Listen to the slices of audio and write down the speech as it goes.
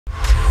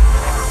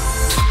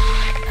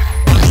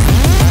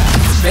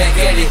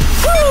get it.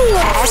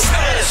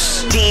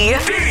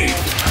 SDPP,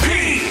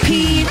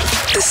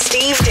 the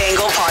Steve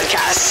Dangle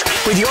Podcast,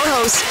 with your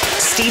hosts,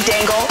 Steve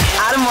Dangle,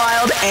 Adam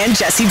Wilde, and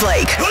Jesse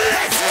Blake.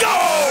 Let's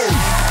go!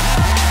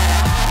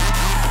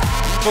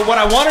 But what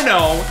I want to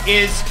know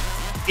is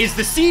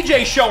the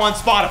CJ show on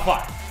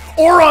Spotify?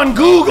 Or on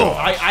Google.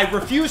 I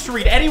refuse to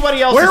read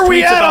anybody else's Where are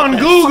we tweets at about on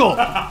this. Google?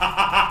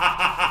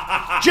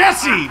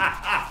 Jesse,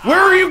 where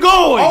are you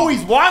going? Oh,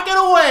 he's walking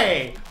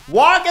away.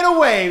 Walking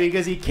away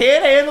because he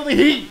can't handle the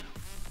heat.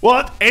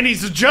 What? And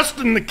he's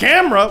adjusting the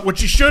camera,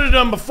 which he should have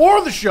done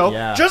before the show,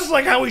 Yeah. just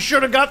like how he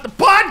should have got the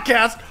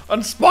podcast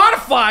on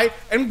Spotify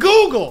and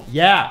Google.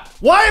 Yeah.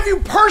 Why have you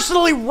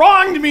personally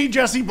wronged me,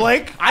 Jesse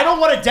Blake? I don't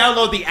want to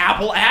download the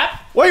Apple app.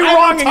 Why are you I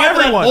don't wronging have time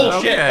for that everyone? Bullshit.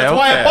 Okay, That's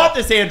why I okay. bought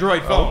this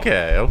Android phone.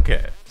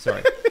 Okay.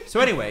 Sorry.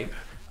 So anyway, Should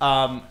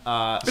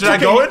I okay.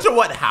 go into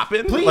what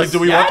happened? Please. Like, do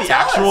we Yeah, want the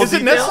tell us. actual Is it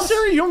details?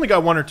 necessary? You only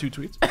got 1 or 2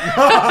 tweets.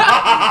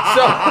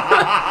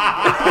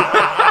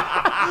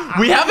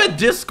 We have a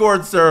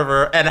Discord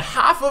server, and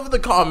half of the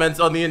comments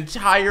on the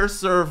entire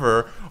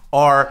server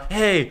are,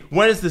 "Hey,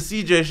 when is the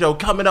CJ show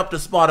coming up to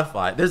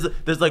Spotify?"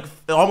 There's like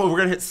almost, we're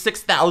gonna hit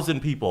 6,000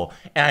 people,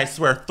 and I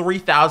swear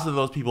 3,000 of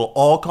those people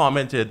all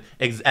commented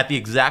at the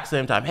exact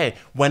same time. "Hey,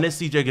 when is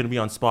CJ gonna be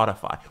on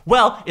Spotify?"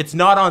 Well, it's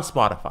not on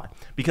Spotify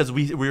because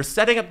we were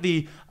setting up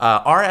the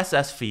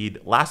RSS feed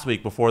last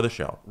week before the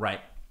show. right.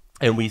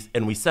 And we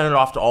sent it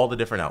off to all the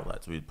different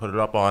outlets. We put it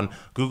up on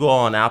Google,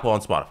 on Apple,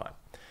 on Spotify.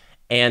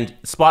 And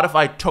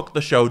Spotify took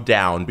the show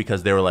down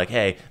because they were like,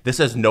 "Hey, this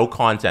has no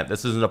content.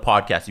 This isn't a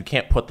podcast. You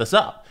can't put this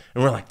up."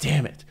 And we're like,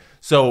 "Damn it."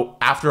 So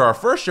after our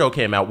first show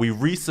came out, we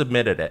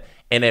resubmitted it.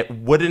 And it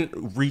wouldn't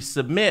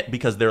resubmit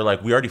because they're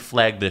like, "We already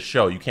flagged this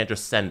show. You can't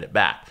just send it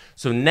back."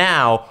 So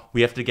now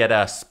we have to get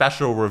a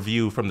special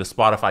review from the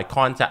Spotify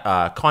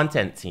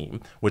content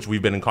team, which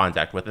we've been in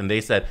contact with. And they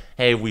said,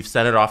 "Hey, we've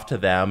sent it off to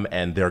them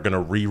and they're going to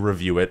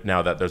re-review it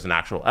now that there's an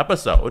actual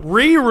episode."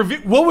 Re-review?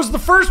 What was the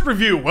first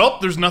review? Well,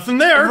 there's nothing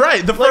there.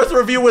 Right. The first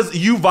review was,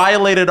 "You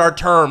violated our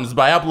terms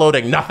by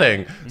uploading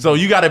nothing. So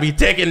you got to be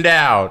taken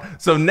down."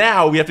 So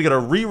now we have to get a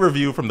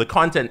re-review from the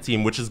content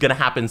team, which is going to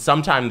happen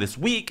sometime this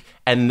week.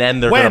 And then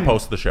they're going When? to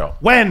post the show.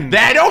 When?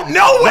 I don't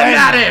know when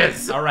that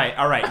is. All right.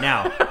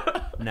 Now.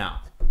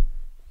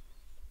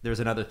 There's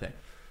another thing.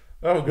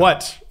 Oh, God.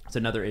 What? It's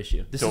another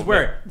issue. This Don't is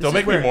where. don't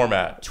make me more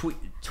mad.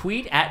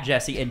 Tweet at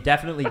Jesse and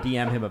definitely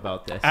DM him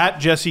about this. At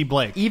Jesse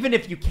Blake. Even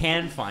if you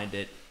can find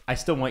it, I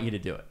still want you to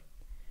do it.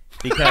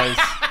 Because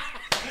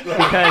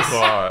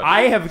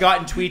I have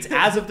gotten tweets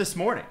as of this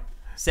morning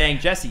saying,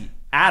 "Jesse,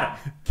 Adam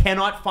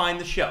cannot find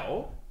the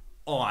show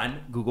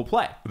on Google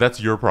Play."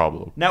 That's your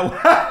problem. Now,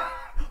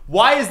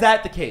 why is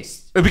that the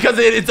case? Because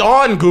it's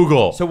on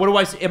Google. So what do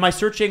I? Am I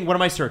searching? What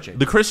am I searching?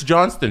 The Chris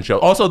Johnston show.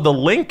 Also, the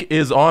link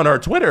is on our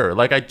Twitter.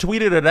 Like, I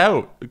tweeted it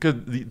out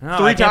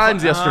three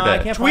times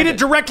yesterday. Tweet it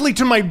directly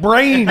to my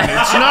brain.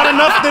 It's not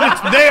enough that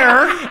it's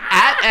there.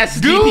 At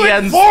Do it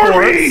SDPN for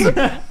Sports.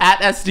 me.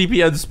 At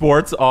SDPN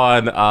Sports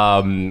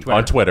on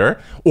Twitter.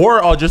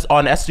 Or just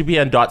on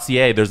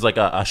SDPN.ca. There's like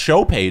a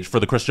show page for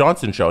the Chris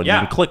Johnston show. And you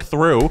can click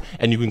through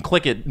and you can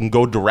click it and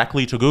go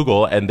directly to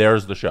Google, and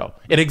there's the show.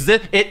 It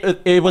exists.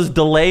 It was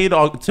delayed,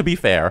 to be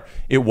fair.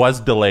 It was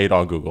delayed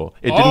on Google.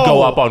 It didn't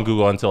go up on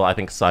Google until I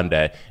think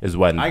Sunday is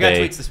when I got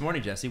tweets this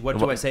morning, Jesse. What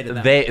do I say to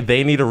them?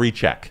 They need a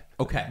recheck.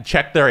 Okay.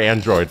 Check their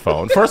Android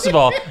phone. First of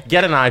all,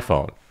 get an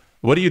iPhone.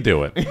 What are you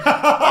doing?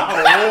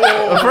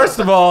 First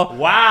of all,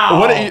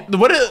 wow. They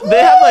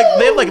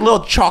have like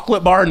little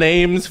chocolate bar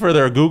names for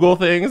their Google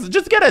things.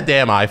 Just get a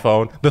damn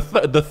iPhone. The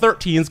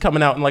 13's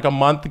coming out in like a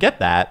month. Get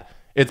that.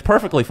 It's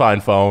perfectly fine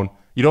phone.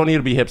 You don't need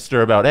to be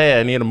hipster about, "Hey,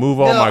 I need to move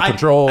all my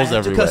controls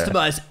everywhere." To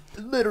customize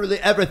literally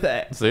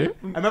everything. See? I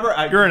remember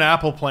You're an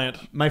Apple plant.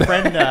 my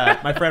friend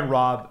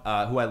Rob,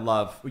 who I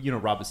love,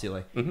 Rob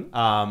Basile,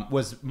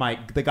 was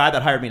the guy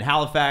that hired me in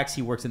Halifax.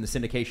 He works in the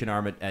syndication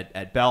arm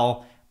at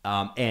Bell,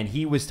 and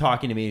he was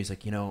talking to me. He's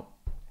like,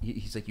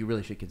 he's like, "You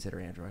really should consider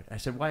Android." I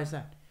said, "Why is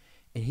that?"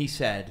 And he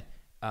said,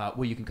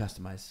 "Well, you can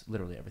customize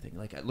literally everything.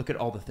 Like, look at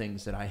all the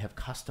things that I have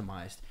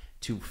customized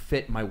to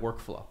fit my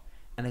workflow."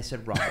 And I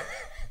said, "Rob,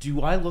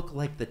 do I look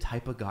like the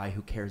type of guy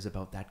who cares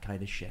about that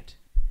kind of shit?"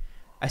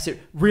 I said,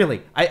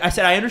 "Really?" I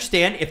said, "I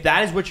understand if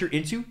that is what you're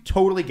into,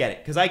 totally get it.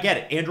 Because I get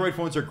it. Android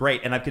phones are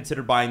great, and I've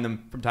considered buying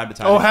them from time to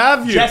time." Oh,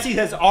 have you? Jesse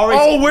has already...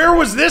 Oh, where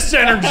was this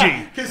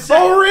energy?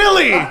 Oh,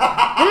 really?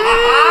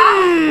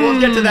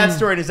 We'll get to that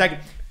story in a second.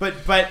 But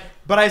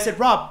I said,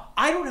 "Rob,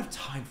 I don't have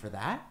time for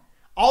that.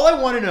 All I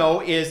want to know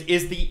is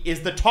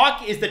the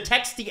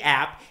texty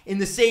app in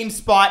the same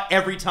spot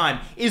every time?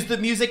 Is the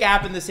music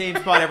app in the same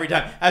spot every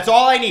time? That's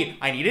all I need.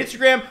 I need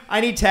Instagram.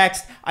 I need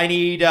text. I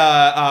need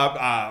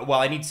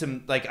I need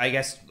some I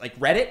guess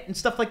Reddit and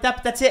stuff like that.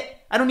 But that's it.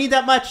 I don't need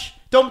that much.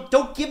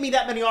 Don't give me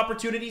that many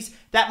opportunities,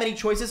 that many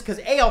choices, because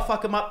A, I'll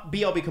fuck them up.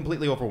 B, I'll be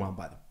completely overwhelmed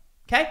by them.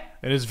 Okay?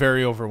 It is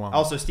very overwhelming.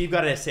 Also, Steve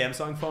got a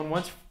Samsung phone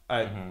once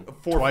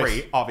for Twice.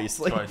 free,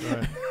 obviously. Twice.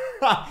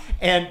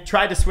 And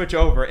tried to switch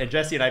over, and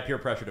Jesse and I peer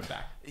pressured him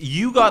back.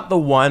 You got the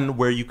one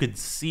where you could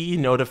see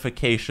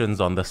notifications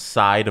on the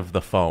side of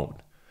the phone.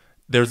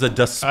 there's a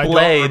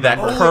display that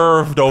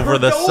curved over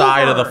the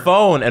side of the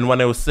phone, and when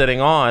it was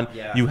sitting on,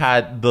 you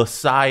had the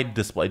side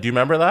display. Do you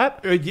remember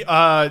that?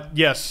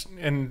 Yes,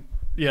 and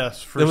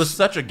yes. It was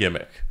such a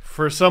gimmick.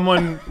 For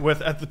someone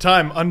with, at the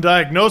time,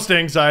 undiagnosed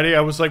anxiety,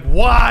 I was like,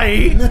 why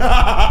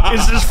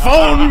is this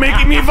phone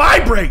making me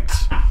vibrate?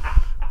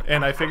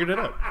 And I figured it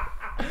out.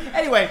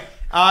 Anyway,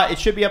 it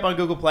should be up on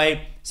Google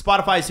Play,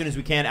 Spotify as soon as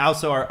we can.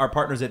 Also, our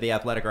partners at The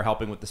Athletic are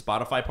helping with the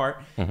Spotify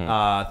part.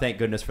 Thank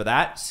goodness for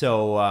that.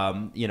 So,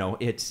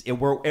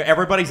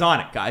 everybody's on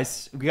it,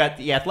 guys. We got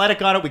The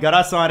Athletic on it. We got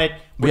us on it.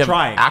 We're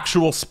trying.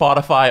 Actual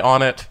Spotify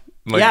on it.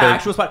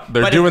 Actual Spotify.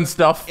 They're doing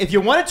stuff. If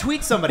you want to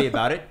tweet somebody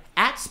about it,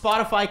 at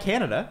Spotify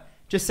Canada,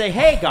 just say,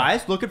 hey,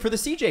 guys, looking for the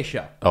CJ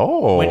show.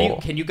 Oh.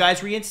 Can you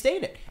guys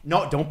reinstate it?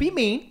 No, don't be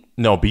mean.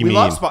 No, be mean.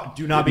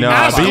 Do not be mean.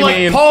 Ask be like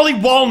mean. Polly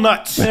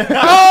Walnuts.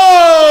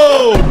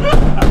 Oh!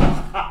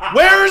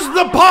 Where's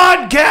the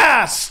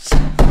podcast?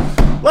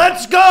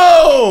 Let's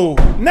go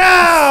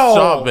now.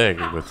 Stop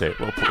begging the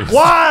table, please.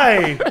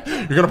 Why?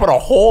 You're gonna put a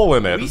hole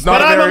in it.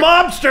 But I'm a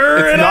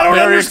mobster and I don't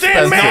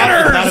understand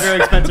manners. It's not a very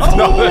expensive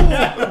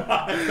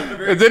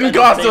It didn't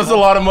cost us a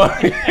lot of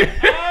money.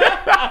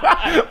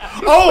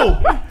 Oh,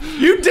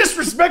 you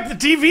disrespect the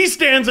TV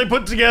stands I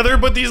put together,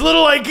 but these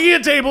little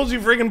IKEA tables you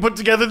freaking put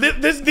together,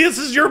 this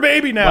is your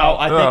baby now.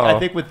 Well, I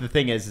think what the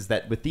thing is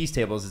that with these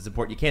tables, it's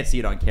important. You can't see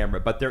it on camera,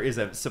 but there is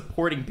a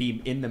supporting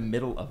beam in the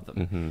middle of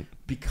them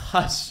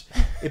because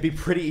it'd be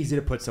pretty easy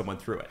to put someone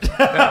through it.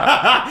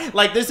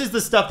 Like, this is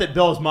the stuff that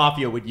Bill's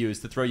Mafia would use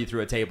to throw you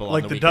through a table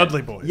like on the the weekend.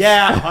 Dudley Boys.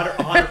 Yeah,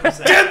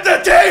 100%. Get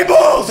the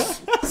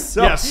tables!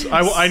 So, yes,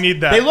 I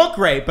need that. They look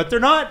great, but they're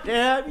not.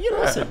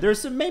 Listen, there's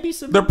some.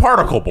 They're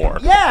particle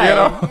board.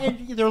 Yeah,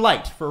 and they're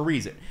light for a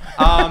reason.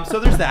 So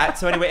there's that.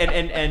 So anyway,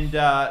 and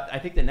I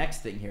think the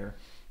next thing here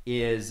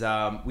is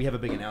we have a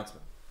big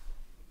announcement.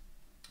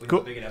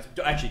 Cool.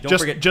 Actually, don't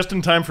forget. Just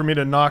in time for me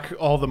to knock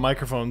all the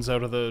microphones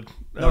out of the.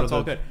 It's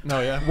all good.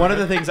 No, yeah. One of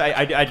the things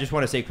I just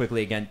want to say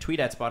quickly again: tweet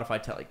at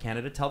Spotify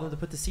Canada. Tell them to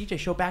put the CJ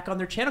Show back on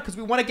their channel because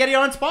we want to get it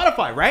on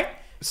Spotify, right?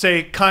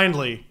 Say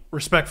kindly,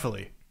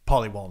 respectfully,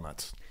 Polly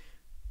Walnuts.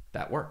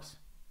 That works.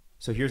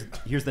 So here's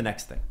the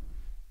next thing,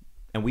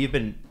 and we have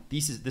been.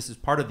 This is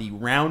part of the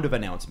round of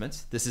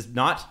announcements. This is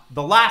not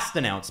the last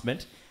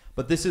announcement,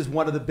 but this is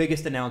one of the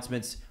biggest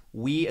announcements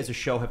we as a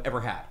show have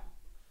ever had.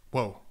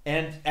 Whoa.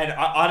 And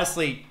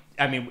honestly,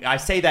 I mean, I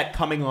say that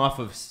coming off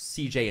of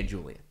CJ and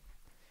Julian.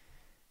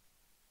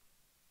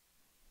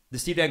 The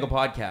Steve Dangle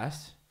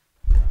podcast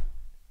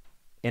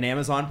and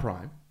Amazon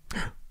Prime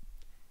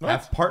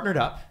have partnered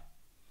up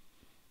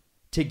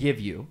to give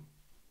you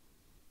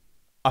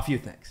a few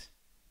things.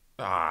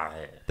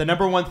 The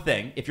number one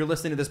thing, if you're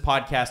listening to this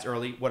podcast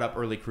early, what up,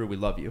 early crew? We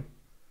love you.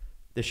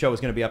 This show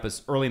is going to be up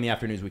as early in the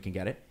afternoon as we can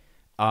get it.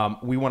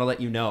 We want to let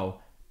you know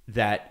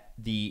that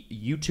the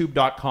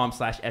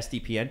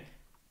youtube.com/SDPN,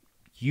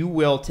 you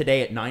will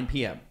today at 9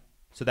 p.m.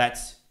 So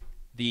that's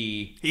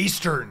the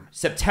Eastern.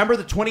 September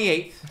the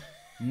 28th,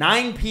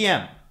 9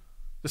 p.m.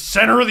 The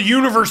center of the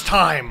universe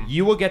time.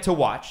 You will get to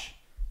watch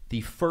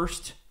the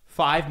first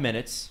 5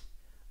 minutes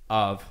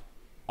of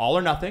All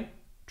or Nothing,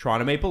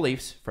 Toronto Maple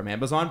Leafs from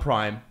Amazon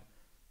Prime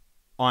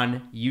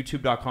on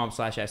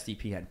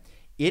youtube.com/SDPN.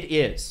 It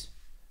is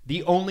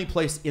the only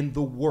place in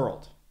the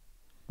world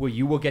where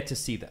you will get to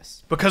see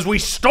this. Because we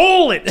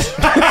stole it.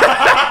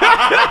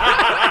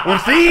 We're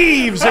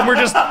thieves and we're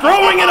just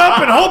throwing it up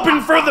and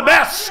hoping for the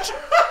best.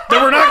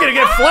 That we're not going to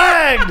get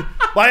flagged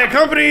by a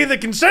company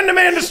that can send a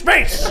man to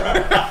space.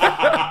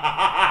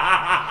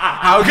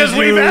 Because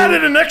we've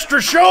added an extra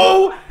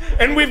show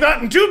and we've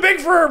gotten too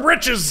big for our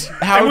britches.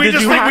 And we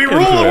just think we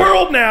rule the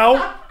world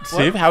now.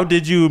 Steve, how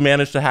did you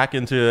manage to hack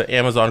into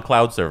Amazon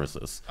Cloud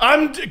Services?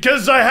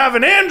 Because I have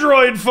an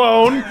Android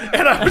phone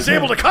and I was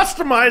able to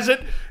customize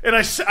it. And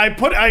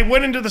I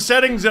went into the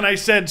settings and I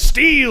said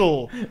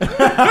steal.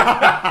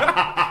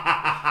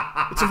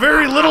 It's a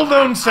very little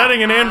known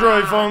setting in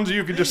Android phones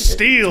you can just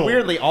steal.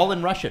 Weirdly, all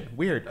in Russian.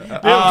 Weird.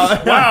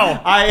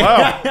 Wow.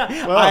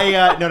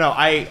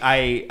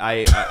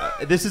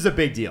 This is a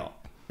big deal.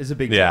 This is a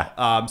big deal.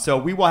 Yeah. So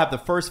we will have the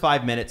first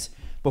 5 minutes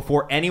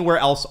before anywhere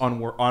else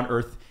on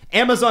Earth.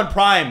 Amazon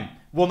Prime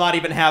will not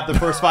even have the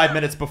first 5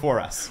 minutes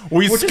before us.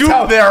 We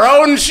scooped their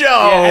own show.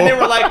 Yeah, and they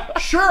were like,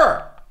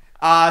 sure.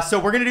 So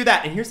we're going to do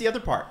that. And here's the other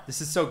part.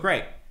 This is so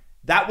great.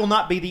 That will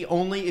not be the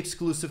only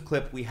exclusive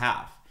clip we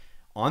have.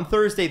 On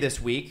Thursday this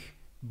week,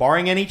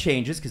 barring any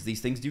changes, because these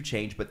things do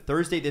change, but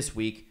Thursday this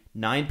week,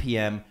 9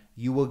 p.m.,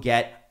 you will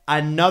get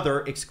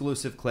another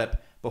exclusive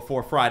clip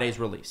before Friday's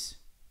release.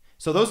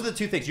 So those are the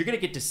two things. You're going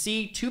to get to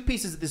see 2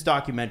 pieces of this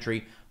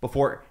documentary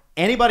before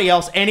anybody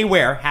else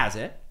anywhere has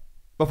it,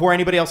 before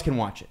anybody else can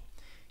watch it.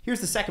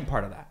 Here's the second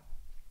part of that.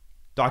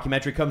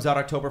 Documentary comes out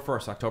October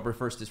 1st. October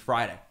 1st is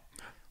Friday.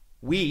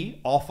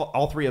 We,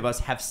 all three of us,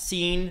 have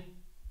seen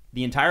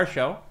the entire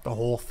show. The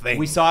whole thing.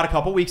 We saw it a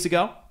couple weeks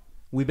ago.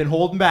 We've been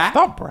holding back.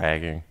 Stop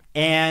bragging.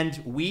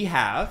 And we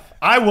have...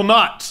 I will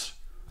not.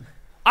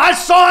 I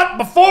saw it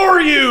before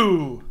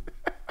you.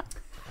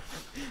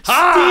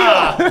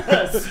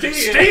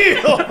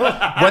 Steal!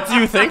 What do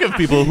you think of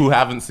people who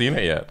haven't seen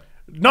it yet?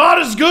 Not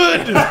as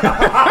good.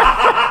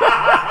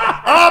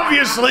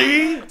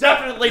 Obviously.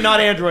 Definitely not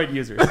Android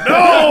users.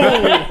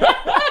 No.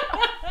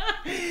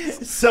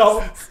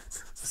 So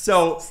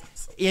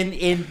in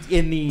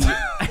the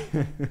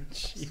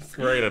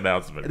Great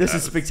announcement. this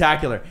is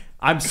spectacular.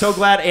 I'm so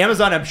glad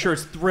Amazon, I'm sure,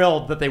 is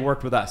thrilled that they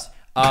worked with us.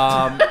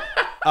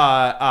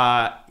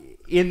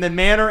 In the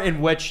manner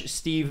in which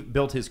Steve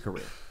built his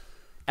career,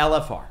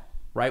 LFR,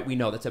 right? We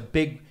know that's a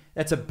big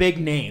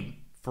name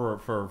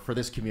for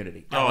this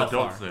community. Oh, LFR.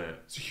 don't say it.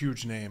 It's a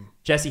huge name.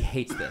 Jesse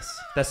hates this.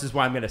 This is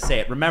why I'm going to say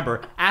it.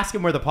 Remember, ask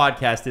him where the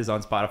podcast is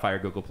on Spotify or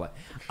Google Play.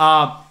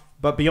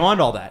 But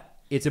beyond all that,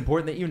 it's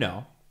important that you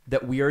know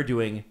that we are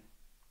doing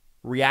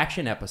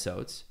reaction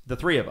episodes, the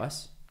three of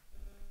us,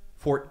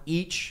 for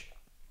each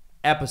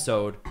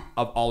episode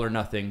of All or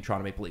Nothing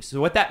Toronto Maple Leafs. So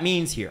what that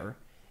means here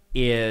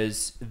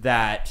is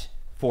that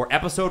for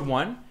episode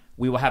 1,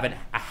 we will have a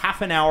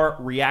half an hour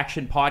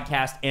reaction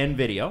podcast and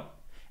video.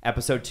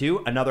 Episode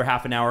 2, another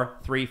half an hour,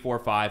 3, 4,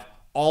 5,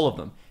 all of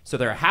them. So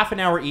they're a half an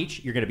hour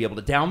each. You're going to be able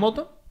to download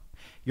them.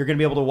 You're going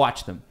to be able to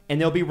watch them. And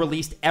they'll be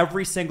released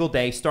every single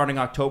day starting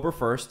October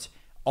 1st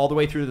all the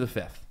way through to the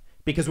 5th.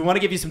 Because we want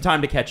to give you some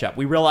time to catch up.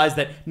 We realize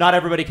that not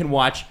everybody can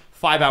watch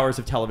 5 hours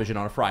of television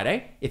on a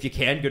Friday. If you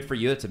can, good for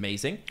you. That's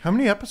amazing. How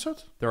many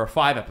episodes? There are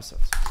 5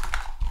 episodes.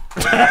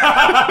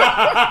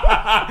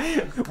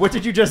 What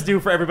did you just do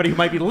for everybody who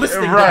might be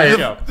listening to the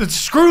show?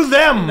 Screw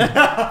them.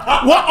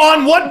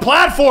 On what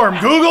platform?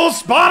 Google,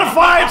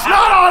 Spotify? It's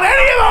not on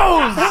any of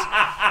those.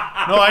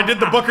 No, I did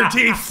the Booker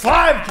T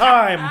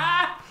 5-time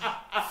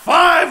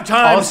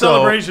Also,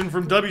 celebration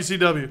from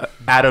WCW.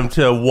 Adam,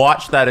 to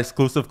watch that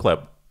exclusive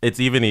clip, it's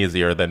even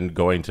easier than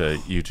going to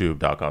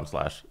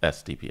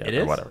youtube.com/SDPN It or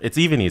is? whatever. It's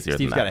even easier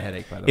Steve's than that. got a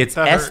headache, by the way. It's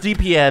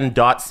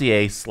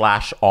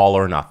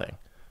sdpn.ca/all-or-nothing.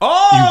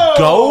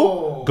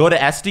 Oh! You go to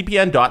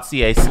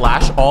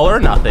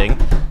sdpn.ca/all-or-nothing.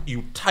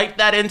 You type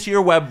that into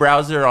your web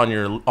browser on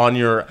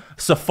your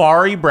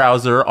Safari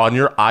browser on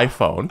your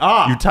iPhone.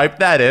 You type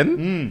that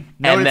in,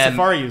 and then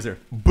Safari user.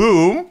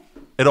 boom,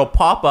 it'll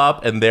pop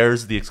up, and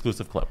there's the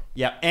exclusive clip.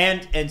 Yeah,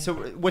 and so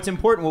what's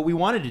important, what we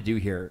wanted to do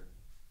here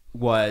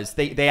was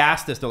they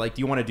asked us, they're like,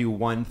 do you want to do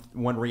one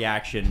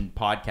reaction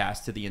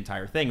podcast to the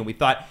entire thing? And we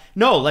thought,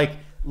 no, like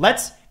we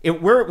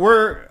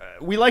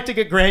like to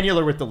get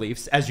granular with the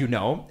Leafs, as you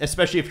know,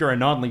 especially if you're a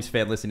non-Leafs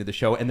fan listening to the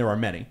show, and there are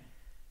many.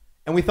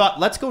 And we thought,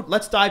 let's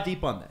dive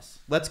deep on this.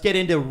 Let's get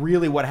into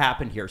really what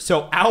happened here.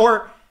 So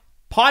our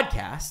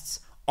podcasts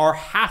are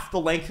half the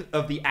length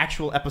of the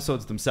actual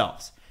episodes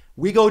themselves.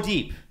 We go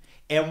deep,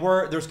 and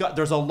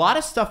there's a lot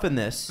of stuff in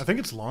this. I think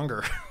it's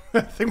longer. I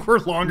think we're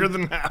longer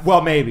than half.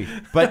 Well, maybe,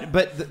 but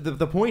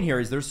the point here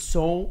is there's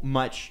so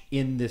much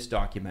in this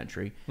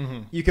documentary.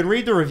 Mm-hmm. You can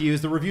read the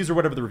reviews. The reviews are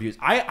whatever the reviews.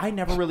 I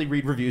never really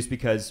read reviews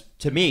because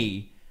to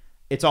me,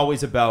 it's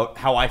always about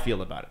how I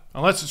feel about it.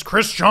 Unless it's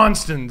Chris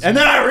Johnston's, and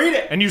then I read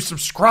it and you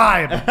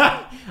subscribe.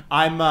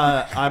 I'm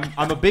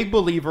a big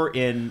believer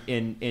in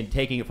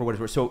taking it for what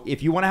it's worth. So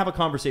if you want to have a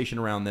conversation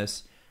around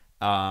this,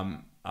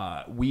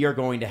 we are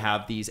going to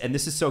have these, and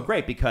this is so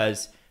great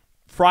because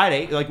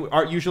Friday,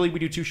 usually we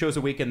do 2 shows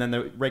a week, and then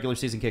the regular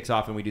season kicks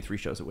off, and we do 3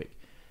 shows a week.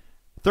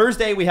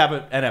 Thursday, we have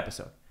an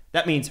episode.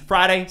 That means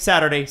Friday,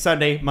 Saturday,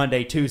 Sunday,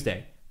 Monday,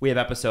 Tuesday, we have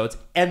episodes,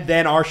 and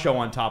then our show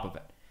on top of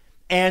it,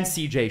 and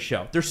CJ's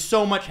show. There's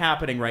so much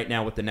happening right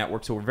now with the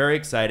network, so we're very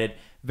excited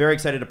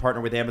to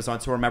partner with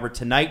Amazon. So remember,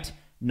 tonight,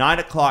 9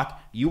 o'clock,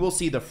 you will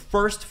see the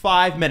first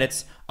 5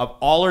 minutes of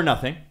All or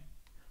Nothing.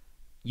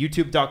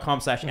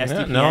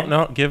 YouTube.com/SDPN.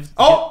 No, give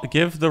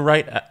the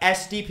right.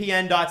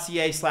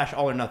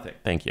 SDPN.ca/all or nothing.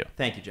 Thank you,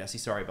 Jesse.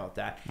 Sorry about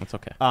that. That's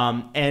okay.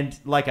 And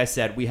like I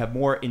said, we have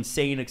more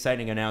insane,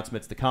 exciting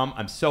announcements to come.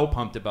 I'm so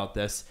pumped about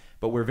this,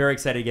 but we're very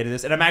excited to get into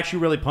this, and I'm actually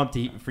really pumped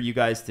for you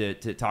guys to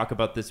talk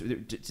about this,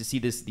 to see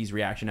these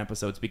reaction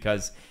episodes,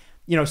 because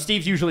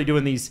Steve's usually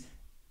doing these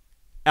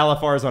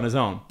LFRs on his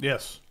own.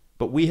 Yes,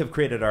 but we have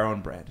created our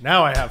own brand.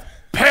 Now I have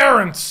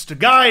parents to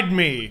guide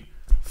me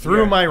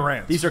through my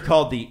rants. These are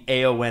called the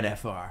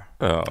AONFR.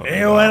 Oh,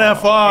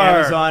 AONFR.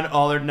 Amazon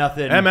All or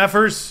Nothing.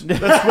 MFers.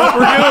 That's what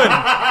we're doing.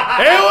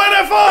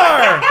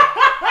 AONFR.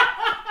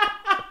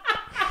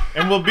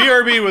 And we'll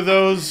BRB with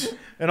those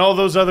and all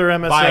those other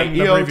MSN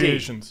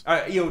abbreviations.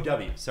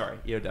 EOW. Sorry,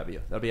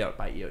 EOW. That'll be out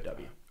by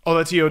EOW. Oh,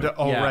 that's EOW.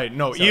 Oh, Yeah. right.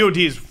 No, So-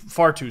 EOD is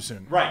far too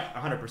soon. Right,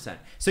 100%.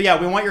 So yeah,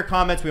 we want your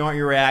comments. We want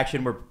your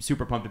reaction. We're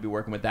super pumped to be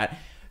working with that.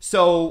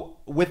 So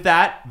with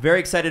that, very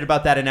excited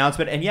about that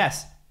announcement. And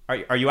yes,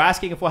 are you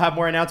asking if we'll have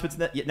more announcements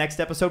next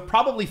episode?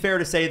 Probably fair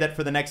to say that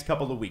for the next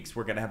couple of weeks,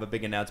 we're going to have a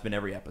big announcement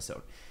every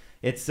episode.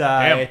 It's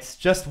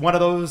just one of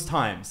those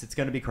times. It's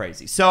going to be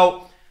crazy.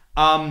 So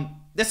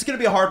this is going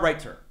to be a hard right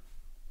turn.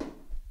 Yes.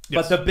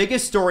 But the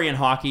biggest story in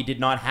hockey did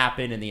not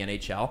happen in the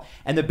NHL.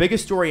 And the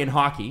biggest story in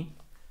hockey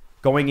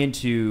going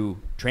into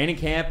training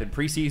camp and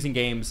preseason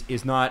games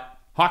is not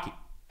hockey.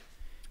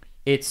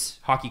 It's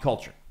hockey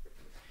culture.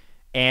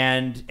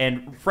 And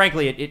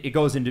frankly, it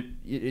goes into,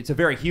 it's a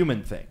very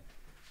human thing.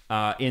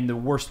 In the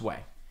worst way.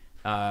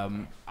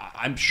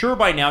 I'm sure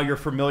by now you're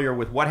familiar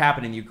with what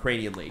happened in the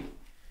Ukrainian League,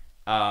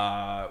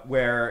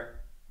 where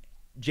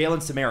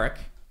Jalen Samarik,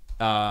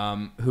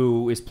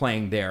 who is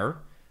playing there,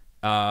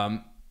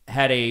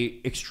 had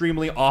a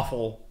extremely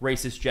awful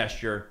racist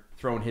gesture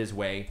thrown his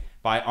way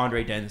by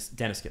Andre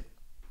Deniskin.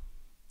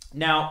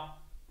 Now,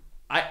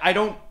 I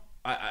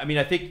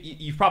think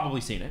you've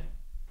probably seen it.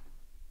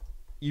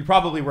 You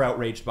probably were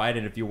outraged by it,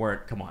 and if you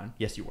weren't, come on.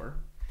 Yes, you were.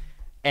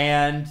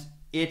 And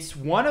it's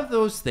one of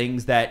those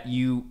things that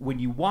when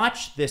you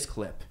watch this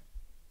clip,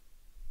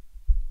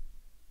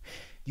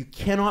 you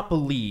cannot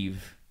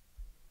believe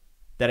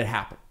that it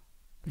happened.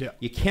 Yeah.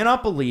 You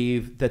cannot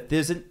believe that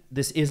this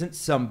isn't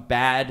some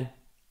bad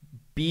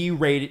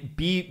B-rated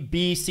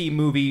B-C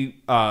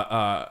movie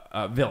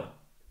villain.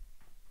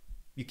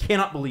 You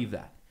cannot believe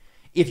that.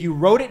 If you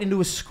wrote it into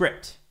a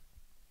script,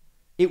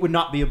 it would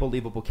not be a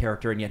believable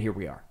character, and yet here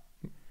we are.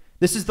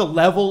 This is the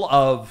level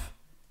of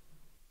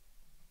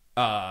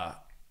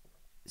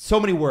so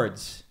many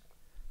words.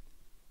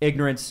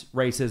 Ignorance,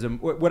 racism,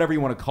 whatever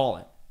you want to call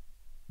it.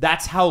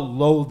 That's how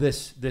low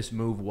this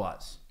move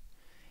was.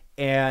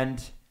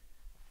 And,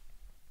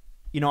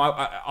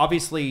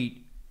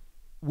 obviously,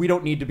 we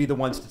don't need to be the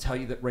ones to tell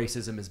you that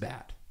racism is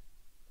bad.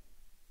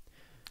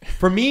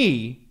 For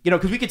me,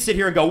 because we could sit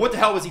here and go, what the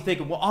hell was he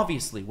thinking? Well,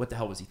 obviously, what the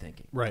hell was he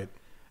thinking? Right.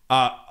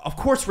 Of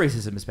course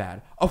racism is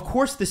bad. Of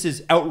course this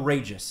is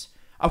outrageous.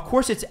 Of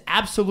course it's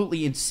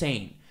absolutely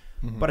insane.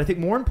 Mm-hmm. But I think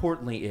more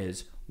importantly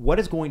is what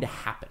is going to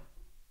happen.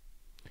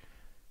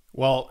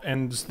 Well,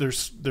 and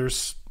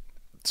there's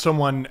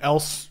someone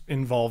else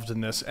involved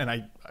in this, and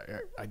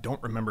I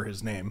don't remember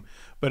his name,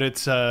 but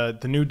it's the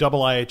new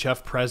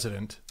IIHF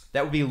president.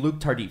 That would be Luke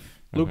Tardif.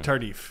 Luke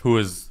Tardif. Who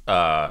was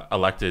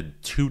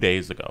elected 3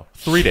 days ago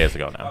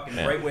now.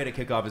 Great way to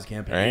kick off his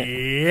campaign. Right?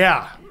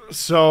 Yeah.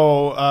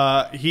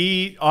 So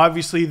he,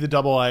 obviously the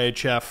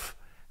IIHF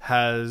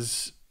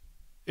has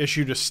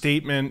issued a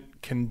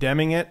statement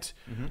condemning it.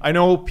 Mm-hmm. I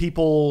know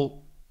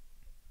people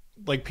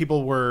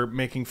were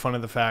making fun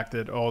of the fact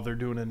that, they're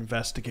doing an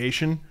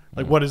investigation.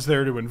 Like, what is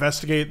there to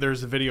investigate?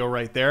 There's a video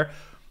right there.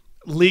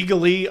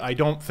 Legally, I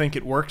don't think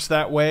it works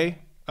that way.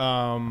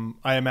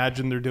 I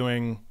imagine they're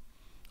doing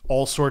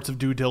all sorts of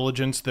due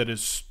diligence that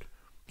is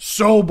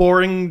so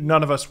boring,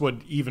 none of us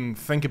would even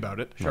think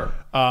about it. Sure.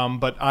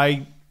 But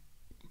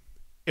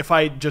if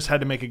I just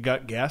had to make a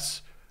gut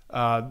guess,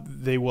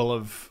 they will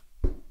have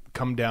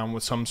come down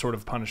with some sort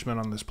of punishment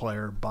on this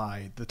player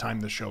by the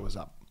time the show is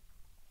up.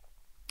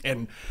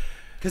 And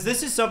because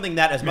this is something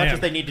that, as much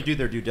as they need to do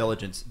their due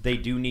diligence, they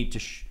do need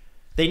to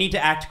they need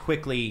to act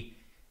quickly,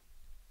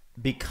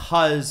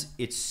 because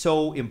it's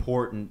so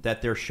important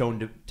that they're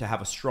shown to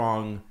have a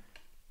strong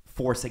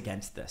force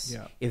against this.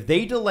 Yeah. If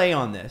they delay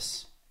on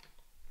this,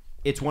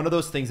 it's one of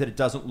those things that it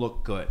doesn't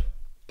look good.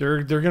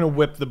 They're going to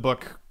whip the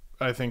book,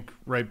 I think,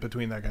 right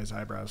between that guy's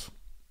eyebrows.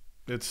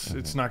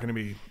 It's not going to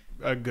be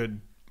a good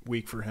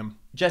week for him.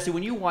 Jesse,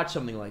 when you watch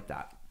something like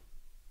that,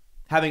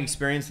 having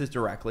experienced this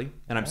directly,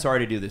 and I'm sorry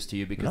to do this to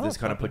you because this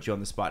kind of puts you on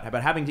the spot,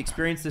 but having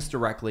experienced this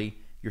directly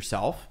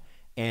yourself,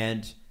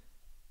 and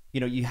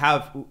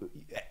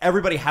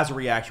everybody has a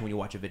reaction when you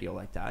watch a video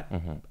like that.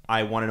 Mm-hmm.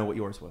 I want to know what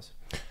yours was.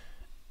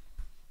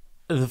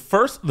 The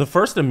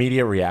first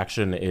immediate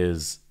reaction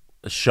is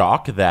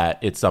shock that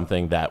it's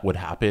something that would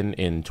happen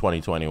in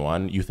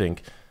 2021. You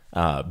think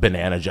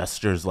banana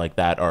gestures like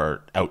that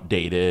are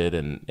outdated,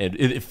 and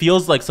it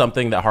feels like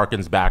something that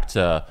harkens back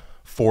to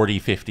 40,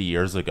 50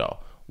 years ago,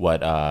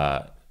 what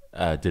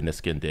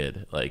Deniskin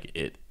did.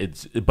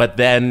 But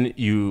then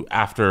you,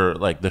 after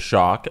like the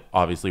shock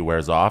obviously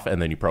wears off,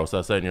 and then you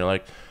process it and you're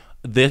like,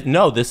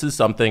 this is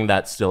something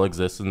that still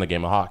exists in the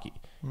game of hockey.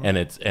 Mm-hmm.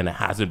 and it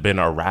hasn't been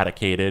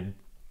eradicated,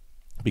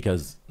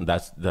 because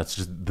that's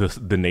just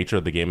the nature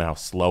of the game and how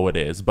slow it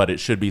is. But it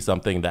should be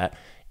something that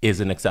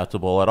isn't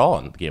acceptable at all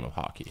in the game of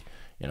hockey.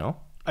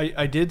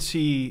 I did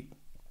see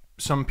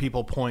some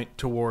people point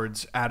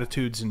towards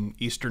attitudes in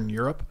Eastern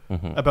Europe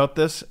about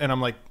this, and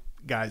I'm like,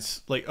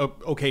 guys, like,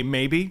 okay,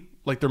 maybe,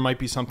 like, there might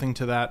be something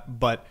to that,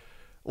 but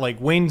like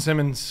Wayne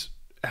Simmons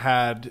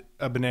had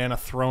a banana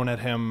thrown at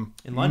him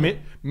in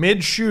London, mid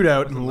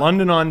shootout in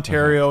London,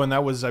 Ontario, and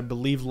that was, I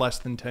believe, less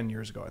than 10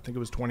 years ago. I think it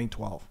was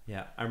 2012.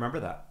 Yeah, I remember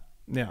that.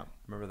 Yeah,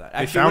 remember that.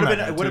 Actually,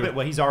 it would have been.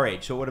 Well, he's our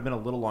age, so it would have been a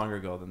little longer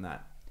ago than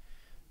that.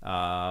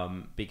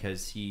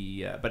 Because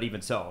he, but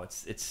even so,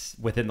 it's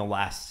within the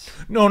last.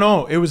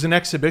 No, it was an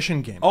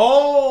exhibition game.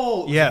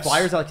 Oh, yes,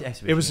 Flyers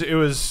exhibition. It was it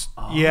was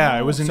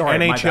an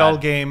NHL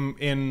game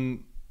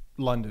in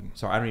London.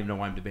 Sorry, I don't even know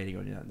why I'm debating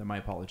on that. My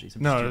apologies.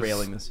 I'm just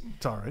derailing this.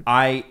 It's all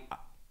right.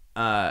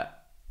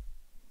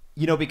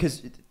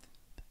 Because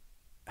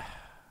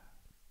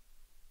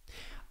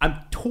I'm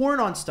torn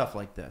on stuff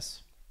like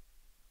this.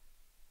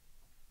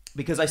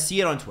 Because I see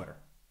it on Twitter.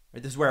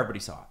 Right? This is where everybody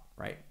saw it,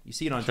 right? You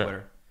see it on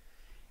Twitter.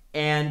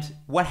 And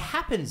what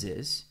happens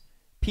is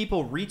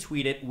people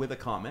retweet it with a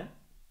comment,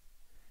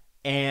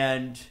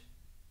 and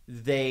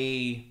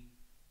they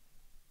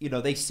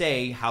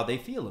say how they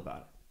feel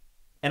about it.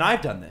 And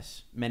I've done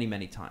this many,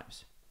 many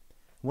times.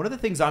 One of the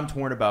things I'm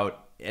torn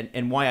about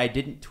and why I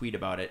didn't tweet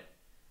about it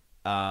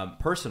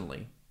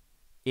personally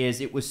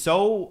is it was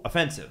so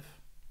offensive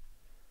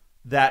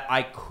that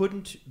I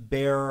couldn't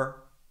bear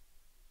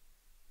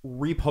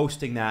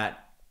reposting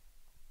that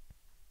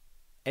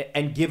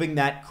and giving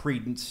that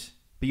credence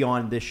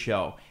beyond this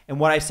show. And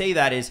what I say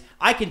that is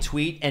I can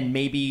tweet and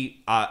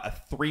maybe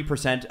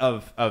 3%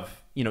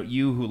 of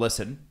you who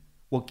listen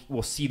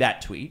will see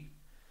that tweet.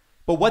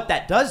 But what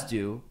that does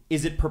do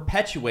is it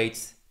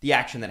perpetuates the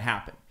action that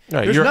happened.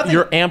 Right.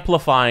 You're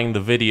amplifying the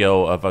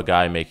video of a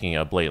guy making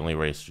a blatantly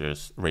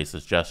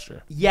racist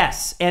gesture.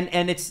 Yes,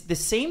 and it's the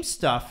same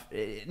stuff,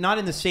 not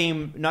in the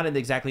same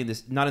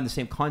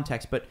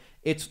context, but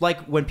it's like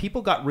when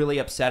people got really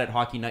upset at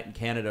Hockey Night in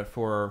Canada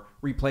for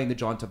replaying the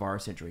John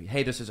Tavares injury.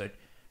 Hey, this is an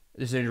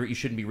injury. You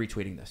shouldn't be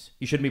retweeting this.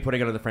 You shouldn't be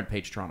putting it on the front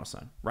page, Toronto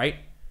Sun. Right?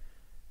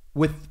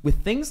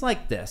 With things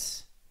like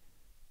this,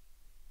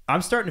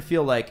 I'm starting to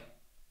feel like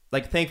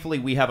thankfully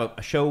we have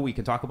a show we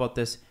can talk about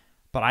this.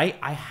 But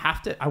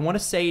I want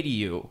to say to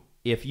you,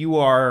 if you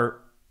are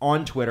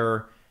on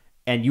Twitter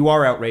and you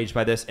are outraged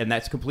by this, and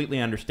that's completely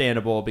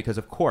understandable because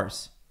of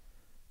course,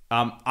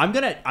 I'm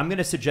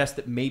gonna suggest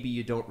that maybe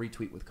you don't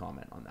retweet with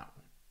comment on that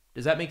one.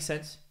 Does that make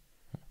sense?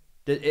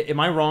 Am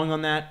I wrong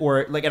on that? Or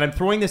and I'm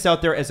throwing this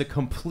out there as a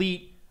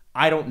complete,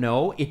 I don't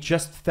know. It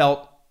just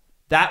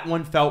that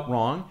one felt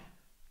wrong.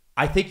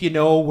 I think you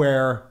know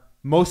where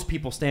most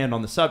people stand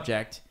on the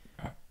subject.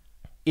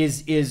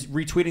 Is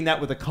retweeting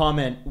that with a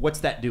comment,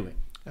 what's that doing?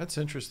 That's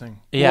interesting.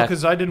 Yeah.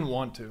 Because I didn't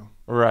want to.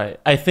 Right.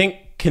 I think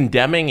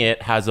condemning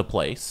it has a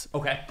place.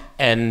 Okay.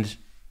 And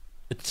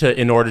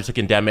in order to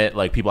condemn it,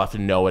 like people have to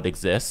know it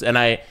exists.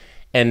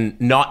 And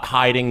not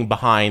hiding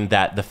behind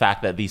that the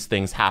fact that these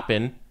things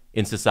happen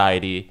in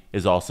society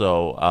is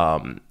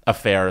also a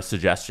fair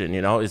suggestion,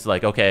 It's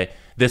like, okay,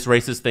 this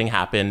racist thing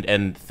happened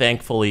and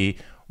thankfully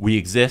we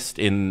exist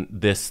in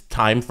this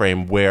time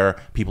frame where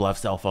people have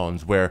cell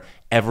phones, where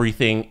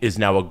everything is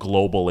now a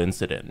global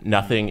incident.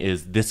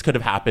 This could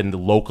have happened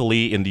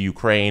locally in the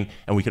Ukraine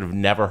and we could have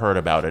never heard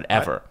about it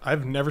ever.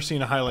 I've never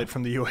seen a highlight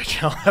from the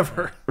UHL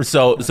ever.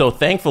 So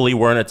thankfully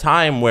we're in a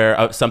time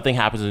where something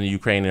happens in the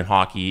Ukraine in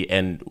hockey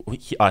and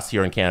us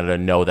here in Canada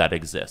know that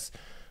exists.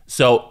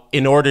 So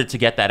in order to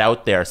get that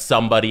out there,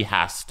 somebody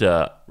has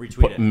to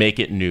make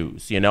it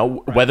news,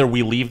 Right. Whether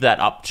we leave that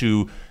up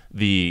to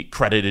the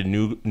credited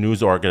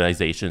news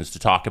organizations to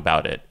talk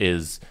about it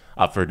is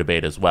up for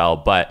debate as well.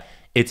 But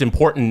it's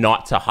important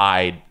not to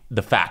hide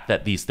the fact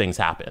that these things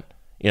happen.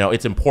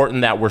 It's important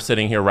that we're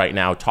sitting here right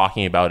now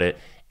talking about it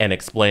and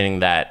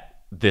explaining that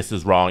this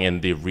is wrong, and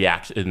the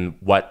reaction,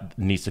 what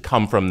needs to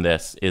come from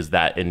this is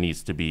that it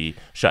needs to be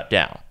shut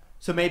down.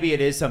 So maybe it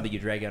is something you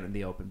drag out in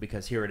the open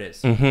because here it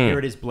is. Mm-hmm. Here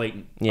it is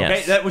blatant. Yes.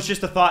 Okay, that was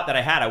just a thought that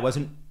I had. I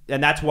wasn't,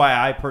 and that's why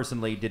I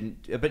personally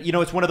didn't. But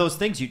it's one of those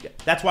things.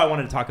 That's why I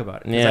wanted to talk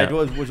about it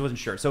because I wasn't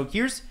sure. So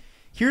here's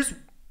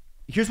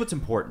what's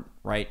important,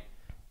 right?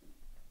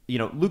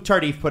 Luc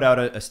Tardif put out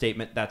a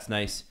statement. That's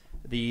nice.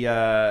 The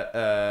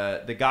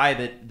guy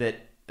that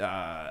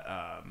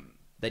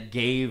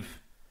gave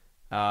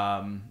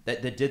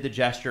that did the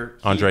gesture,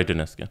 Andrei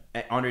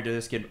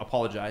Deniskin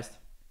apologized.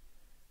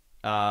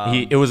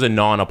 It was a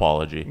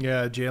non-apology.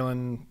 Yeah,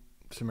 Jalen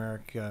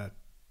Samarik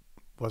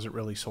wasn't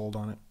really sold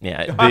on it.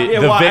 Yeah,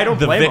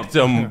 the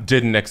victim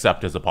didn't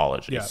accept his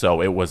apology, yeah.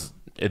 So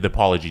the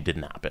apology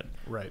didn't happen.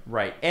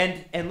 Right.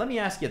 And let me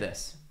ask you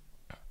this: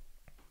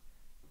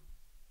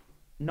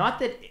 not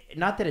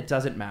that it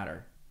doesn't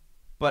matter,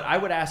 but I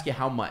would ask you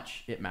how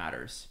much it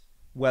matters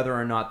whether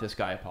or not this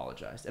guy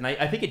apologized. And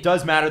I think it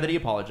does matter that he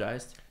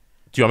apologized.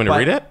 Do you want me to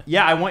read it?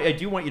 Yeah, I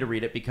do want you to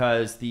read it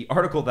because the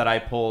article that I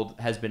have pulled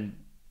has been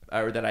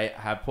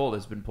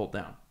pulled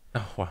down.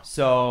 Oh, wow.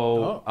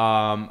 So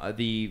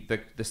the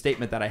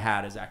statement that I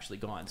had is actually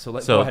gone. So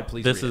go ahead,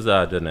 please. This is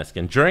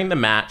Deniskin. During the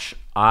match,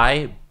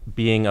 I,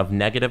 being of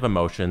negative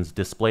emotions,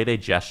 displayed a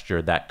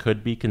gesture that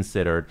could be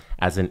considered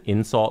as an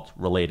insult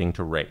relating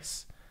to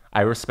race.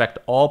 I respect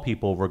all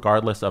people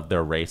regardless of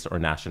their race or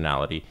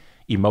nationality.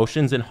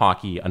 Emotions in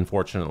hockey,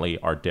 unfortunately,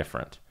 are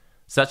different.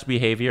 Such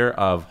behavior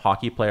of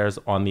hockey players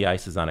on the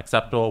ice is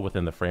unacceptable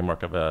within the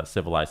framework of a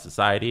civilized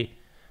society.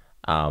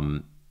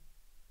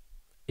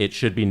 It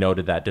should be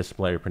noted that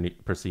disciplinary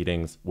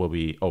proceedings will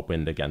be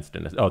opened against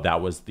it. Oh, that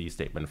was the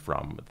statement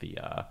from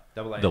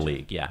the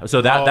league. Yeah.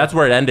 So that's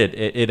where it ended.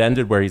 It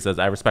ended where he says,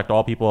 I respect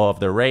all people of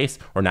their race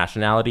or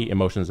nationality.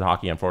 Emotions in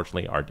hockey,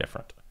 unfortunately, are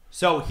different.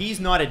 So he's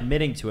not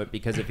admitting to it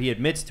because if he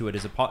admits to it,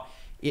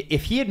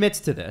 if he admits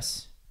to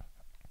this,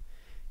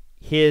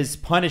 his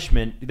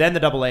punishment, then the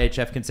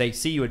AAHF can say,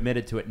 see, you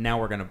admitted to it. Now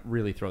we're going to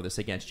really throw this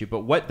against you.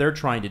 But what they're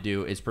trying to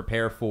do is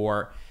prepare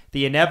for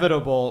the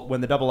inevitable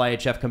when the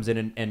AAHF comes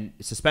in and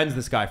suspends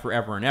this guy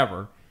forever and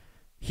ever.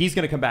 He's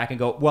going to come back and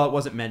go, well, it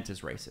wasn't meant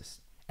as racist.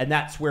 And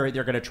that's where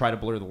they're going to try to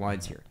blur the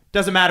lines here.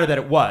 Doesn't matter that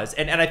it was.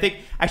 And I think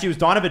actually it was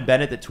Donovan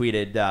Bennett that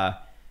tweeted,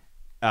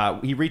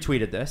 he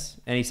retweeted this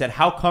and he said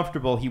how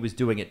comfortable he was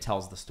doing it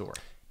tells the story.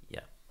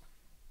 Yeah.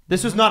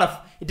 This was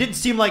not it didn't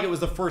seem like it was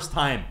the first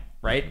time,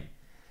 right?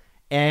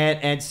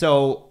 And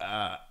so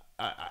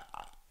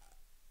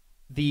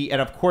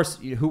and of course,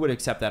 who would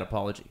accept that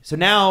apology? So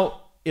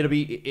now it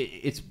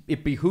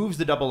behooves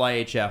the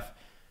IIHF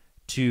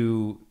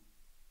to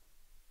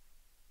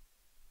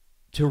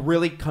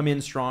really come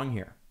in strong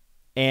here.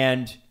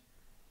 And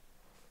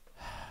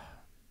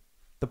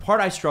the part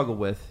I struggle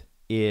with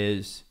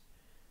is,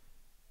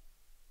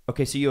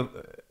 okay, so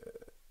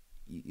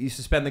you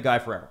suspend the guy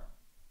forever.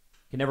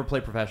 He can never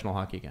play professional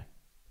hockey again.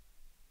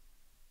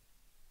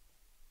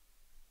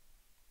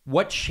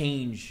 What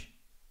change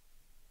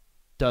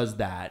does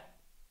that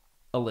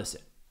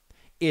elicit?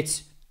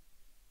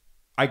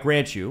 I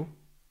grant you,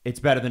 it's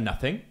better than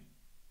nothing.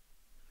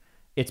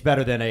 It's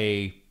better than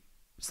a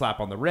slap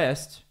on the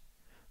wrist.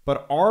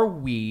 But are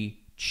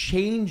we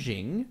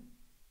changing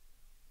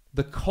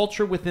the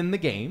culture within the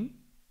game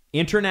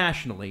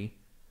internationally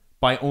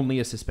by only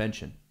a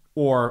suspension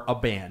or a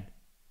ban?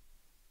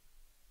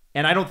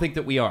 And I don't think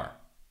that we are.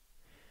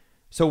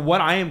 So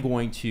what I am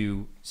going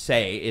to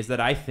say is that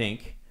I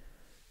think,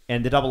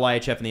 and the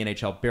IIHF and the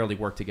NHL barely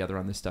work together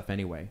on this stuff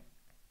anyway.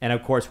 And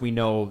of course, we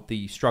know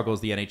the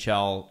struggles the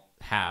NHL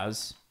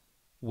has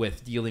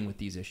with dealing with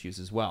these issues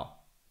as well.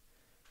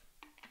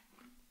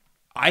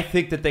 I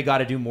think that they got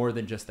to do more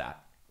than just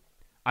that.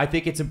 I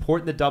think it's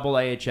important that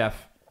IIHF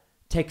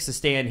takes a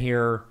stand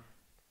here,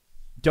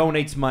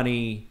 donates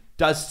money,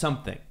 does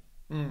something.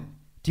 Do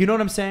you know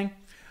what I'm saying?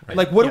 Right.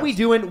 Like, what are we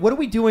doing? What are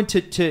we doing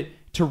to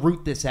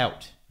root this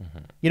out? Mm-hmm.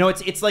 You know,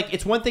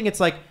 it's one thing. It's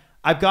like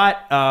I've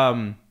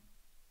got.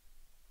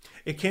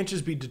 It can't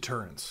just be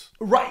deterrence,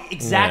 right?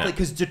 Exactly,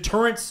 because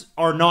deterrents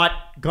are not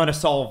going to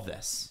solve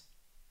this,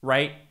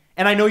 right?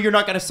 And I know you're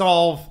not going to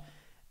solve,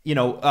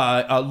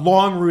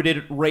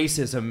 long-rooted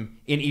racism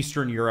in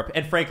Eastern Europe,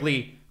 and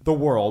frankly, the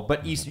world,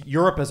 but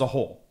Europe as a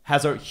whole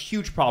has a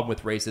huge problem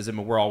with racism,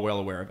 and we're all well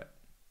aware of it.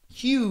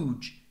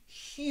 Huge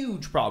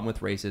problem with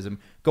racism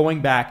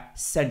going back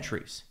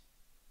centuries.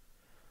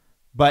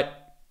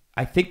 But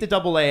I think the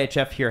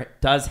IIHF here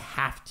does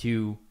have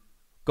to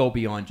go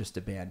beyond just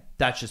a ban.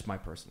 That's just my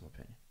personal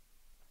opinion.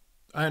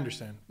 I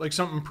understand. Like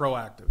something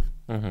proactive.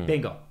 Mm-hmm.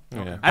 Bingo.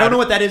 Yeah. I don't know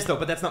what that is, though,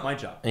 but that's not my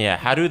job. Yeah.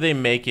 How do they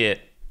make it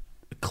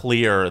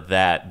clear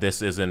that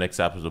this isn't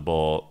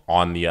acceptable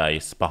on the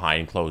ice,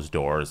 behind closed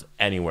doors,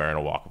 anywhere in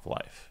a walk of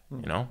life?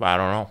 You know? I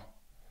don't know.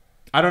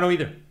 I don't know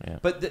either. Yeah.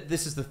 But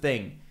this is the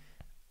thing.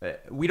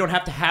 We don't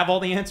have to have all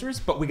the answers,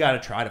 but we got to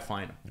try to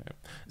find them.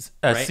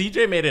 Yeah. Right?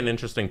 CJ made an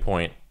interesting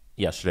point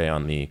yesterday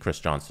on the Chris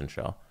Johnson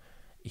show.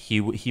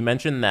 He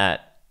mentioned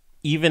that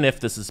even if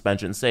the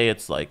suspension, say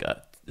it's like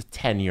a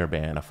 10-year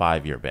ban, a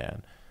 5-year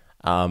ban,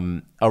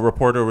 a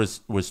reporter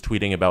was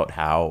tweeting about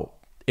how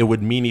it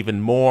would mean even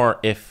more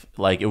if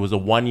like it was a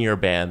 1-year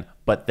ban,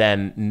 but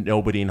then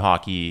nobody in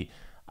hockey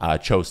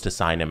chose to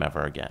sign him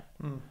ever again.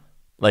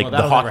 Like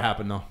that'll never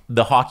happen though.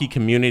 The hockey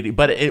community,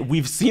 but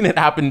we've seen it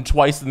happen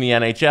twice in the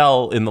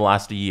NHL in the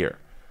last year,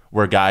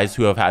 where guys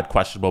who have had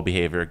questionable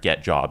behavior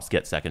get jobs,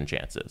 get second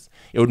chances.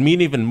 It would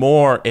mean even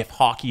more if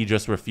hockey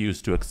just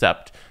refused to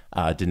accept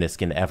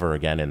Deniskin ever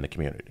again in the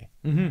community.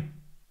 Mm-hmm.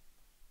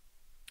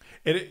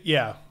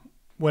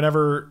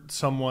 Whenever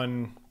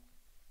someone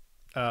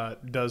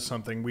does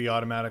something, we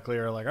automatically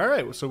are like, all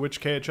right, so which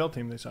KHL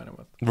team they sign him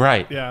with?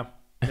 Right. Yeah.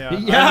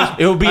 Yeah.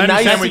 It would be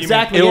nice. That's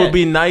exactly it would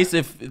be nice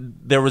if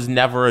there was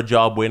never a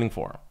job waiting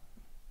for him.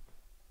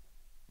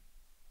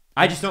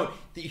 I just don't.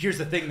 Here's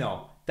the thing,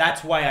 though.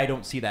 That's why I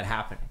don't see that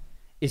happening.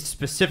 It's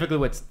specifically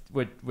what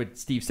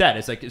Steve said.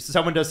 It's like if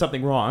someone does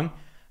something wrong,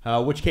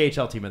 which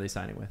KHL team are they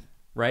signing with?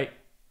 Right?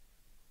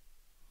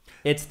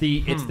 It's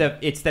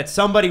that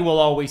somebody will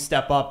always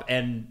step up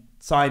and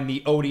sign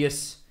the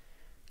odious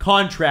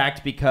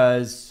contract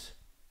because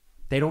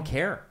they don't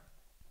care.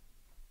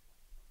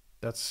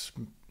 That's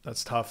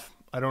tough.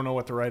 I don't know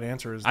what the right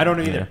answer is. I don't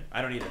either.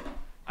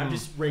 I'm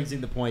just raising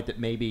the point that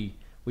maybe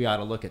we ought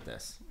to look at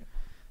this.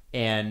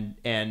 And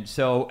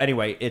so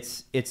anyway,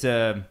 it's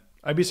a.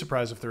 I'd be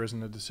surprised if there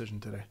isn't a decision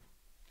today.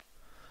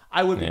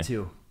 I would be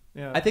too.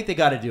 Yeah. I think they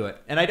got to do it,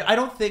 and I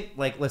don't think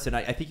listen.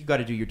 I think you got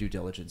to do your due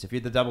diligence. If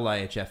you're the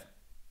IIHF,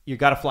 you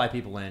got to fly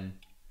people in.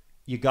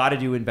 You got to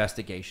do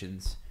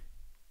investigations.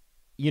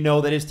 You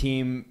know that his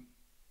team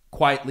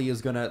quietly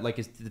is gonna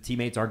the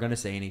teammates aren't gonna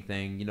say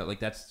anything. You know,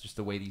 that's just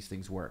the way these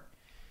things work.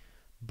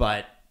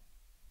 But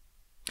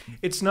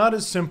it's not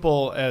as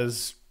simple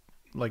as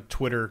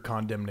Twitter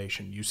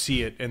condemnation. You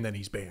see it and then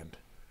he's banned.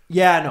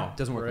 Yeah, no, it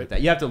doesn't work like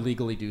that. You have to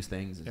legally do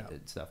things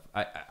and stuff.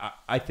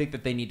 I think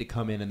that they need to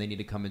come in and they need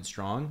to come in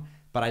strong,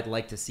 but I'd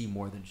like to see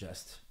more than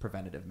just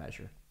preventative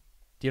measure.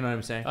 Do you know what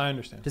I'm saying? I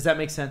understand. Does that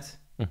make sense?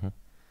 Mm-hmm.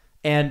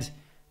 And,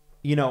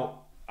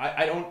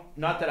 I don't,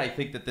 not that I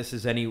think that this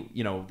is any,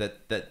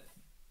 that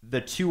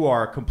the two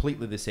are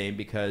completely the same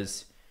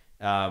because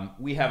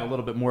we have a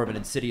little bit more of an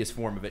insidious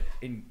form of it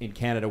in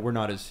Canada. We're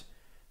not as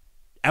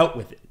out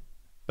with it,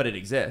 but it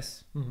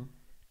exists.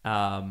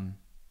 Mm-hmm.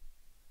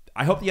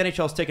 I hope the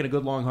NHL is taking a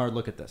good, long, hard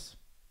look at this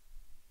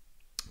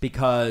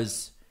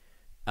because,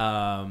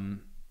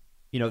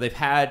 they've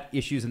had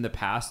issues in the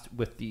past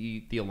with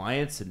the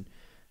alliance and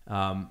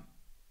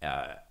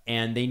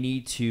they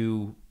need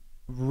to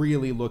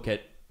really look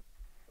at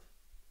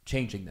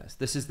changing this.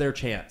 This is their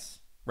chance,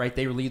 right?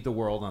 They lead the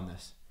world on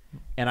this.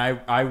 And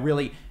I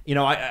really,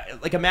 I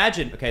like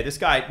imagine, okay, this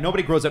guy,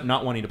 nobody grows up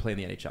not wanting to play in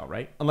the NHL,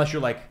 right? Unless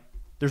you're like,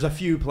 there's a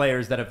few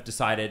players that have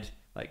decided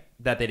like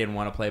that they didn't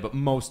want to play, but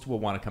most will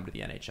want to come to the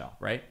NHL,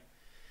 right?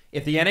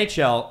 If the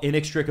NHL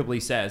inextricably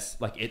says,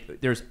 like,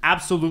 there's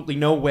absolutely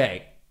no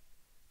way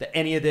that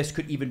any of this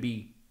could even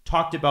be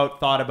talked about,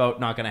 thought about,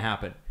 not going to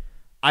happen,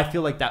 I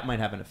feel like that might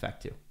have an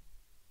effect too.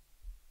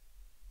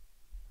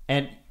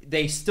 And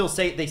they still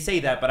say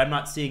that, but I'm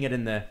not seeing it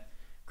in the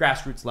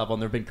grassroots level,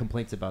 and there have been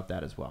complaints about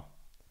that as well.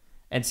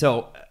 And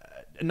so,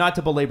 not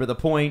to belabor the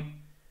point,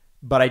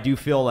 but I do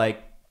feel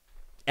like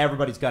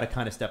everybody's got to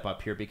kind of step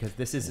up here, because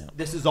this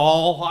is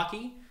all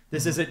hockey.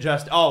 This isn't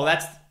just,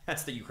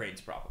 that's the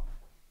Ukraine's problem.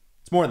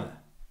 It's more than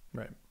that.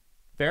 Right.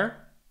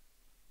 Fair?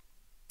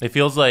 It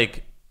feels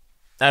like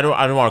I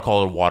don't want to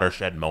call it a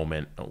watershed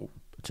moment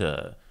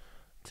to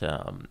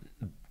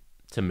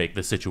make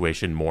the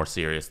situation more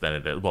serious than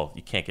it is. Well,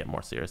 you can't get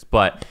more serious,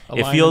 but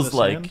it feels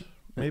like sand,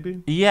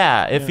 maybe.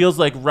 Yeah, it feels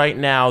like right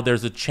now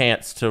there's a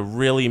chance to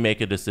really make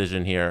a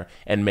decision here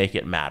and make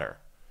it matter,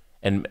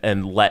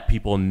 and let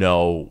people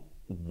know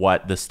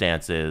what the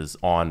stance is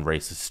on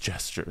racist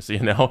gestures,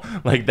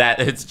 like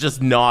that. It's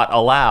just not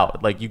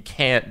allowed. Like, you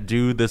can't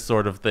do this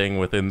sort of thing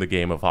within the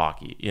game of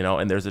hockey,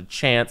 and there's a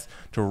chance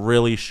to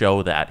really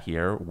show that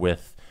here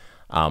with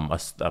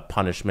a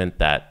punishment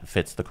that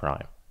fits the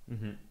crime.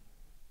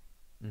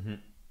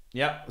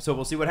 Yeah, so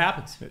we'll see what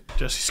happens.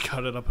 Jesse's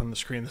got it up on the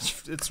screen.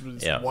 It's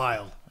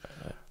wild.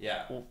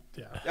 Yeah. Well,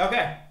 yeah.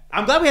 Okay.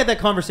 I'm glad we had that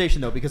conversation,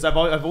 though, because I've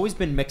always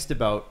been mixed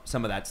about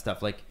some of that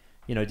stuff. Like,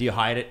 do you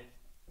hide it?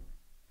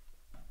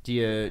 Do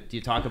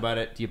you talk about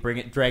it? Do you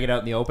drag it out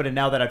in the open? And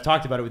now that I've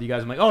talked about it with you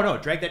guys, I'm like, oh no,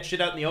 drag that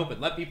shit out in the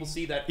open. Let people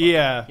see that.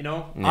 Yeah.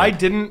 Yeah. I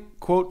didn't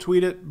quote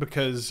tweet it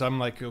because I'm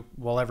like,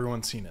 well,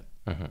 everyone's seen it.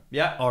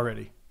 Yeah.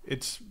 Already.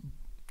 It's,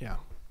 yeah.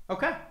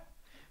 Okay.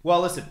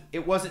 Well, listen,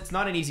 it's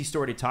not an easy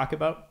story to talk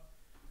about.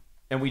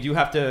 And we do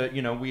have to,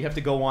 we have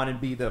to go on and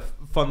be the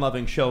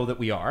fun-loving show that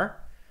we are.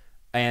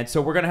 And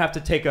so we're going to have to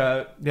take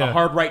a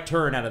hard right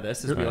turn out of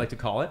this, as we like to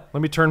call it.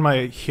 Let me turn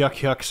my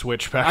yuck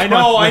switch back I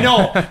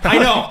know.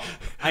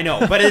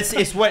 But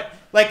it's what,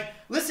 like,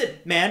 listen,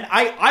 man,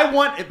 I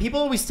want, people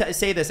always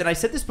say this, and I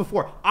said this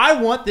before, I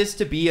want this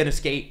to be an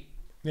escape.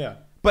 Yeah.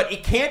 But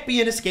it can't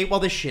be an escape while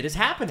this shit is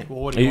happening.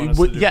 Well, what do you want us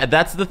to do? Yeah,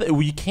 that's the thing.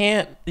 You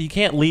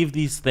can't leave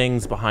these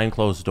things behind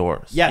closed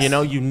doors. Yes.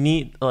 You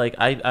need, like,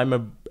 I'm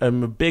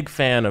a big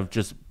fan of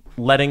just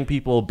letting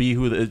people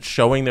be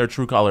showing their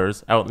true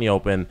colors out in the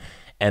open,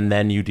 and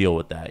then you deal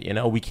with that.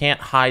 We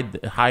can't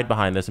hide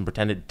behind this and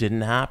pretend it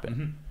didn't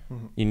happen.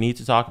 You need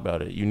to talk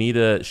about it. You need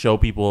to show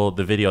people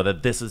the video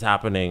that this is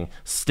happening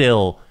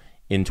still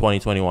in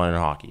 2021 in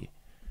hockey.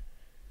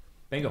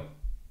 Bingo.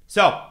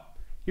 So,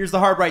 here's the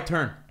hard right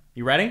turn.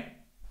 You ready? I'm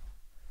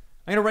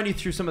going to run you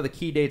through some of the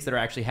key dates that are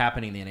actually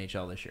happening in the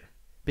NHL this year,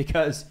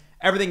 because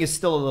everything is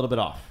still a little bit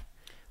off.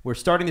 We're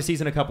starting the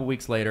season a couple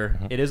weeks later.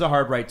 It is a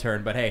hard right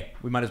turn, but hey,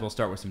 we might as well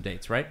start with some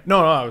dates, right?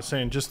 No, I was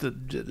saying just a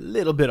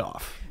little bit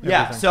off.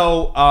 Yeah,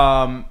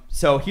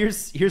 so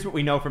here's what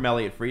we know from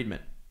Elliot Friedman.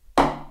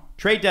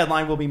 Trade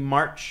deadline will be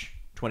March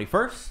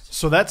 21st.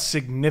 So that's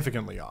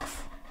significantly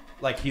off.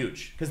 Like,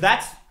 huge. Because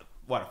that's,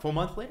 what, a full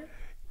month later?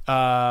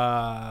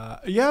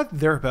 Yeah,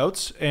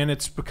 thereabouts. And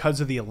it's because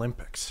of the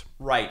Olympics.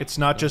 Right. It's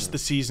not just the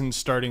season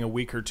starting a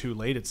week or two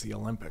late. It's the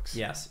Olympics.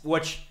 Yes,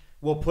 which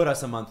will put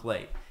us a month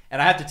late.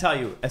 And I have to tell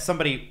you, as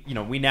somebody,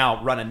 we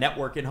now run a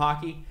network in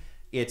hockey.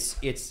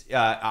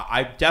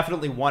 I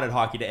definitely wanted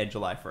hockey to end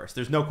July 1st.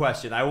 There's no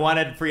question. I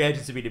wanted free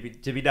agency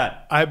to be done.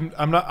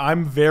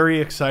 I'm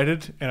very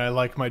excited, and I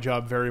like my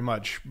job very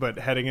much. But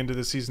heading into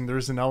the season,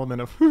 there's an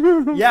element of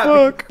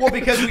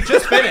because we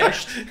just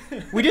finished.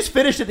 We just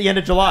finished at the end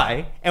of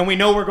July, and we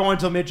know we're going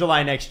until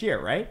mid-July next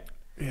year, right?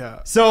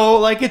 Yeah. So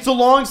like, it's a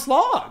long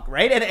slog,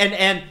 right?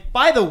 And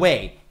by the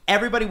way,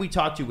 everybody we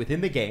talk to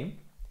within the game,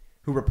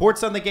 who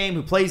reports on the game,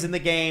 who plays in the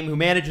game, who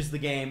manages the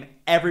game,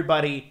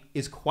 everybody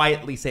is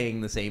quietly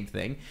saying the same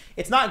thing.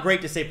 It's not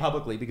great to say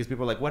publicly because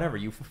people are like, whatever,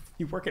 you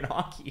work in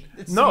hockey.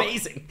 It's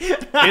amazing.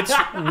 It's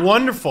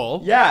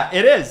wonderful. Yeah,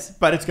 it is.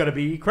 But it's going to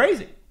be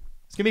crazy.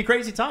 It's going to be a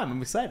crazy time.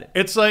 I'm excited.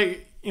 It's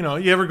like, you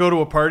ever go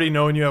to a party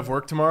knowing you have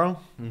work tomorrow?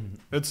 Mm-hmm.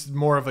 It's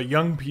more of a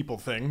young people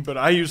thing, but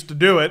I used to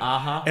do it.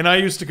 And I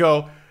used to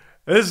go,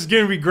 this is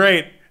going to be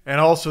great. And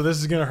also, this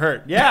is going to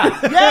hurt.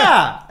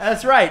 Yeah,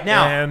 that's right.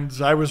 Now, and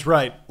I was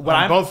right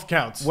on both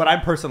counts. What I'm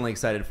personally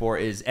excited for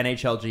is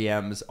NHL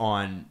GMs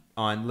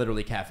on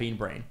literally caffeine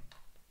brain.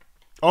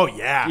 Oh,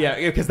 yeah. Yeah,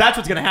 because that's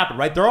what's going to happen,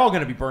 right? They're all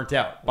going to be burnt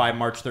out by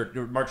March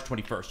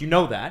 21st. You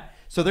know that.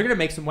 So they're going to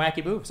make some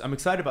wacky moves. I'm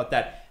excited about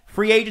that.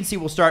 Free agency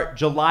will start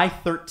July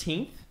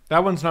 13th.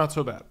 That one's not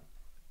so bad.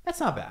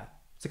 That's not bad.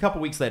 It's a couple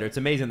weeks later. It's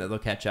amazing that they'll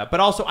catch up. But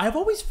also, I've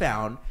always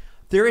found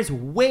there is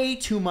way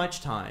too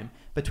much time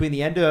between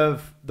the end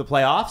of the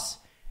playoffs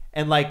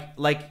and like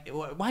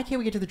why can't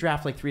we get to the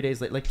draft like 3 days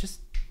late? Like,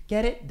 just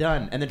get it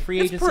done, and then free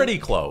agency. It's pretty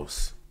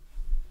close.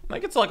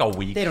 Like it's like a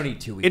week. They don't need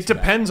 2 weeks. It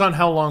depends on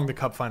how long the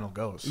cup final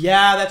goes.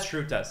 Yeah, that's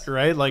true. It does.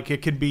 Right? Like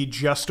it could be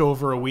just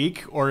over a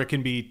week, or it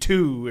can be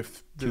 2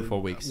 if 2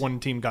 full weeks. one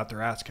team got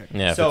their ass kicked.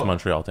 Yeah, if So- it's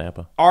Montreal,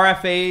 Tampa.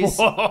 RFAs.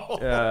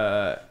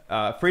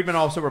 Friedman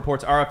also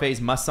reports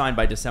RFAs must sign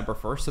by December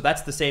 1st. So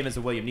that's the same as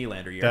the William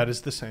Nylander year. That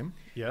is the same.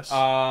 Yes. To be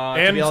eligible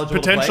And to play.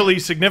 potentially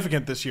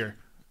significant this year.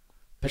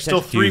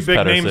 Still Potentially 3 big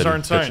Pedersen, names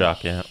aren't signed.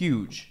 Tkachuk, yeah.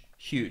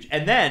 huge.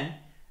 And then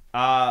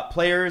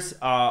players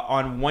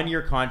on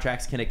 1-year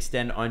contracts can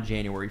extend on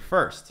January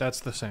 1st. That's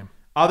the same.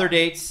 Other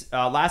dates,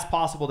 last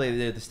possible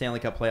day of the Stanley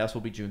Cup playoffs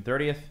will be June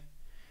 30th.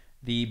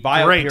 The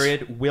buyout Great.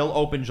 period will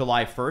open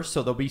July 1st,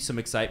 so there'll be some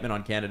excitement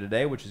on Canada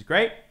Day, which is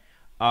great.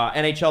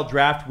 NHL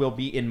draft will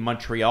be in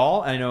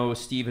Montreal. I know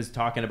Steve is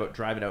talking about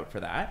driving out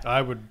for that.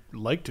 I would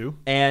like to.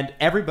 And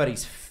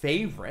everybody's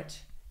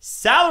favorite,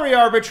 salary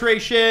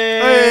arbitration.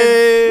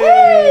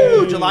 Hey!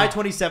 Woo! July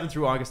 27th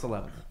through August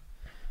 11th.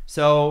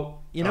 So,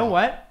 you know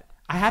what?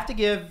 I have to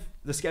give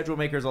the schedule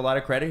makers a lot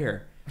of credit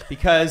here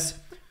because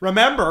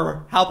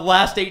remember how the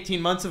last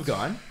 18 months have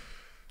gone.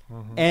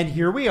 And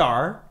here we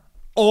are,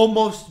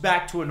 almost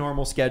back to a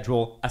normal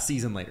schedule a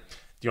season later.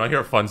 Do you want to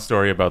hear a fun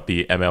story about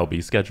the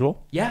MLB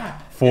schedule? Yeah.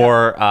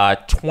 For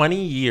 20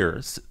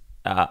 years,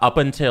 up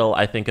until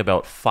I think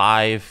about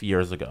 5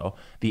 years ago,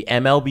 the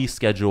MLB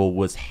schedule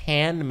was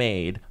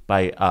handmade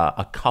by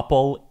a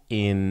couple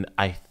in,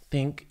 I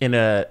think, in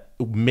a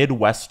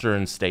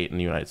Midwestern state in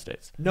the United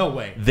States. No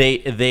way. They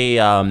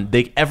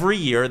every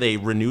year they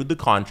renewed the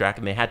contract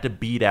and they had to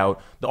beat out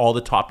all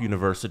the top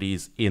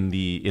universities in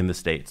the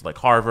states, like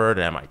Harvard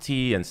and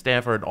MIT and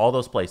Stanford, all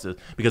those places,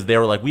 because they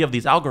were like, we have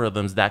these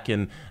algorithms that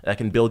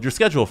can build your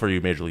schedule for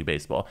you, Major League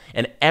Baseball.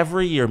 And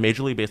every year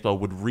Major League Baseball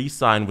would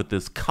re-sign with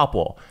this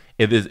couple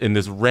in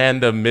this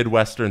random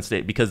Midwestern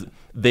state because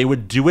they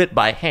would do it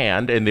by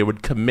hand and they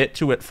would commit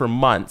to it for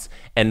months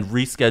and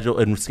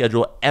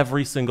schedule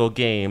every single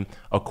game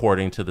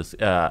according to this,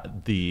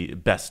 the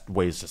best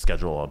ways to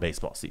schedule a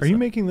baseball season. Are you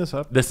making this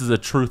up? This is a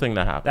true thing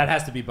that happened. That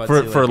has to be Bud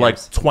for Selig like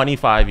years.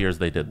 25 years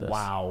they did this.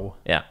 Wow.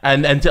 Yeah,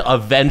 and to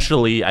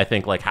eventually, I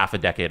think like half a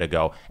decade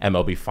ago,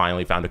 MLB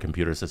finally found a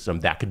computer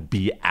system that could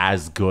be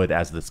as good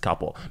as this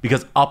couple.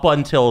 Because up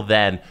until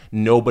then,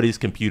 nobody's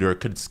computer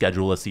could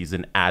schedule a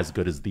season as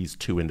good as these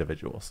two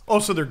individuals. Oh,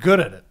 so they're good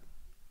at it.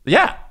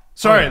 Yeah.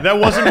 Sorry, that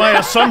wasn't my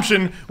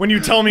assumption when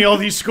you tell me all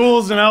these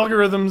schools and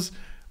algorithms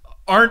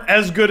aren't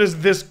as good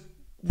as this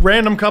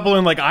random couple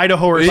in like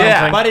Idaho or something.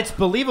 Yeah. But it's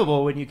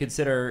believable when you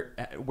consider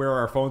where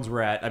our phones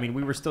were at. I mean,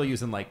 we were still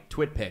using like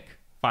TwitPic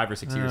 5 or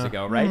 6 years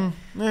ago, right?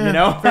 You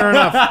know, fair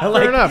enough. Like,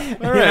 Fair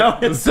enough. All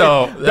right. You know,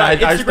 So I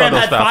just Instagram thought it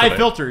was had 5 fascinating.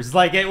 filters.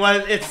 Like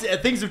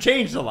things have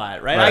changed a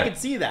lot, right? I Right. can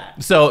see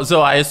that. So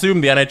I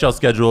assume the NHL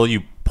schedule,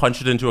 you punch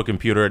it into a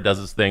computer, it does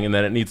its thing, and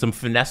then it needs some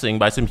finessing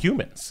by some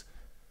humans.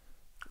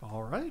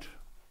 All right.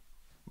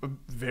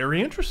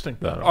 Very interesting.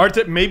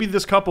 That- Maybe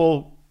this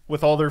couple,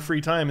 with all their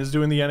free time, is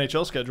doing the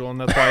NHL schedule, and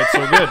that's why it's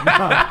so good.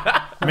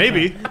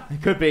 Maybe.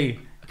 Could be.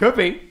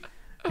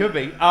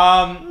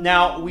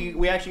 Now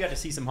we actually got to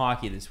see some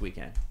hockey this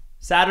weekend.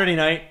 Saturday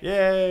night,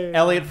 Yay.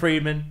 Elliot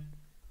Friedman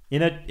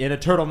in a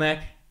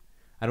turtleneck.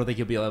 I don't think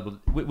he'll be able to.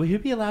 Will he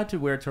be allowed to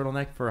wear a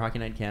turtleneck for Hockey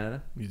Night in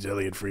Canada? He's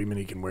Elliot Friedman.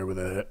 He can wear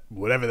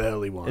whatever the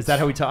hell he wants. Is that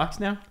how he talks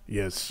now?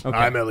 Yes. Okay.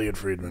 I'm Elliot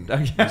Friedman.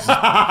 This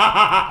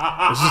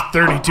is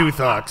 32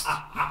 Thoughts.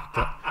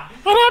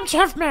 And I'm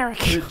Jeff Merrick.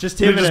 Just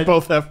They him, just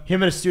both have.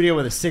 him in a studio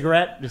with a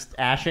cigarette, just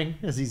ashing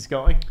as he's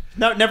going.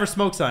 No, never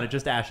smokes on it,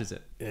 just ashes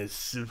it.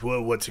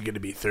 What's it going to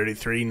be,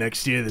 33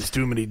 next year? There's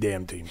too many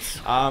damn teams.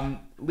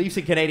 Leafs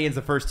and Canadians,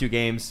 the first 2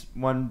 games.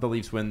 One, the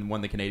Leafs win. One,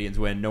 the Canadians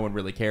win. No one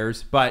really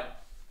cares. But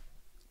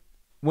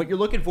what you're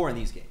looking for in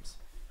these games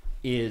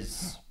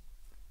is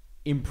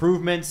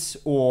improvements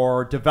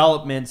or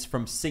developments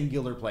from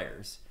singular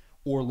players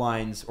or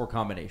lines or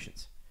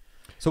combinations.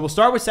 So we'll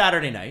start with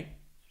Saturday night.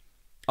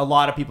 A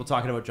lot of people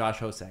talking about Josh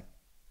Hosang.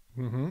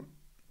 Mm-hmm.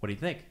 What do you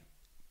think?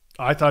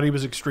 I thought he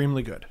was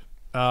extremely good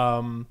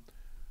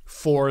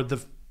for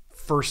the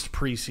first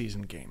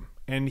preseason game.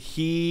 And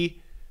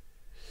he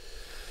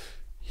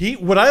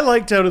what I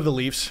liked out of the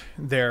Leafs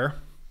there,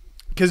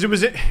 because it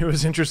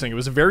was interesting. It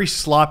was a very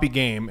sloppy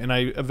game, and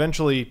I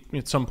eventually,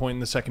 at some point in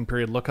the second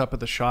period, look up at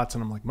the shots,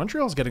 and I'm like,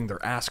 Montreal's getting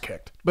their ass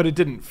kicked. But it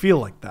didn't feel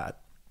like that.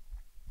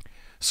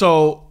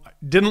 So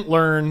didn't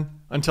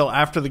learn until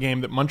after the game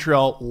that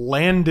Montreal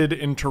landed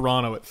in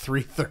Toronto at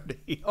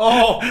 3:30.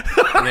 Oh,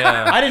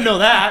 Yeah. I didn't know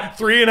that.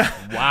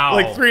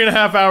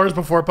 3.5 hours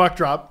before puck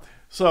drop.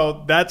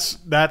 So that's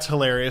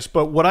hilarious.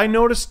 But what I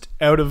noticed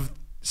out of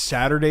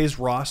Saturday's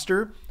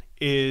roster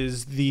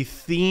is the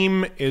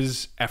theme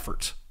is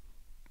effort,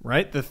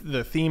 right?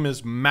 The theme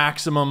is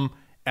maximum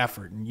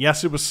effort. And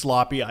yes, it was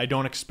sloppy. I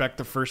don't expect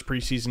the first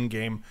preseason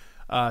game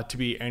to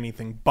be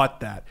anything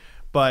but that.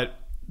 But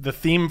the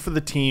theme for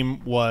the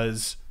team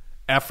was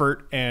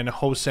effort, and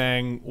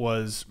Hosang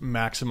was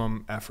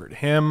maximum effort.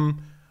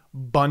 Him,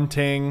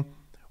 Bunting,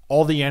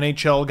 all the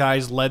NHL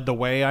guys led the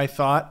way, I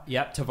thought.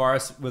 Yep,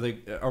 Tavares with a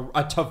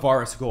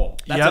Tavares goal.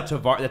 That's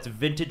that's a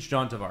vintage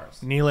John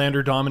Tavares.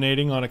 Nylander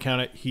dominating on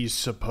account of he's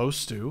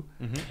supposed to.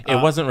 It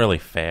wasn't really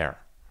fair.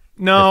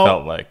 No. It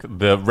felt like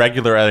the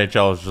regular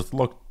NHLers just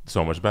looked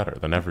so much better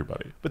than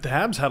everybody. But the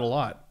Habs had a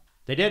lot.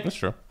 They did. That's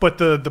true. But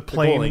the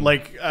plane, goaling.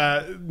 like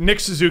Nick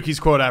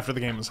Suzuki's quote after the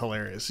game was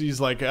hilarious. He's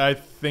like, I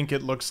think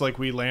it looks like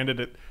we landed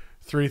at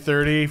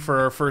 3:30 for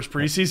our first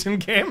preseason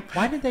game.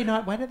 Why did they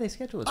not? Why did they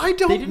schedule it? I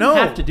don't They didn't know.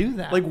 have to do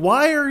that. Like,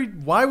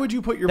 why would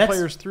you put your That's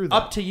players through that?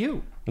 Up to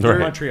you. Right.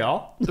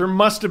 Montreal. There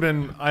must have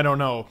been, I don't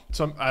know.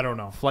 I don't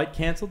know. Flight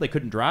canceled. They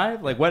couldn't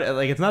drive. Like what?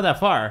 Like it's not that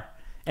far.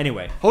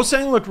 Anyway,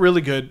 Hosang looked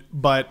really good,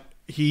 but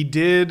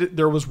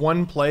there was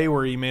one play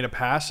where he made a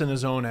pass in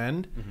his own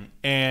end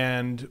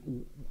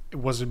and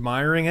was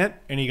admiring it,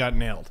 and he got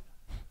nailed.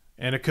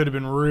 And it could have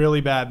been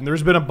really bad. And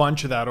there's been a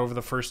bunch of that over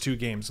the first two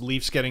games.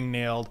 Leafs getting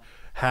nailed,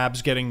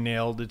 Habs getting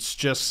nailed. It's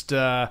just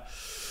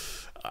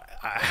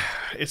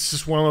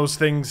one of those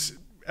things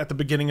at the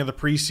beginning of the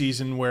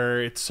preseason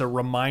where it's a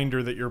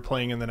reminder that you're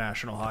playing in the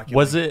National Hockey League.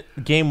 Was it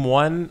game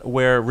 1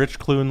 where Rich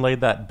Clune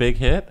laid that big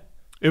hit?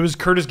 It was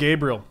Curtis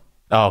Gabriel.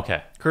 Oh,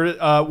 okay.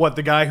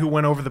 The guy who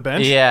went over the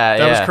bench? Yeah,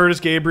 That was yeah. Curtis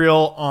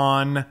Gabriel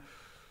on...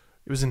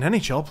 It was an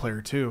NHL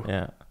player, too.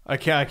 Yeah. I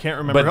can't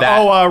remember. But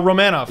that-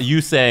 Romanov.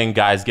 You saying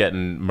guys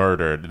getting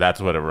murdered, that's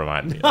what it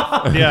reminded me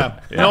of. Yeah.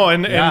 No,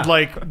 and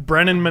like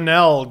Brennan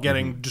Manel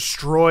getting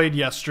destroyed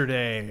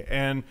yesterday,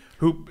 and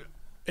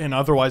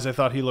otherwise I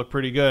thought he looked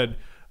pretty good.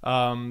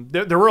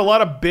 There were a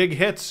lot of big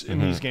hits in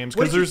these games.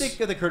 what did you there's think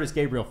of the Curtis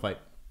Gabriel fight?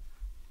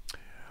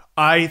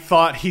 I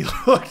thought he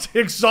looked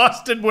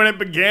exhausted when it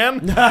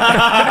began,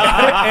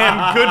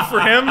 and good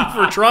for him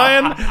for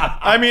trying.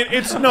 I mean,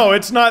 it's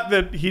not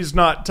that he's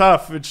not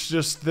tough. It's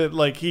just that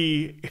like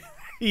he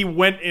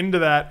went into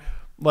that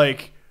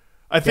like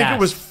I think it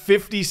was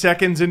 50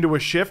 seconds into a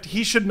shift.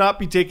 He should not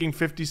be taking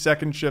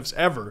 50-second shifts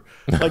ever.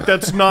 Like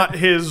that's not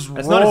his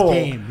That's role not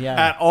his game,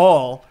 yeah. at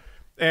all.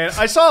 And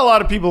I saw a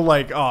lot of people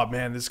like, oh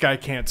man, this guy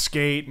can't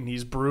skate and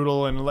he's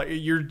brutal, and like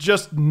you're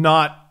just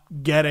not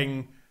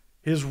getting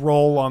his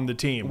role on the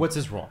team. What's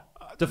his role?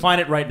 Define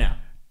it right now.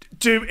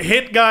 To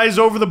hit guys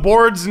over the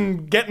boards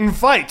and get in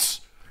fights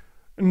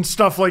and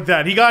stuff like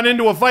that. He got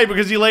into a fight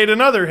because he laid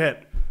another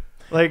hit.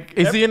 Like,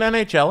 Is he an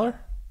NHLer?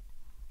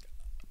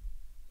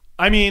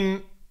 I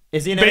mean,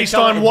 Is he an based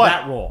NHL on in what?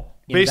 that role?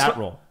 In Based that on-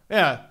 role.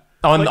 Yeah.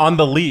 On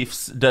the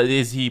Leafs,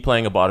 is he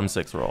playing a bottom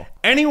 6 role?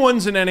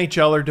 Anyone's an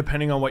NHLer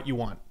depending on what you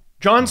want.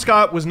 John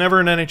Scott was never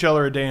an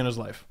NHLer a day in his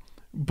life.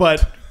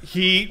 But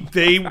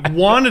they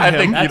wanted I him.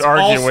 think That's He'd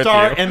argue with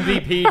all-star you.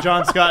 MVP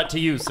John Scott to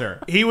you, sir.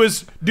 He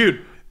was,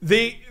 dude,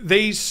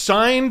 they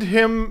signed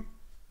him,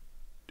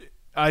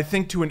 I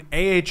think, to an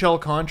AHL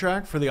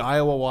contract for the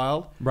Iowa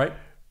Wild. Right?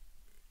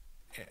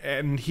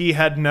 And he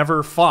had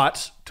never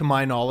fought, to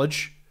my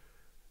knowledge.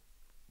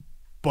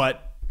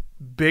 But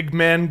big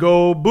men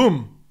go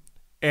boom.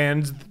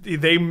 And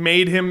they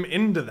made him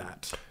into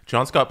that.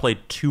 John Scott played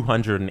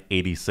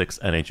 286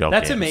 NHL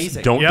That's games.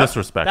 amazing. Don't Yeah.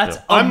 disrespect That's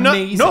him.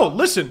 amazing. No,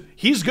 listen.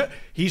 He's good.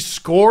 He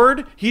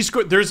scored.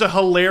 There's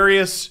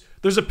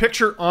a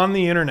picture on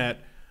the internet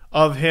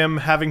of him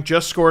having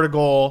just scored a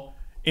goal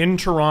in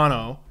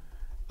Toronto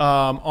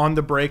on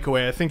the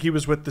breakaway. I think he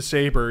was with the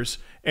Sabres.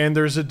 And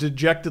there's a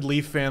dejected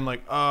Leaf fan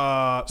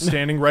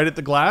standing right at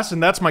the glass,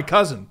 and that's my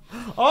cousin.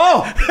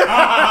 Oh!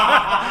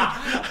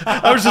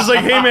 I was just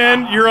like, hey,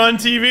 man, you're on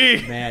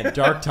TV. Man,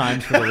 dark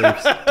times for the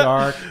Leafs.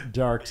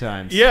 Dark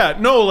times. Yeah,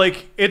 no,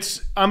 like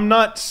I'm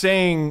not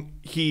saying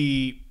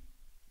he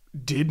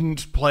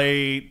didn't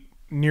play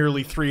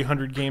nearly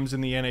 300 games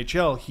in the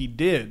NHL. He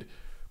did.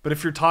 But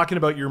if you're talking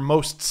about your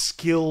most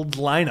skilled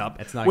lineup,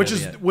 That's not which gonna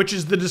is be it. which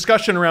is the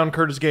discussion around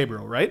Curtis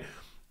Gabriel, right?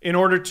 In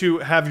order to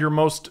have your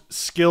most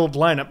skilled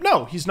lineup,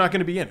 no, he's not going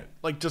to be in it.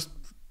 Like just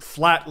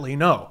flatly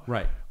no.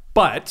 Right.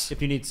 But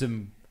If you need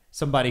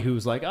somebody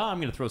who's like, oh,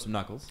 I'm going to throw some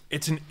knuckles.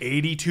 it's an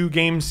 82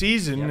 game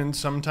season, and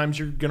sometimes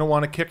you're going to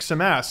want to kick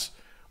some ass.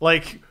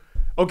 Like,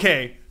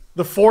 okay,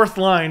 the fourth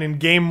line in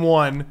game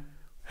 1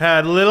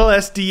 had little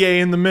SDA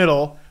in the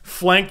middle,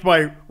 flanked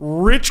by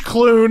Rich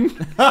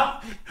Clune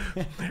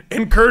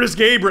and Curtis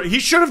Gabriel. He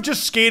should have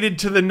just skated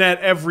to the net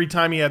every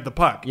time he had the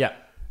puck. Yeah.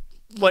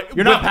 Like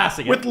You're not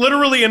passing it. with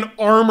literally an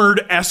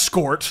armored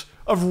escort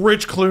of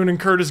Rich Clune and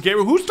Curtis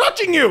Gabriel. Who's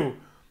touching you?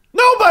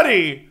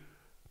 Nobody.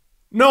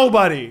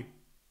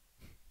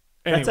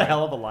 That's a Anyway.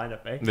 hell of a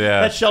lineup, eh?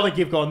 Yeah. Let Sheldon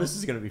keep going. This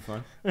is going to be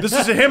fun. This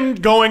is him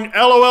going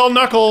LOL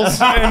Knuckles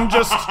and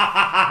just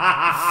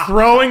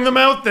throwing them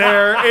out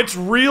there. It's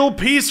real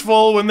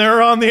peaceful when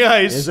they're on the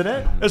ice. Isn't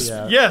it?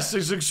 Yeah. Yes,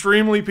 it's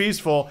extremely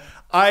peaceful.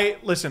 I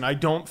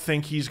don't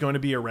think he's going to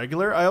be a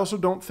regular. I also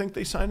don't think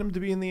they signed him to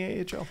be in the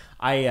AHL.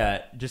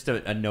 I just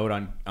a note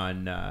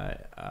on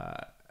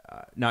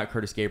not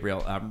Curtis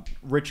Gabriel,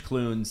 Rich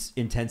Clune's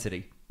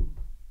intensity.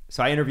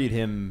 So I interviewed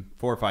him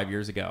 4 or 5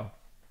 years ago,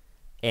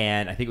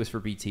 and I think it was for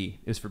BT.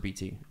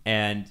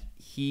 And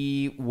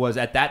he was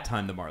at that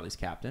time the Marlies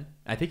captain.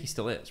 I think he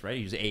still is, right?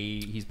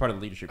 He's part of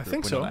the leadership group.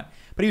 think We know so. that.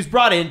 But he was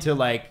brought in to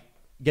like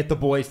get the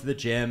boys to the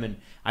gym. And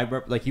I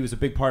remember, like, he was a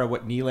big part of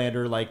what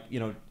Nylander, like, you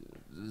know,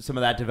 some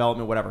of that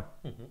development, whatever.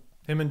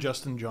 Him and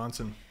Justin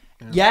Johnson.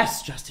 Yeah.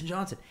 Yes, Justin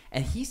Johnson.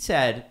 And he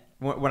said,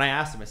 when I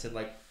asked him, I said,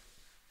 like,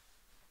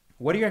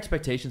 what are your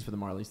expectations for the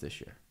Marlies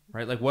this year?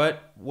 Right? Like,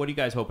 what are you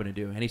guys hoping to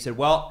do? And he said,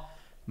 well,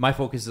 my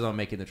focus is on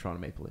making the Toronto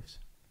Maple Leafs.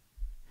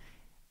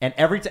 And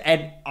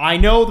and I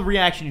know the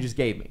reaction you just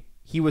gave me.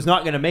 He was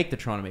not going to make the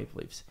Toronto Maple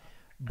Leafs.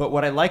 But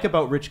what I like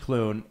about Rich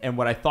Clune, and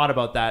what I thought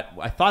about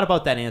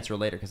that answer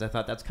later, because I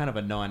thought that's kind of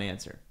a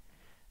non-answer,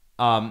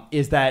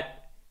 is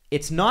that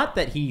it's not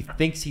that he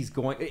thinks he's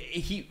going.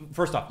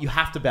 First off, you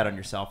have to bet on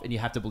yourself and you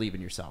have to believe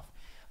in yourself.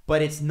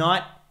 But it's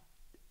not,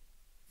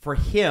 for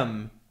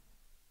him,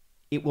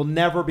 it will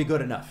never be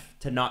good enough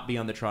to not be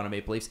on the Toronto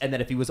Maple Leafs. And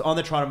then if he was on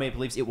the Toronto Maple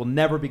Leafs, it will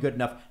never be good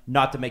enough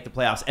not to make the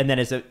playoffs. And then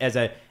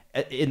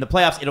in the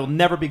playoffs, it'll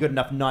never be good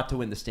enough not to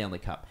win the Stanley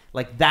Cup.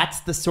 Like, that's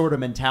the sort of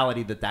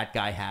mentality that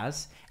guy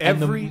has. And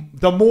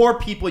the more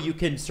people you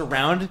can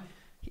surround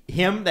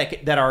him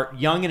that are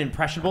young and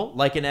impressionable,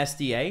 like an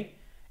SDA,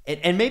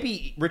 and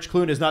maybe Rich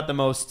Clune is not the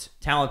most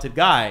talented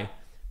guy,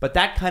 but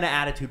that kind of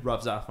attitude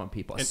rubs off on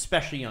people,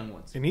 especially young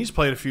ones. And he's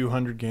played a few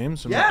hundred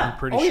games. I'm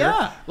pretty sure.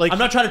 Yeah. Like, I'm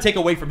not trying to take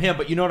away from him,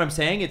 but you know what I'm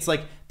saying? It's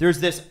like there's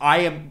this.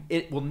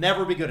 It will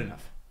never be good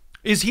enough.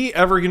 Is he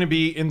ever going to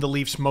be in the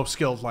Leafs' most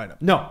skilled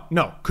lineup?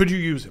 No. Could you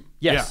use him?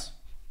 Yes.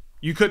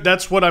 Yeah. You could.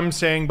 That's what I'm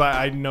saying. But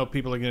I know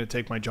people are going to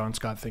take my John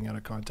Scott thing out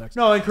of context.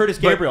 No, and Curtis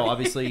Gabriel,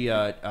 obviously,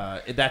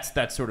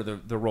 that's sort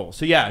of the role.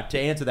 So yeah, to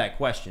answer that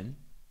question,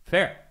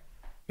 fair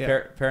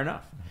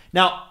enough.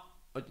 Now,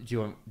 did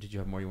you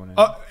have more you want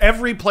to?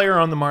 Every player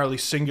on the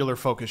Marlies' singular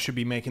focus should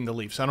be making the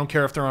Leafs. I don't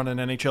care if they're on an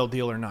NHL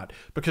deal or not,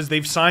 because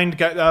they've signed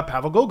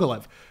Pavel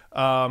Gogolev.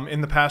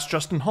 In the past,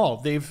 Justin Hall.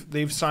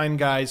 They've signed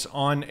guys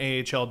on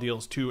AHL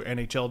deals to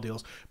NHL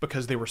deals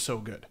because they were so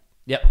good.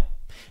 Yep.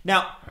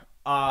 Now,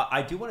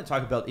 I do want to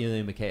talk about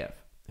Ilya Mikheyev,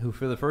 who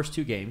for the first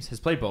 2 games has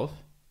played both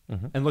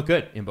and looked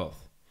good in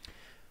both.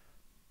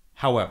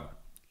 However,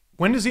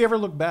 when does he ever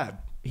look bad?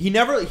 He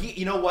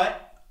you know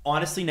what?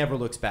 Honestly, never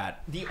looks bad.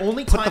 The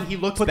only time he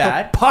looks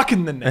bad, the puck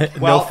in the net.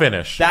 well, no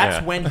finish.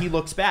 That's when he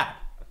looks bad.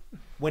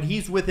 When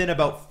he's within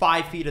about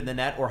 5 feet of the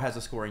net or has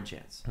a scoring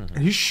chance.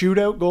 His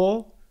shootout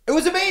goal. It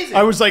was amazing.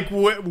 I was like,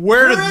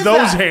 where did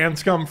those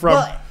hands come from?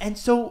 Well, and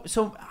so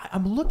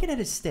I'm looking at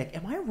his stick.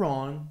 Am I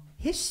wrong?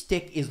 His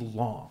stick is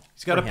long.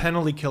 He's got a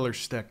penalty killer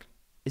stick.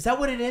 Is that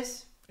what it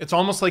is? It's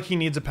almost like he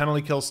needs a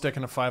penalty kill stick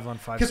and a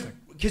 5-on-5 stick.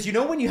 Because you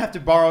know when you have to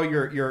borrow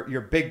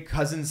your big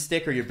cousin's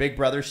stick or your big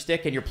brother's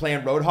stick and you're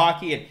playing road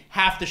hockey and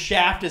half the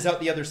shaft is out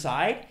the other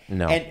side?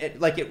 No.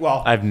 And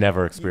I've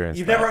never experienced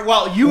you've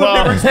that. You have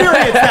never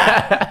experienced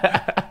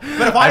that.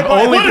 But if I've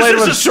only played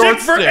with short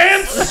for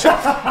ants?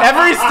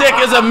 Every stick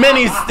is a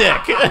mini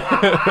stick.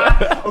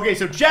 Okay,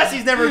 so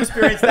Jesse's never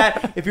experienced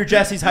that. If you're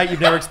Jesse's height,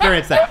 you've never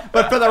experienced that.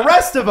 But for the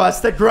rest of us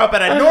that grew up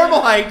at a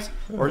normal height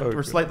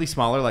or slightly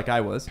smaller like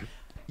I was,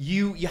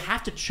 you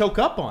have to choke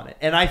up on it.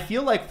 And I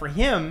feel like for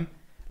him,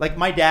 like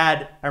my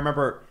dad, I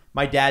remember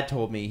my dad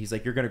told me, he's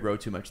like, you're going to grow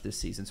too much this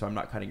season, so I'm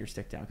not cutting your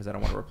stick down because I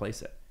don't want to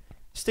replace it.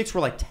 Sticks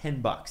were like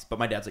 $10, but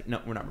my dad's like, no,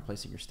 we're not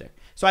replacing your stick.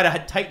 So I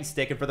had a Titan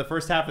stick, and for the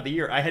first half of the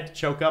year, I had to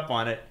choke up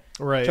on it,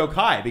 choke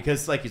high,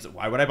 because like he's like,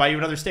 why would I buy you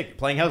another stick? You're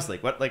playing House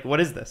League. What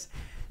is this?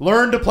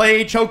 Learn to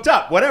play choked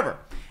up, whatever.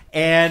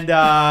 And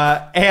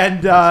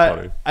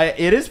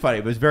it is funny.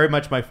 It was very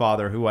much my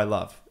father, who I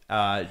love,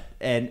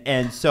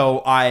 and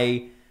so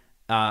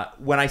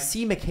when I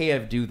see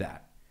Mikheyev do that,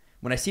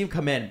 when I see him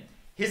come in,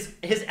 his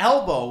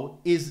elbow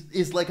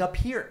is like up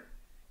here.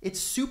 It's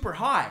super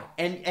high,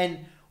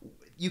 and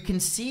you can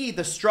see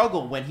the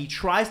struggle when he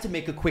tries to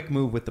make a quick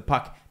move with the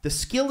puck. The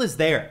skill is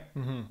there,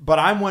 but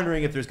I'm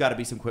wondering if there's got to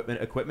be some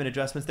equipment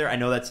adjustments there. I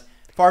know that's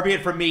far be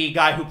it from me,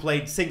 guy who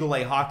played single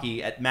A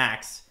hockey at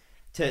Max,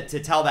 to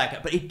tell that guy,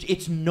 but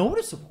it's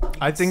noticeable.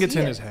 I think it's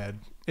in his head.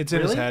 It's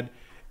in his head,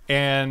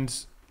 and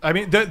I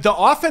mean the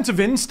offensive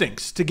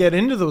instincts to get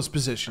into those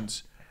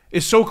positions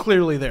is so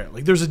clearly there.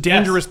 Like there's a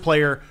dangerous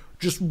player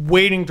just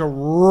waiting to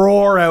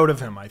roar out of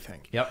him, I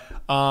think. Yep.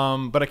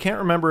 But I can't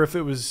remember if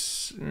it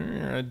was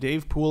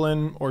Dave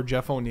Poulin or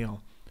Jeff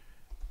O'Neill.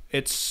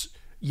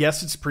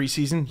 Yes, it's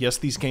preseason. Yes,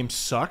 these games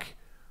suck.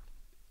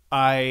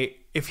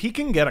 If he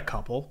can get a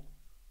couple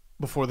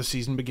before the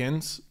season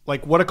begins,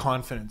 like what a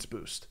confidence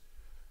boost,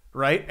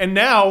 right? And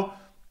now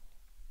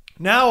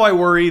I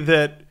worry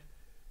that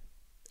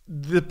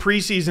the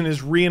preseason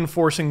is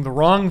reinforcing the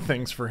wrong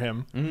things for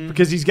him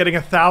because he's getting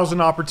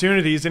 1,000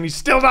 opportunities and he's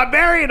still not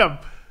burying them.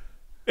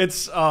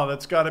 That's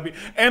got to be.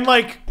 And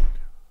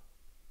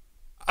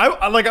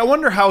I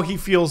wonder how he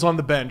feels on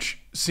the bench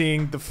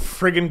seeing the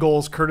friggin'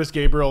 goals Curtis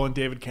Gabriel and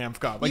David Kampf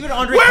got. Like, even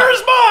Andre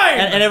where's mine?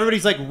 And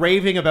everybody's like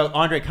raving about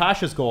Andre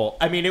Kasha's goal.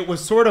 I mean, it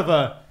was sort of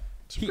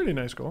it's a pretty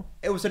nice goal.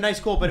 It was a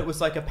nice goal, but it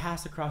was like a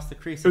pass across the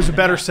crease. It was a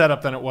better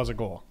setup than it was a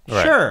goal.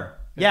 Right. Sure.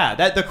 Yeah,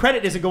 that the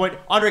credit isn't going.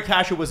 Andre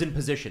Kasha was in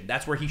position.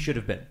 That's where he should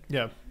have been.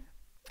 Yeah.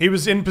 He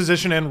was in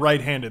position and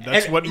right-handed.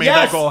 That's what made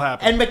that goal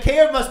happen. And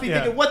Mikheyev must be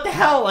thinking, what the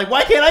hell? Like,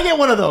 why can't I get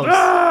one of those?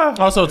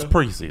 Also, it's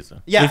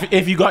preseason. Yeah.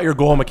 If you got your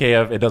goal,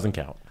 Mikheyev, it doesn't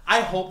count.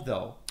 I hope,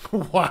 though.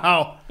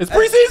 Wow. It's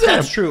preseason.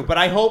 That's true, but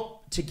I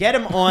hope to get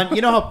him on.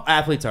 You know how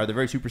athletes are. They're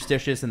very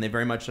superstitious, and they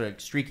very much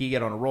like streaky,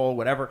 get on a roll,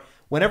 whatever.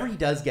 Whenever he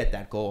does get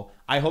that goal,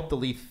 I hope the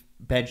Leaf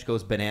bench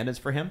goes bananas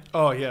for him.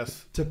 Oh,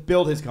 yes. To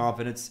build his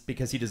confidence,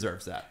 because he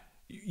deserves that.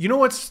 You know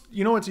what's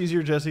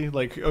easier, Jesse?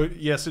 Like,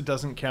 yes, it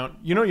doesn't count.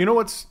 You know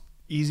what's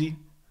easy?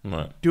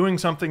 What? Doing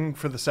something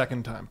for the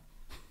second time.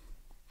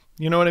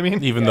 You know what I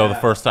mean? Even though the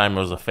first time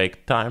was a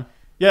fake time.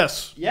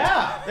 Yes.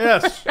 Yeah.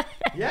 Yes.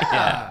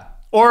 Yeah.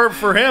 Or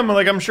for him,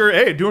 like, I'm sure,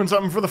 hey, doing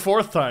something for the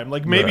fourth time.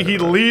 Like, maybe he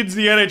leads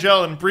the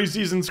NHL in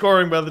preseason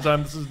scoring by the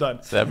time this is done.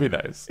 That'd be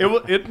nice.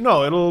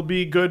 It'll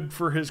be good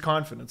for his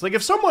confidence. Like,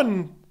 if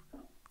someone,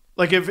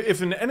 like,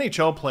 if an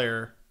NHL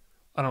player,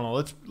 I don't know,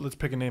 let's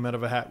pick a name out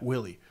of a hat,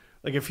 Willie.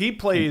 Like, if he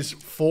plays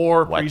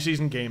 4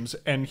 preseason games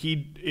and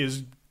he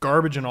is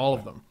garbage in all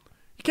of them,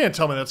 you can't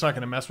tell me that's not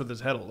going to mess with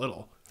his head a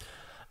little.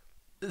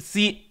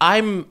 See,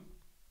 I'm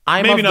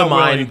Maybe of the not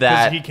mind Willie,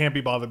 that he can't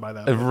be bothered by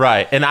that.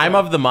 right, and I'm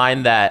of the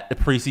mind that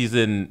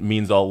preseason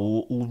means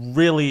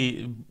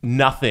really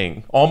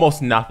nothing,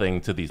 almost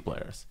nothing to these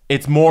players.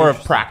 It's more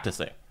of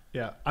practicing.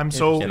 Yeah, I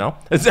see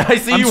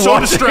I'm you so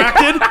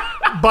distracted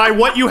by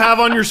what you have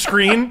on your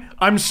screen.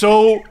 I'm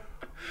so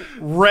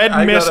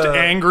red mist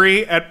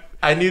angry at.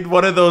 I need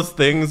one of those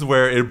things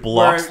where it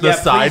blocks the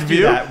side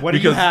view. What do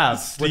you have?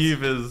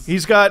 Steve is.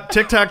 He's got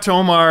Tic Tac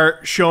Tomar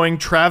showing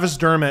Travis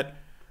Dermott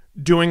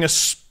doing a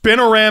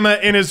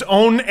spinorama in his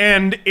own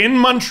end in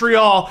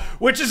Montreal,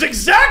 which is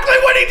exactly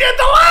what he did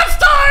the last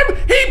time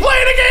he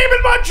played a game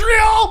in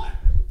Montreal.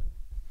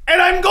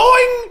 And I'm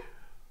going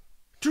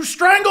to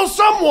strangle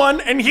someone,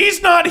 and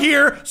he's not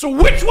here. So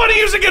which one of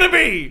you is it going to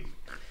be?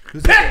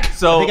 Pick.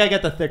 So I think I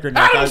get the thicker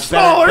neck. Adam's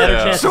smaller. Better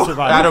chance to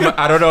survive. Adam,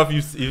 I don't know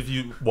if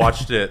you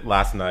watched it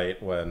last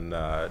night when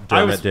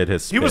Dermott did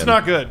his spin. He was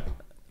not good.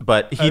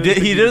 But he did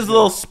his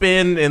little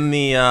spin in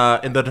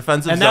the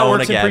defensive And that zone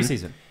works again. in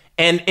preseason.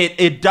 And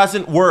it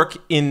doesn't work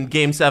in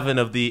Game 7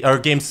 or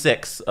Game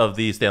 6 of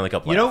the Stanley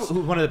Cup playoffs. You know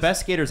who one of the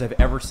best skaters I've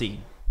ever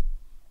seen?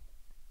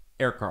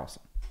 Eric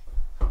Carlson.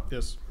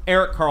 Yes.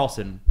 Eric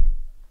Carlson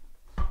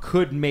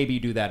could maybe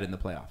do that in the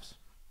playoffs.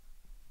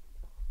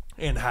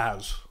 And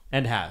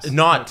has.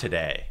 Not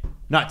today.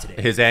 Not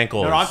today. His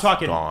ankle No, I'm is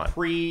talking gone.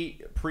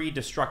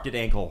 pre-destructed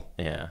ankle.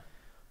 Yeah.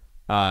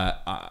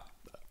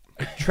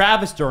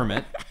 Travis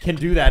Dermott can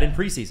do that in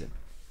preseason.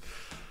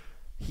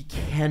 He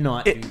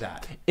cannot do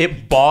that.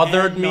 It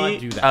bothered Cannot me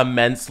do that.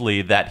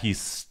 immensely that he's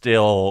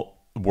still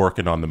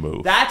working on the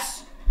move.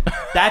 That's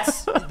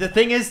the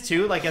thing is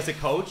too, like as a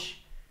coach,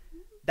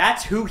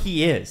 that's who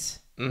he is,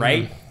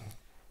 right?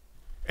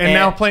 And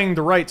now playing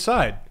the right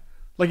side.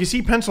 Like, is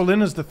he penciled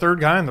in as the third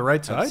guy on the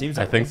right side? Seems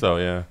I like think so,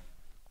 yeah.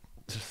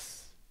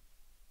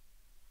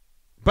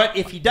 But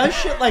if he does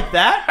shit like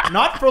that,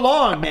 not for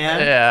long,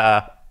 man.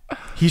 Yeah.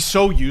 He's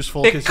so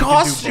useful. It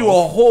costs you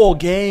a whole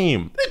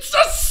game. It's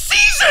a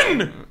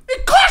season.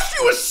 It costs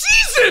you a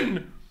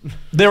season.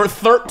 They were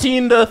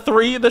 13-3,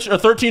 or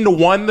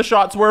 13-1. The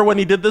shots were when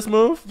he did this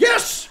move.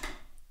 Yes.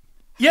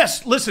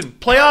 Yes. Listen,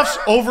 playoffs,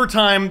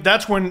 overtime.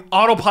 That's when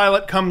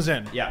autopilot comes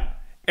in. Yeah.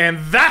 And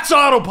that's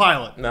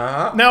autopilot.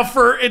 Uh-huh. Now,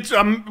 for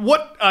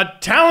what a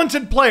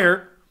talented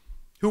player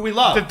Who we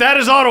love. that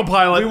is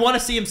autopilot. We want to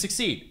see him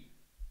succeed.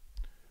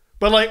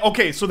 But like,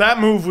 okay, so that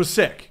move was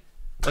sick.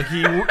 Like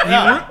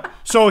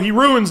so he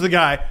ruins the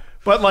guy.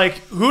 But like,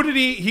 who did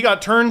he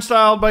got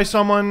turnstiled by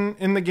someone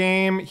in the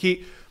game.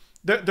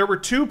 There were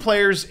 2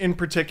 players in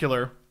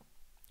particular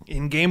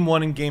in game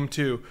 1 and game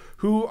 2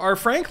 who are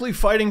frankly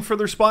fighting for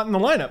their spot in the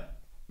lineup,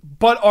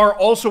 but are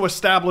also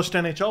established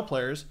NHL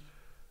players.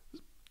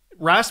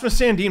 Rasmus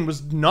Sandin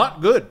was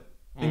not good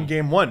in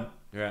game 1.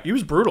 Yeah. He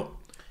was brutal.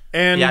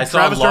 And I saw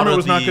Travis a lot Dermott of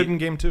was not good in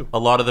game 2. A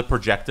lot of the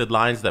projected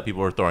lines that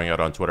people were throwing out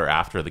on Twitter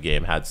after the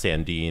game had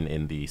Sandin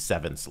in the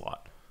 7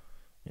 slot.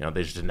 You know,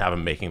 they just didn't have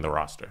him making the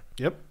roster.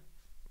 Yep.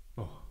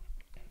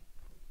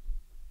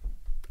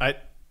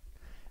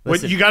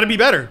 Listen, you got to be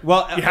better.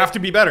 Well, you have to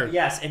be better.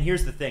 Yes, and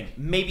here's the thing.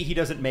 Maybe he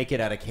doesn't make it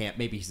out of camp.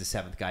 Maybe he's the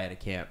 7th guy out of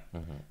camp.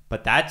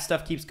 But that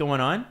stuff keeps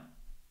going on.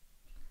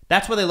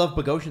 That's why they love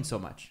Bogosian so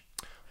much.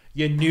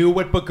 You knew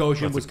what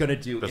Bogosian was going to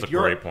do. That's a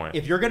great point.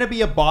 If you're going to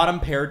be a bottom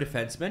pair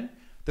defenseman,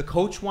 the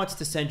coach wants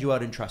to send you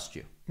out and trust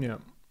you. Yeah.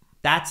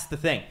 That's the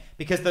thing.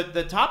 Because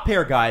the top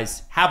pair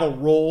guys have a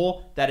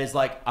role that is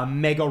like a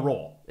mega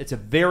role. It's a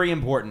very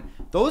important.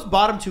 Those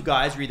bottom 2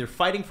 guys are either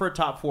fighting for a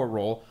top 4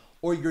 role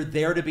or you're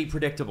there to be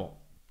predictable.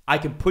 I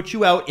can put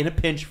you out in a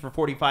pinch for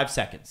 45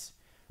 seconds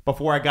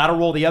before I got to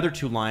roll the other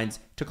 2 lines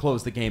to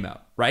close the game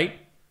out, right?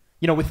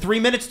 You know, with 3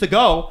 minutes to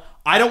go,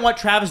 I don't want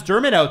Travis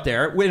Dermott out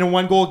there in a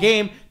 1-goal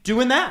game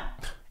doing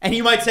that. And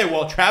you might say,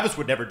 well, Travis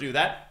would never do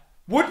that.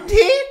 Wouldn't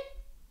he?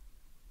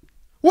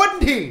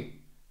 Wouldn't he?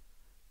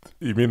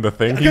 You mean the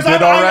thing he Because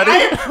did already? I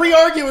am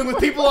pre-arguing with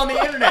people on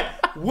the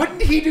internet.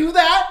 Wouldn't he do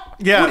that?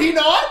 Yeah. Would he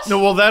not? No,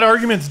 well, that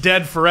argument's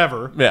dead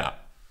forever. Yeah.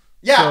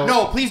 Yeah, So-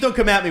 no, please don't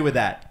come at me with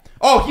that.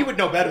 Oh, he would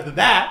know better than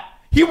that.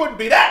 He wouldn't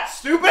be that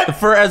stupid.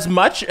 For as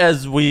much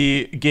as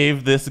we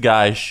gave this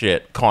guy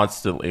shit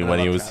constantly when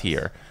he was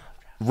here,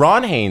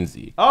 Ron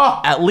Hainsey,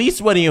 at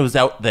least when he was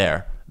out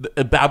there,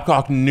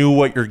 Babcock knew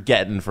what you're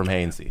getting from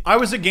Hainsey. I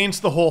was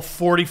against the whole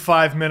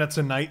 45 minutes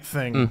a night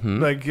thing.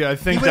 Like, I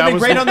think He would that have been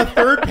was great on the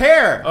third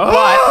pair.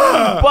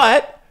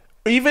 But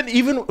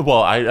even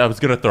well, I was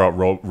gonna throw out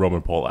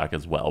Roman Polak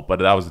as well, but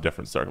that was a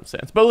different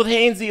circumstance. But with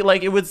Hainsey,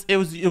 like it was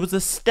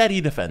a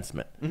steady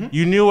defenseman.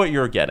 You knew what you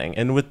were getting,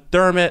 and with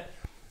Dermott,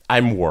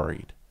 I'm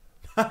worried.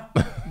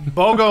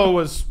 Bogo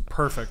was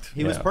perfect.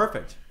 He was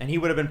perfect, and he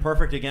would have been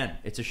perfect again.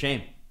 It's a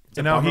shame. It's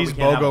a And now bummer he's we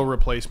can't have Bogo him.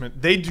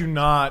 replacement. They do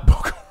not.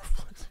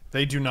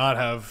 They do not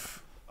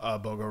have a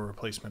Bogo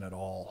replacement at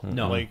all.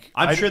 No, like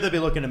I'm sure they'll be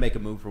looking to make a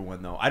move for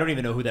one though. I don't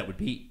even know who that would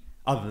be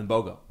other than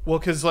Bogo. Well,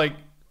 because like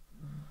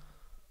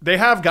they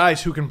have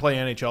guys who can play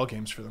NHL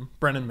games for them.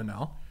 Brennan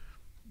Manel,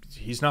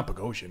 he's not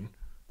Bogosian.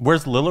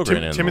 Where's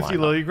Liljegren in Timothy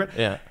the lineup? Liljegren.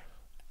 Yeah,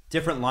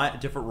 Different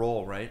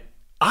role, right?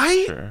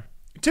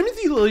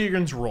 Timothy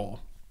Liljegren's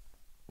role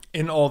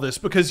in all this,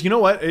 because you know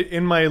what?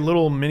 In my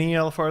little mini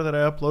LFR that I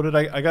uploaded,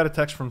 I got a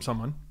text from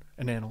someone,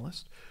 an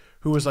analyst,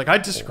 who was like, I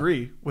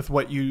disagree with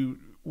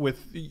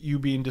you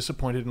being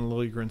disappointed in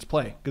Liljegren's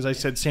play, because I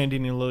said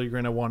Sandini and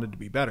Liljegren I wanted to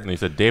be better. and he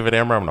said, "David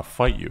Amber, I'm gonna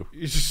fight you."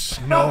 It's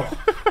just, no.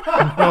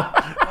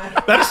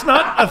 That's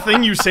not a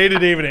thing you say to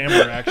David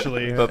Amber,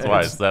 actually. That's why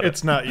I said it.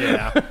 It's not,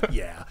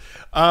 yeah.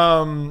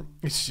 Then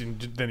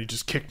he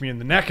just kicked me in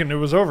the neck and it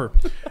was over.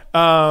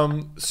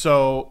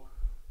 So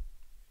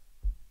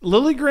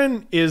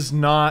Liljegren is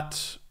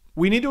not,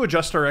 we need to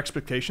adjust our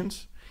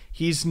expectations.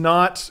 He's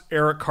not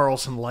Erik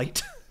Karlsson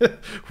light,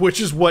 which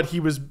is what he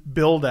was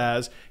billed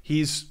as.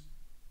 He's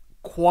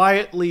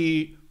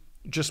quietly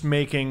just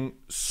making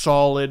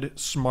solid,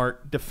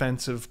 smart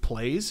defensive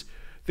plays,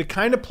 the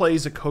kind of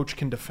plays a coach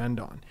can defend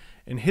on.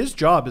 And his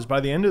job is, by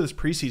the end of this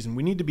preseason,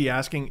 we need to be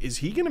asking, is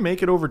he going to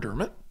make it over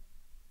Dermott?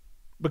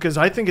 Because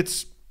I think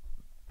it's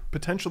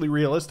potentially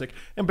realistic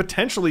and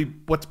potentially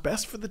what's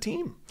best for the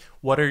team.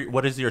 What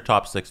is your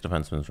top 6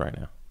 defensemen right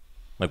now?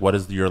 Like, what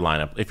is your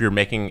lineup? If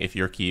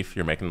you're Keefe,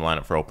 you're making the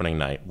lineup for opening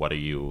night. What are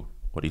you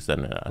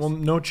setting it as? Well,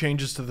 no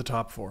changes to the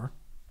top 4.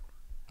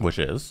 Which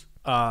is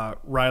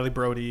Riley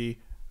Brody,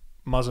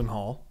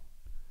 Muzzenhall,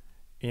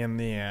 and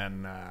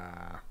then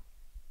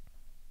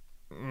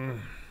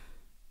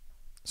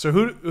so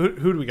who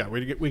do we got?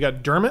 We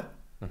got Dermott,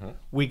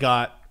 we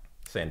got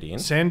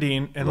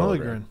Sandin, and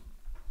Liljegren.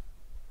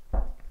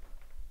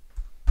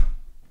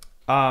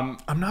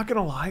 I'm not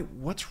gonna lie.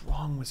 What's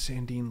wrong with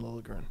Sandin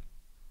Liljegren?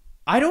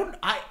 I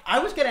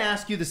was going to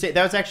ask you the same.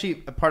 That was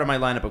actually a part of my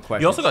lineup of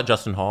questions. You also got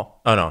Justin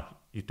Hall. Oh no,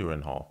 you threw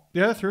in Hall.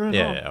 Yeah, I threw in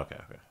Hall. Yeah. Okay.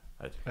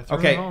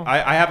 Okay,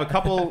 I have a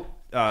couple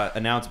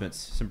announcements,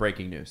 some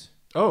breaking news.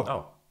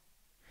 Oh.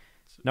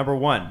 Number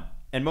 1,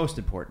 and most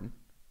important,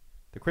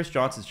 the Chris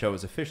Johnson Show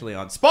is officially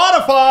on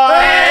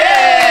Spotify.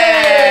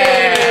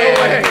 Hey!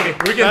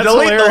 We can That's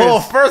delete the hilarious.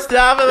 whole first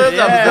half of this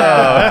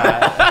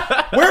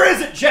episode. Where is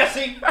it,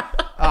 Jesse?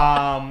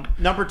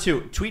 Number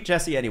 2, tweet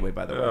Jesse anyway.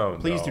 By the way, Oh,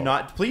 please no. do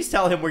not. Please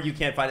tell him where you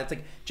can't find it. It's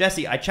like,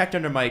 Jesse, I checked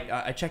under my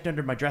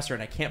dresser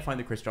and I can't find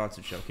the Chris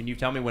Johnson Show. Can you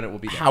tell me when it will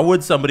be there? How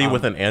would somebody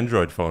with an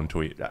Android phone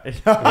tweet?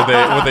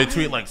 Would they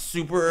tweet like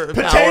super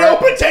potato?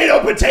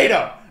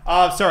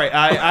 Sorry,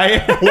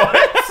 What?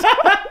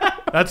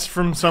 That's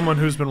from someone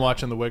who's been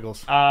watching The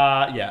Wiggles.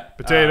 Yeah.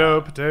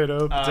 Potato.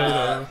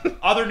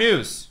 Other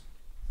news.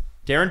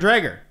 Darren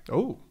Dreger.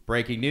 Oh.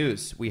 Breaking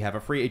news. We have a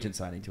free agent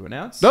signing to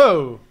announce.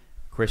 No.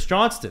 Chris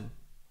Johnston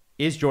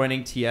is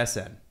joining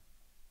TSN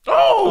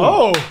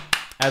Oh.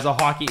 as a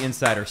hockey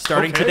insider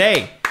starting Okay.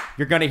 today.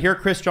 You're going to hear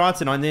Chris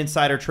Johnson on the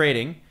Insider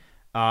Trading,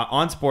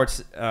 on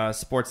Sports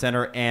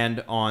Center,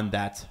 and on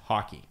That's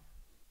Hockey.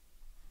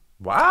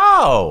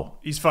 Wow.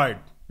 He's fired.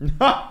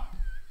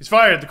 He's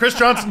fired. The Chris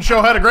Johnson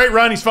Show had a great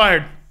run. He's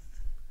fired.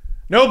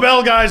 No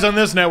Bell guys on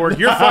this network.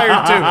 You're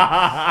fired too.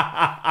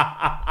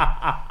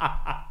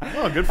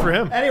 Oh, good for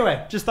him.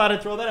 Anyway, just thought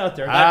I'd throw that out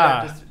there.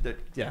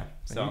 Yeah.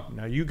 So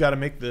Now you got to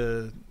make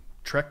the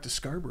trek to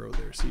Scarborough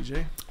there,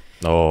 CJ.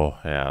 Oh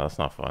yeah, that's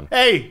not fun.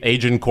 Hey.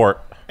 Agent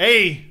Court.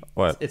 Hey.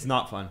 What? it's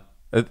not fun.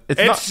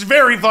 It's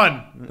very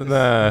fun.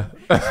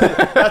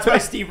 That's why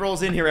Steve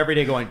rolls in here every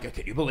day going,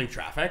 "Can you believe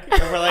traffic?"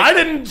 And we're like, I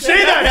didn't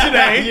say that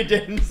today. You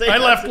didn't say I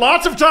that. left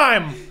lots of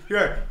time.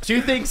 Sure.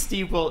 2 things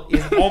Steve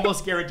is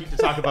almost guaranteed to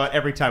talk about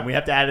every time. We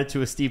have to add it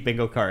to a Steve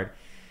bingo card.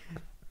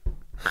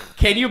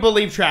 Can you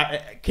believe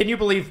Can you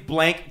believe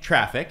blank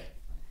traffic?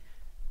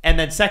 And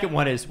then second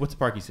one is, what's the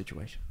parking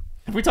situation?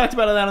 Have we talked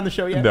about that on the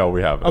show yet? No,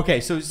 we haven't. Okay,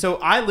 so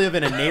I live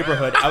in a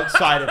neighborhood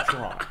outside of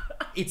Toronto.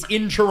 It's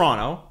in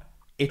Toronto.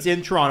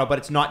 But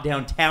it's not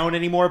downtown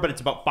anymore, but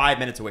it's about 5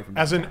 minutes away from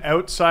downtown. As an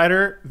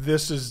outsider,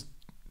 this is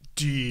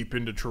deep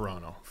into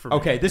Toronto for me.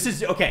 Okay, this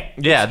is okay.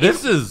 Yeah,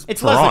 this is It's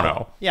Toronto.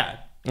 Leslie. Yeah.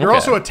 You're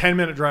also a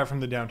 10-minute drive from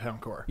the downtown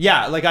core.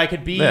 Yeah, like I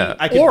could be, Yeah.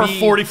 I could Or be,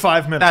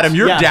 45 minutes. Adam,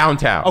 you're Yeah.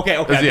 downtown. Okay,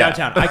 I'm Yeah.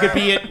 downtown. I could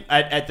be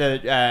at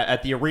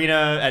the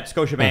arena at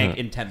Scotiabank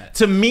in 10 minutes.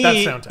 To That's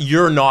me, downtown.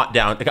 you're not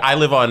down. Like, I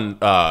live on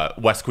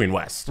West Queen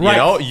West. You Right.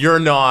 know, you're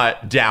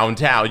not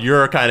downtown.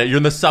 You're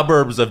in the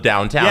suburbs of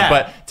downtown. Yeah.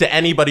 But to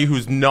anybody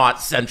who's not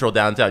central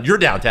downtown, you're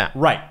downtown.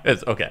 Right.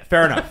 It's okay.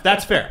 Fair enough.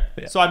 That's fair.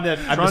 So I'm the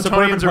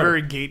suburban Torontonians are part.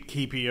 very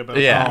gatekeepy about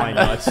Yeah. Oh, I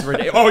know. It's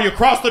ridiculous. Oh, you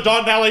crossed the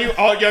Don Valley.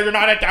 Oh, yeah, you're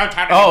not at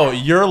downtown. Oh,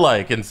 you're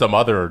like in some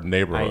other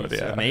neighborhood.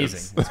 It's Yeah. amazing.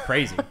 It's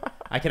crazy.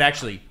 I could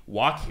actually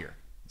walk here.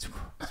 It's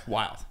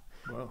wild.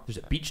 There's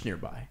a beach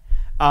nearby.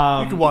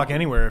 You can walk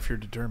anywhere if you're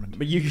determined.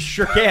 But you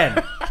sure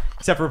can,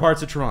 except for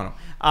parts of Toronto.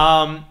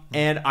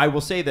 And I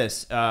will say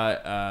this.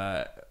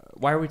 Why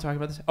are we talking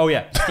about this? Oh,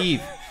 yeah,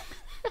 Steve.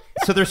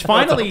 So there's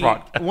finally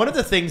one of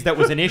the things that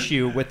was an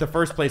issue with the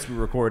first place we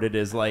recorded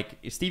is like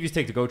Steve used to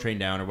take the GO train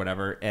down or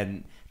whatever,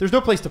 and there's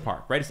no place to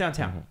park, right? It's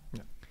downtown.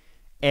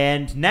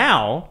 And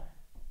now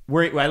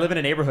I live in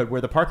a neighborhood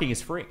where the parking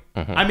is free.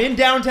 I'm in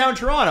downtown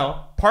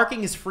Toronto.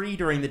 Parking is free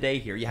during the day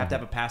here. You have to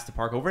have a pass to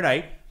park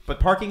overnight, but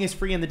parking is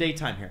free in the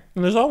daytime here.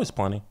 And there's always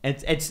plenty.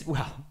 It's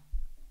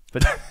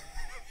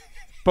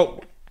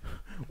but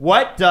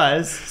what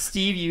does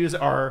Steve use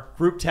our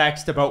group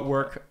text about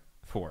work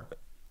for?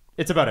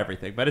 It's about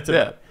everything, but it's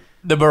about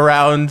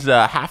Around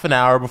half an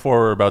hour before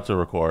we're about to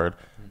record,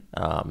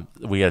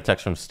 we get a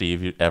text from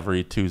Steve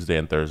every Tuesday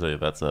and Thursday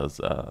that says,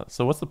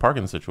 so what's the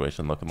parking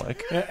situation looking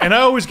like? And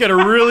I always get a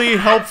really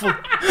helpful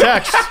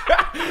text.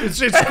 It's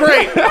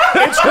great.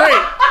 It's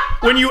great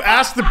when you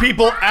ask the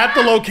people at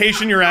the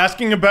location you're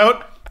asking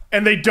about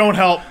and they don't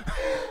help.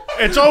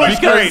 It's always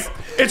great.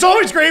 It's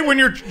always great when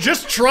you're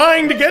just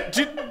trying to get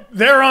to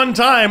there on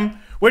time,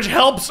 which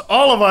helps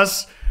all of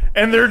us,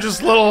 and they're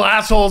just little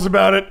assholes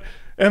about it.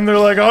 And they're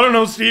like, I don't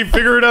know, Steve,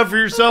 figure it out for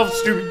yourself,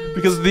 stupid.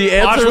 Because the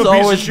answer is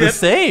always the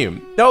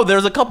same. No,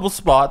 there's a couple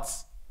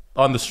spots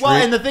on the street.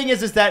 Well, and the thing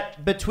is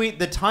that between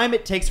the time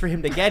it takes for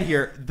him to get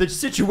here, the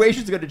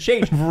situation's going to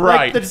change.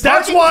 Right. Like,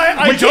 That's why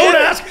I don't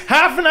ask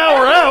half an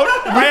hour out.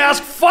 I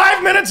ask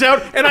 5 minutes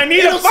out, and I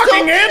need a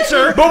fucking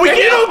answer. But and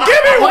you don't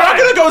give me We're one. not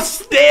going to go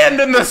stand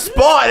in the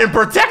spot and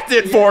protect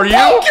it for you.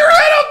 Poke your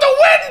head out the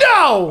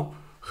window.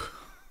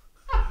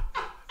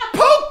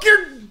 Poke your.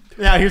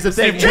 Now, here's the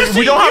thing. Jesse,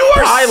 we don't have you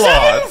are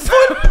pylons.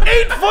 7 foot,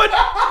 8 foot,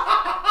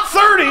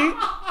 30.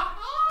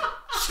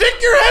 Stick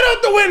your head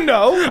out the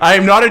window. I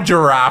am not a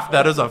giraffe.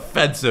 That is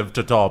offensive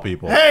to tall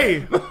people.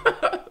 Hey,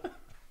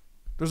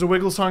 there's a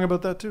Wiggle song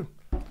about that too.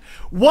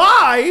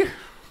 Why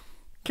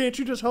can't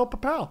you just help a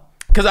pal?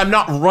 Because I'm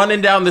not running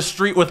down the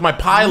street with my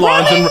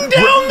pylons Running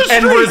down the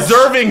and street?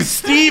 reserving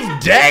Steve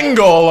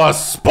Dangle a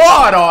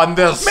spot on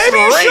this Maybe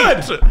you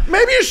street. should.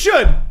 Maybe you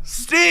should.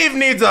 Steve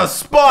needs a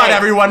spot, Hey.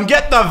 everyone.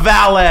 Get the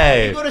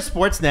valet. Go to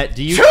Sportsnet.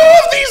 Do you? 2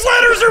 of these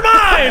letters are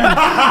mine.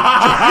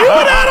 You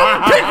and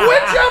Adam pick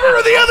whichever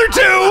of the other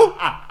 2.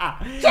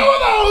 2 of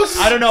those.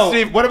 I don't know.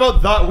 Steve- What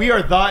about the? We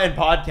are the and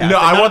podcast. No, and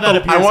I none want of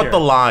that the appears here.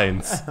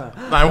 lines.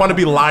 I want to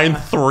be line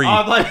 3.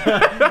 I'm like,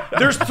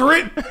 There's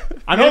 3.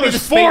 I'm No, gonna be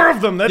there's the 4 space-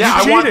 of them. That's yeah, I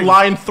cheating. want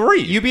line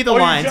 3. You be the Oh,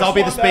 you lines. just I'll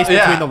be the want space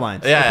that? between the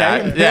lines.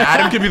 Yeah, Okay? yeah.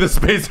 Adam can be the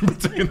space in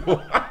between the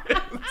lines.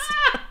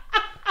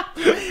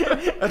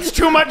 That's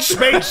too much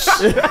space.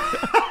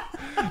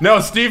 No,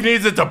 Steve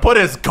needs it to put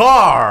his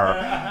car.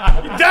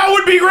 That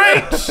would be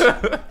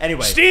great.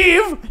 Anyway,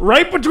 Steve,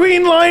 right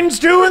between lines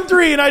 2 and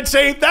 3, and I'd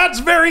say that's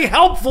very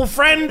helpful,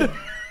 friend.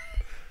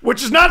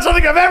 Which is not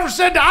something I've ever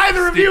said to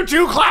either of you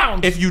 2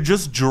 clowns. If you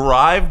just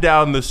drive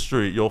down the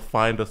street, you'll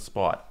find a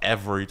spot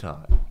every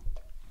time.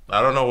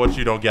 I don't know what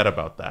you don't get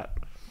about that.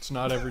 It's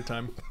not every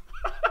time.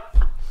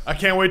 I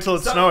can't wait till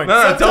it's snowing.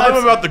 No, tell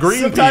them about the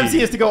green sometimes pea.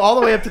 he has to go all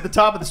the way up to the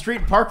top of the street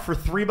and park for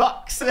 $3.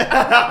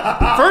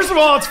 First of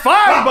all, it's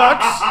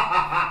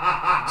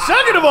 $5.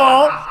 Second of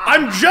all,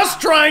 I'm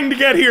just trying to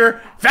get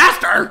here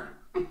faster.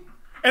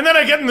 And then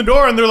I get in the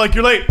door and they're like,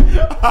 you're late.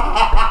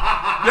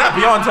 Yeah,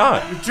 be on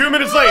time. 2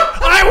 minutes late.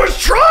 I was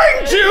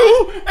trying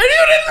to, and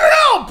you didn't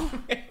help.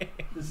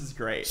 This is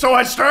great. So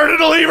I started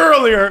to leave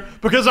earlier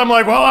because I'm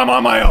like, well, I'm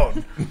on my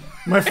own.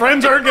 My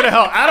friends aren't going to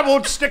help. Adam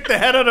won't stick the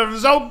head out of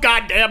his own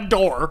goddamn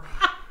door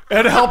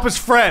and help his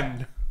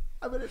friend.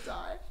 I'm gonna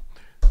die.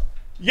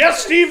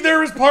 Yes, Steve,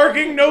 there is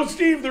parking. No,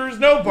 Steve, there is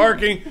no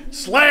parking.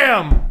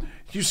 Slam.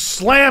 You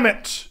slam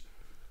it.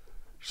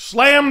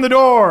 Slam the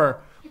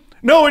door.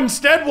 No,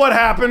 instead what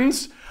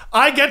happens,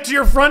 I get to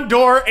your front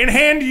door and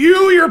hand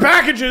you your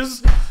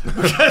packages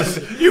because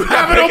you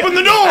haven't opened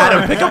the door.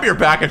 Adam, pick up your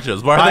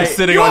packages. Why are they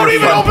sitting You on won't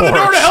your even front open the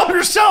door porch? to help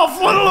yourself,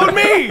 let alone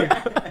me.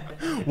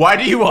 Why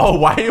do you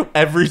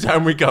every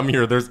time we come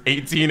here, there's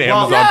 18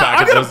 Amazon I'm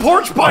packages going to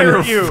porch on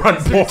pirate your you. front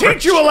porch.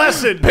 Teach you a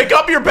lesson. Pick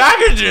up your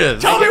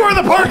packages. Tell me where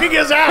the parking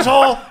is,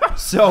 asshole.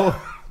 So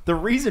the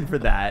reason for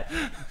that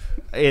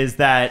is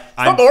that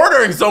Stop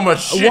ordering so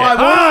much shit.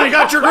 I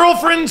got your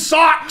girlfriend's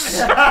socks.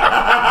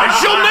 And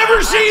she'll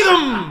never see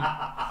them.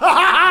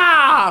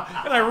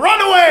 And I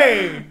run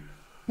away.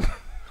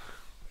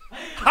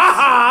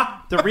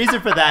 the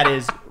reason for that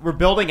is we're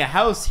building a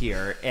house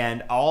here,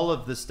 and all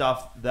of the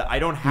stuff that I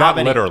don't have. Not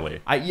any,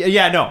 literally.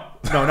 No,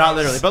 not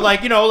literally. But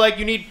like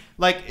you need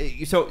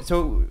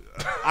so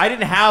I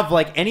didn't have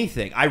like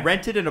anything. I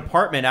rented an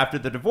apartment after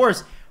the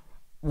divorce.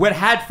 What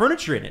had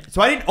furniture in it,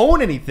 so I didn't own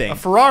anything. A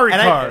Ferrari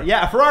car.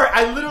 A Ferrari.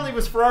 I literally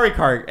was Ferrari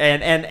car,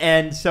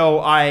 and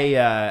so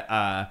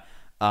I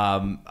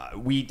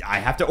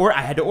had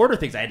to order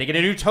things. I had to get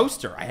a new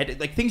toaster. I had to,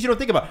 like things you don't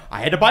think about.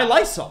 I had to buy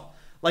Lysol.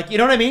 Like, you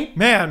know what I mean?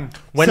 Man,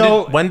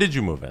 when did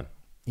you move in?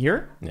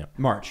 Here? Yeah.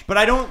 March. But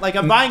I don't like.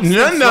 I'm buying.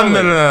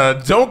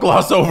 No. Don't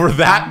gloss over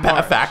that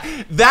fact.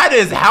 That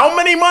is how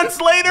many months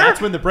later?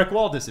 That's when the brick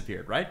wall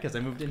disappeared, right? Because I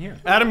moved in here.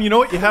 Adam, you know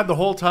what you had the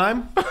whole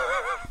time?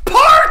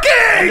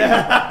 Parking.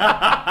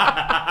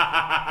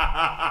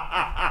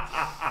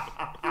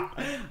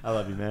 I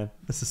love you, man.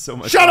 This is so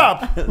much. Shut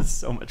fun. up! This is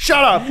so much.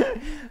 Shut up!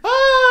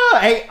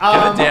 Hey,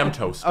 Get a damn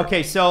toaster.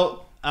 Okay,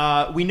 so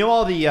we know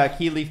all the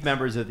key Leaf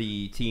members of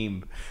the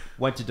team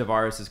went to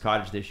Tavares'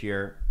 cottage this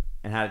year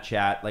and had a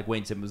chat. Like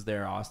Wayne Sim was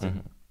there,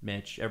 Austin,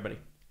 Mitch, everybody.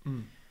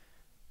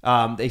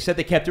 They said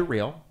they kept it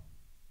real.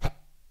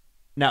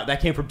 Now,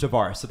 that came from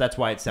Tavares, so that's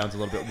why it sounds a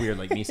little bit weird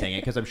like me saying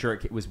it, because I'm sure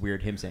it was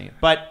weird him saying it.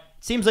 But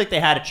it seems like they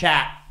had a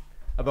chat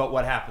about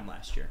what happened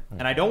last year.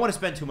 And I don't want to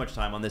spend too much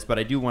time on this, but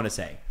I do want to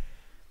say,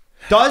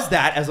 does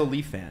that as a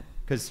Leaf fan,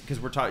 because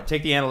we're talking,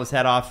 take the analyst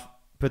hat off,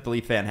 put the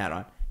Leaf fan hat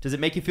on, does it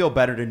make you feel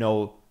better to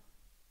know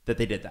that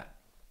they did that?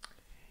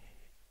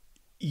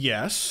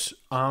 Yes.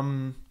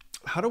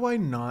 How do I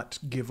not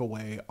give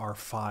away our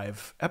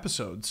 5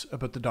 episodes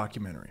about the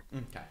documentary?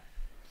 Okay.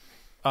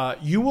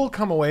 You will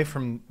come away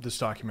from this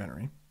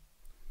documentary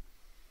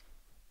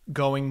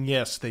going,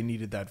 yes, they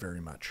needed that very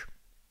much.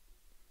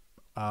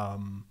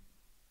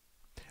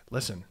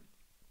 Listen,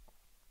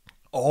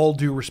 all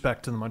due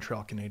respect to the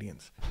Montreal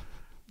Canadiens,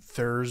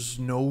 there's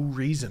no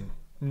reason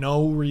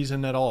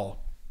at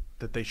all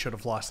that they should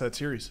have lost that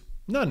series.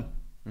 None.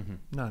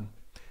 None.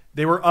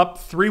 They were up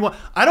 3-1.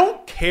 I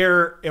don't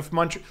care if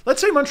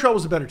let's say Montreal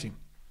was a better team.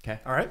 Okay.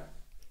 All right?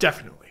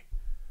 Definitely.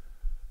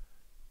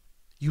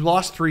 You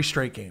lost 3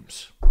 straight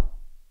games.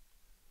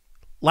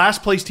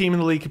 Last place team in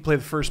the league could play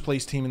the first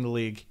place team in the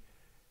league.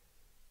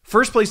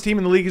 First place team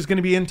in the league is going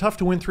to be tough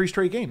to win 3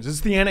 straight games.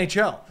 It's the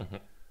NHL.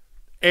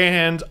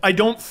 And I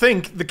don't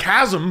think the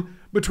chasm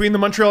between the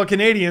Montreal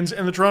Canadiens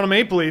and the Toronto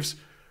Maple Leafs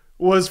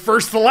was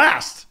first to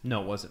last.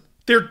 No, it wasn't.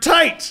 They're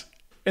tight.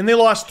 And they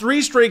lost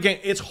 3 straight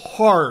games. It's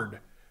hard,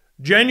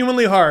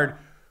 genuinely hard,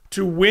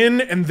 to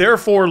win and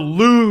therefore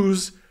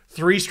lose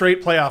 3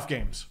 straight playoff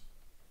games.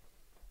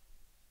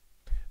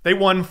 They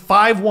won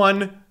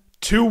 5-1,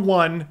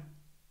 2-1,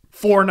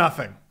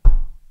 4-0.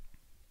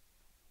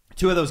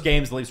 2 of those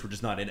games, the Leafs were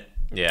just not in it.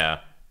 Yeah.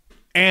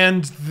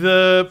 And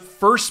the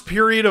first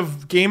period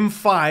of Game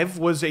 5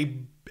 was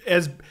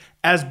as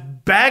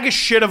bag of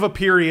shit of a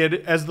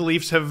period as the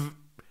Leafs have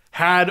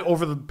had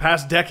over the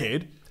past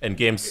decade. In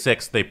Game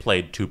 6, they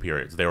played 2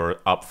 periods. They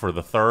were up for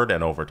the third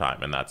and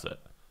overtime, and that's it.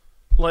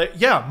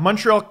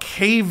 Montreal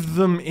caved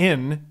them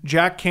in.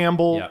 Jack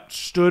Campbell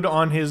stood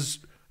on his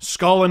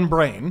skull and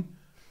brain.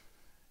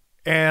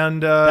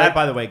 And that,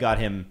 by the way, got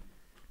him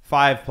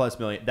 $5+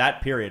 million.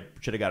 That period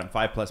should have got him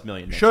 $5+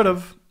 million. Should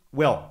have.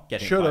 Will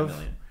get him $5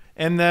 million.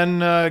 And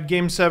then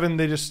Game 7,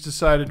 they just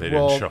decided,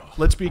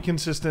 let's be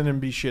consistent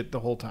and be shit the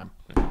whole time.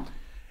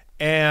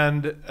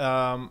 And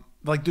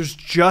there's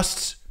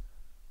just...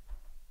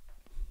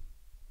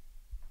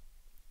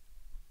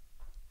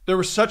 There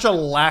was such a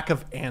lack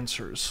of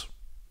answers.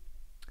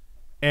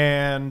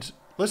 And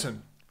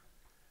listen,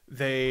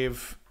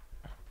 they've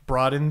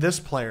brought in this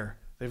player.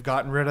 They've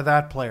gotten rid of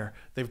that player.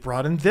 They've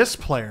brought in this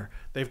player.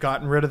 They've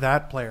gotten rid of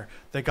that player.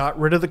 They got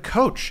rid of the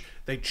coach.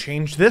 They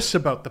changed this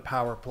about the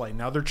power play.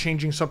 Now they're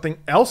changing something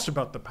else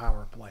about the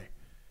power play.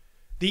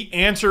 The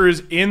answer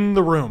is in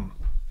the room.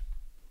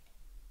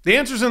 The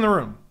answer's in the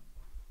room.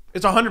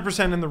 It's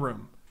 100% in the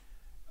room.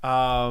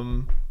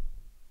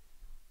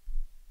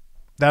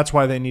 That's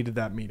why they needed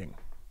that meeting.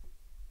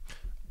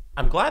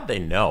 I'm glad they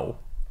know.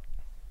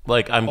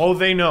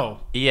 They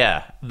know.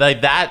 Yeah.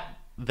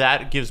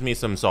 That gives me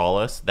some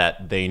solace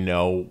that they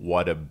know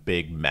what a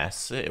big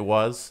mess it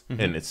was,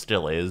 and it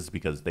still is,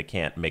 because they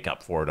can't make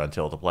up for it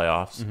until the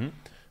playoffs.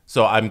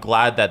 So I'm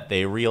glad that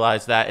they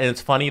realized that. And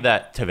it's funny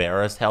that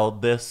Tavares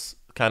held this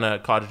kind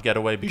of cottage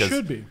getaway, because he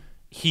should be.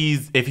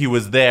 If he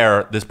was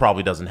there, this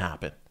probably doesn't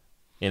happen.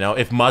 You know,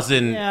 if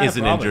Muzzin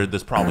isn't probably injured,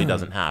 this probably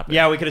doesn't happen.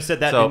 Yeah, we could have said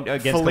that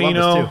against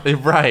Foligno, Columbus, too.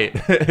 Right.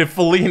 If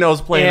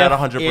Foligno's playing at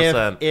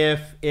 100%.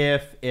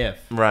 If.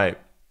 Right.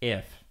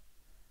 If.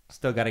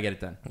 Still got to get it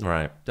done.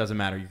 Right. Doesn't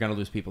matter. You're going to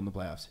lose people in the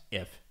playoffs.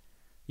 If.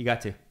 You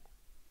got to.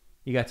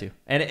 You got to.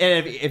 And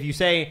if you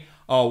say,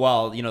 oh,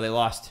 well, they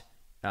lost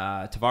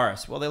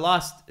Tavares. Well,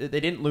 they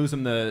didn't lose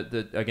him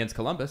against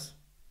Columbus.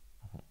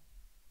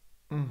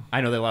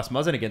 I know they lost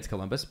Muzzin against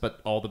Columbus,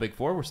 but all the big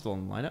 4 were still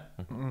in the lineup.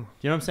 Do you know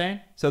what I'm saying?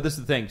 So this is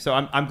the thing. So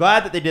I'm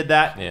glad that they did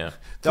that. Yeah.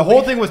 The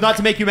whole thing was not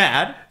to make you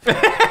mad.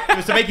 It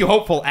was to make you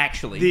hopeful,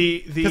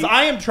 actually. Because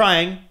I am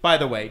trying, by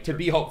the way, to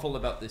be hopeful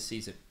about this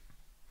season.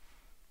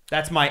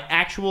 That's my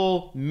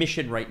actual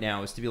mission right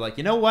now, is to be like,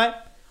 you know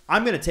what?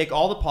 I'm going to take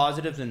all the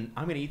positives and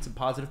I'm going to eat some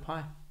positive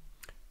pie.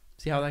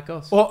 See how that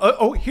goes.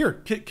 Well, here,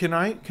 can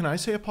I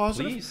say a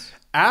positive? Please.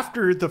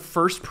 After the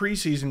first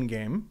preseason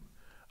game,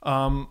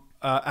 Adam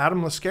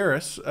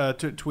Lascaris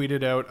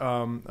tweeted out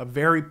a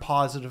very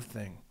positive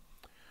thing.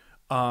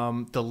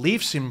 The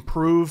Leafs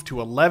improved to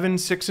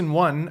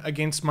 11-6-1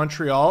 against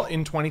Montreal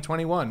in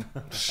 2021.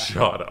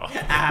 Shut up.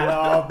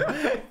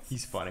 Adam.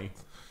 He's funny.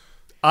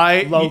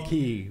 Low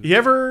key. You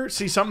ever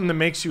see something that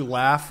makes you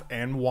laugh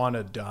and want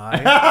to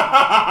die?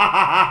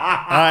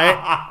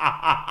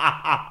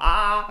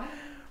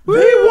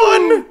 They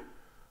won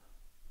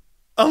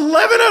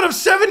 11 out of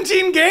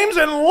 17 games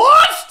and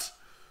lost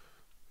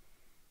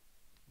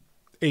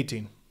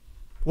 18.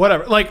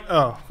 Whatever.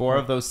 4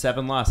 of those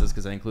 7 losses,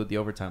 because I include the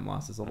overtime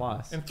loss as a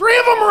loss. And 3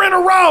 of them are in a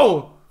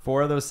row.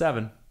 4 of those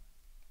 7.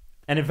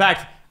 And in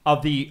fact,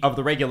 of the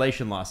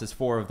regulation losses,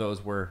 4 of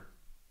those were.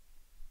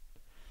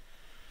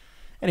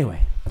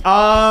 Anyway,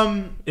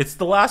 it's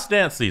the last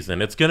dance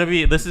season. It's gonna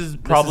be. This is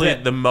probably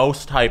the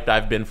most hyped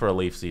I've been for a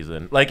Leaf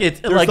season.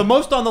 There's the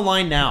most on the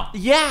line now.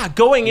 Yeah,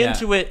 going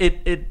into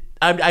it.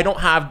 I don't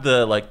have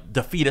the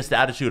defeatist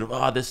attitude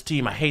of this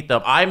team, I hate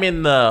them. I'm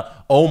in the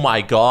oh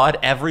my god,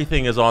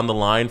 everything is on the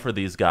line for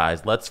these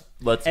guys. Let's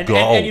go.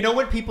 And you know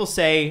when people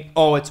say,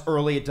 oh, it's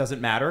early, it doesn't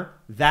matter,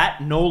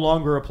 that no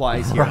longer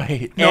applies here.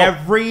 Right.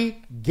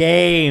 Every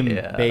game,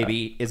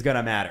 baby, is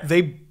gonna matter.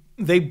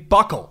 They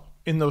buckle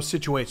in those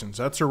situations.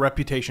 That's their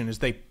reputation, is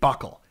they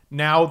buckle.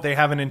 Now they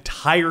have an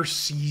entire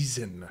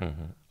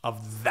season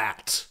of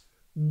that.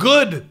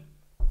 Good.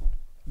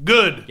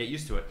 Get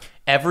used to it.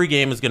 Every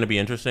game is going to be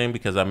interesting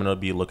because I'm going to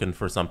be looking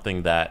for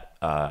something that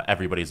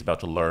everybody's about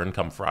to learn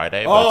come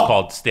Friday. But it's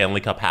called Stanley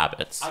Cup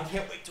Habits. I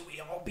can't wait till we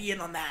all be in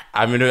on that.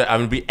 I'm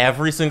gonna be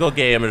every single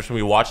game. I'm just going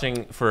to be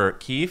watching for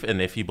Keith,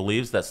 and if he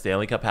believes that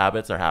Stanley Cup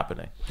Habits are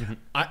happening,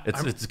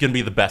 it's going to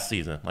be the best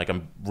season.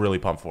 I'm really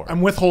pumped for it.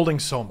 I'm withholding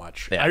so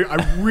much. Yeah.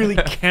 I really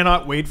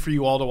cannot wait for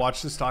you all to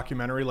watch this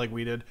documentary like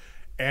we did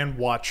and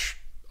watch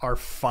our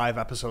 5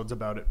 episodes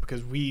about it,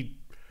 because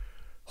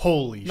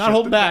holy shit. Not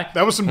holding back.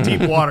 That was some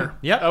deep water.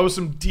 Yep. That was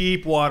some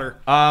deep water.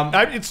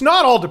 It's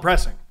not all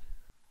depressing.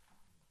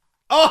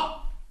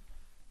 Oh!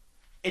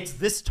 It's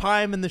this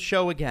time in the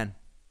show again.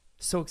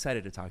 So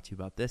excited to talk to you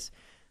about this.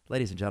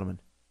 Ladies and gentlemen,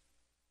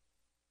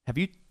 have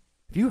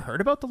you heard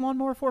about the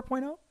Lawnmower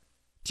 4.0?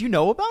 Do you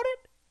know about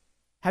it?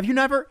 Have you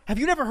never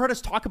heard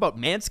us talk about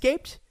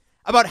Manscaped?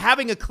 About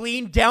having a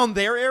clean down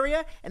there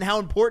area and how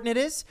important it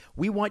is?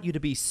 We want you to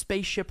be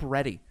spaceship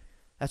ready.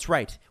 That's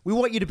right. We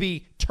want you to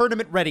be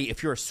tournament ready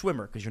if you're a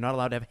swimmer, because you're not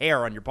allowed to have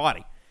hair on your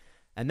body.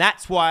 And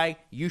that's why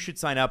you should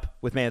sign up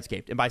with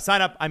Manscaped. And by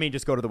sign up, I mean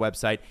just go to the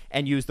website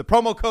and use the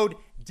promo code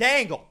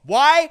DANGLE.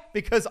 Why?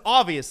 Because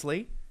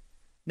obviously.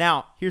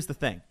 Now, here's the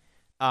thing.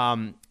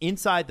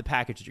 Inside the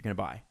package that you're going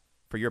to buy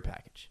for your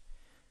package,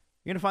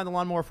 you're going to find the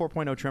Lawnmower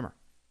 4.0 trimmer.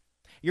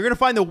 You're going to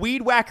find the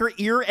Weed Whacker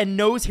ear and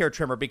nose hair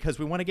trimmer, because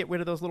we want to get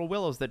rid of those little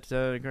willows that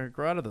are going to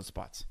grow out of those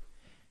spots.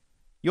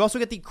 You also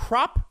get the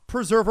Crop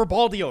Preserver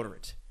Ball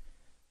Deodorant.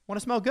 Want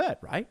to smell good,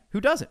 right?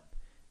 Who doesn't?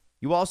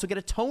 You also get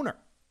a toner.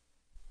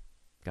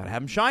 Got to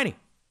have them shiny.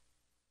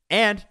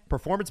 And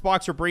Performance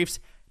Boxer Briefs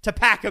to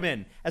pack them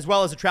in, as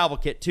well as a travel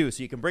kit, too,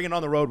 so you can bring it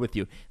on the road with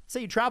you. Let's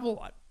say you travel a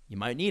lot. You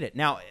might need it.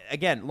 Now,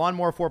 again,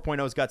 Lawnmower 4.0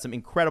 has got some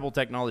incredible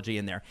technology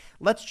in there.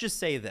 Let's just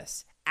say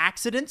this.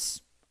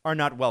 Accidents are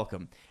not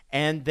welcome.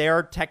 And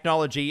their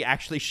technology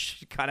actually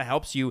kind of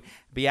helps you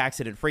be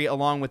accident-free,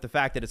 along with the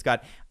fact that it's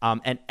got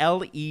an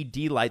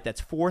LED light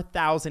that's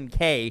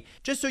 4000K,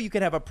 just so you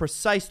can have a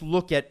precise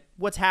look at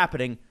what's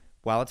happening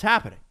while it's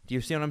happening. Do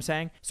you see what I'm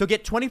saying? So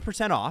get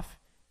 20% off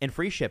and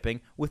free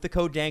shipping with the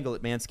code DANGLE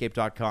at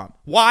manscaped.com.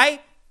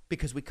 Why?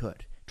 Because we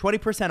could.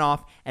 20%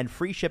 off and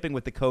free shipping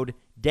with the code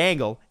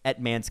DANGLE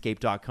at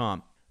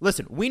manscaped.com.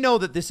 Listen, we know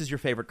that this is your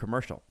favorite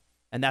commercial,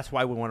 and that's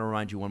why we want to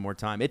remind you one more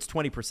time. It's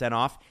 20%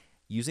 off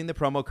using the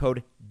promo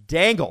code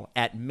DANGLE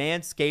at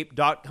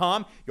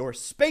manscaped.com. Your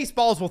space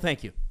balls will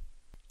thank you.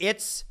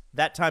 It's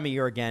that time of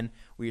year again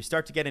where you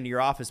start to get into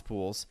your office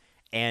pools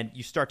and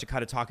you start to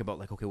kind of talk about,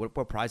 okay, what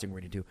prizing we're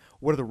going to do?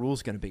 What are the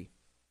rules going to be?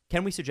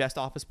 Can we suggest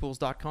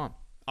officepools.com?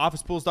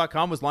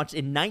 Officepools.com was launched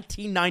in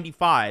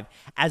 1995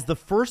 as the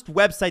first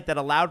website that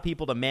allowed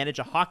people to manage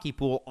a hockey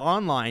pool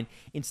online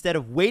instead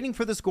of waiting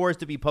for the scores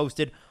to be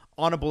posted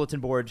on a bulletin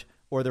board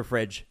or their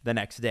fridge the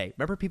next day.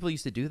 Remember people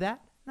used to do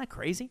that? Isn't that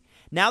crazy?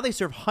 Now they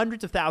serve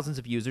hundreds of thousands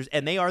of users,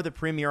 and they are the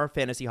premier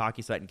fantasy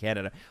hockey site in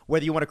Canada.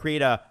 Whether you want to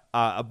create a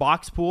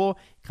box pool,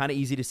 kind of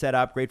easy to set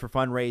up, great for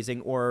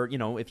fundraising, or,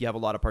 if you have a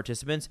lot of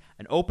participants,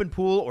 an open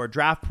pool or a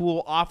draft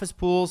pool, Office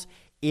Pools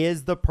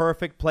is the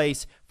perfect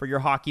place for your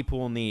hockey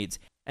pool needs.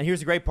 And here's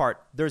the great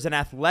part. There's an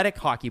athletic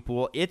hockey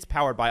pool. It's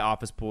powered by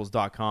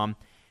officepools.com,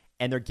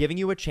 and they're giving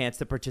you a chance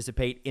to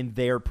participate in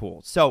their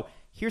pool. So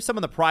here's some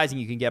of the prizing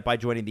you can get by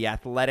joining the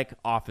athletic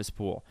office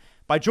pool.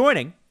 By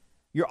joining,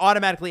 you're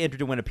automatically entered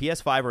to win a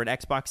PS5 or an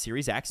Xbox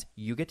Series X.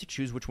 You get to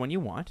choose which one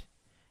you want.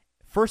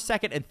 First,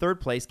 second, and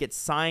third place get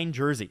signed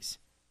jerseys.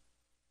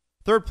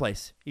 Third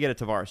place, you get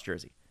a Tavares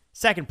jersey.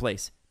 Second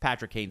place,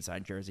 Patrick Kane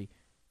signed jersey.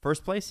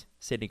 First place,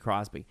 Sidney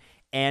Crosby.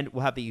 And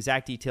we'll have the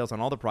exact details on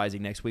all the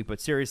prizing next week.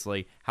 But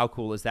seriously, how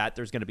cool is that?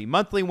 There's going to be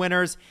monthly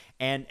winners,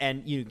 and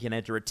you can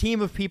enter a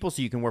team of people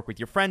so you can work with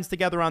your friends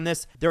together on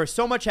this. There is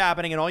so much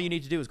happening, and all you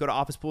need to do is go to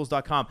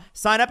officepools.com,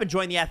 sign up and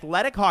join the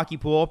Athletic Hockey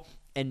Pool,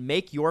 and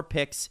make your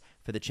picks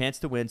for the chance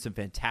to win some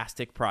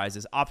fantastic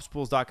prizes.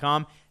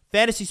 Officepools.com,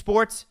 fantasy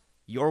sports,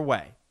 your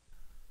way.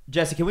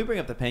 Jesse, can we bring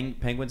up the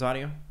Penguins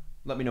audio?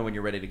 Let me know when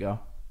you're ready to go.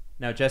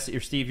 Now, Jesse or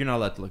Steve, you're not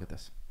allowed to look at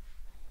this.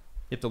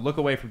 You have to look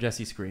away from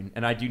Jesse's screen,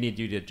 and I do need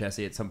you to,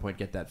 Jesse, at some point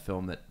get that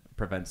film that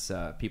prevents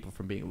people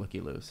from being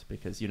looky-loos,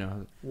 because,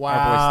 our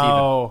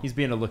boy Steven, he's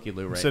being a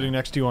looky-loo right Sitting now.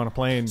 next to you on a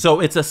plane.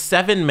 So it's a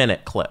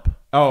 7-minute clip.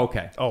 Oh,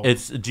 okay. Oh,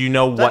 Do you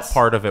know what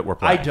part of it we're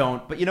playing? I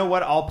don't, but you know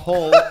what? I'll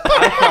pull.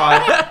 I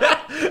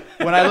thought,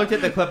 when I looked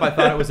at the clip, I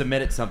thought it was a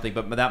minute something,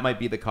 but that might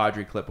be the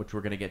Kadri clip, which we're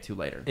going to get to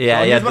later.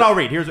 Yeah, Here's what I'll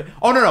read.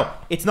 No.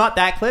 It's not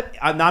that clip.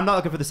 I'm not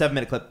looking for the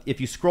 7-minute clip.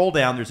 If you scroll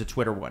down, there's a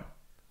Twitter one.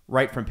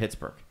 Right from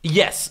Pittsburgh.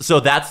 Yes, so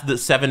that's the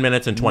 7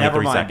 minutes and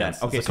 23 seconds.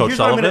 Then. Okay, so Coach here's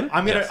Sullivan.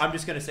 I'm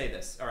just gonna say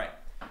this. All right,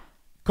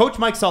 Coach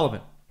Mike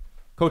Sullivan,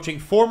 coaching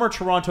former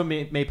Toronto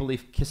Maple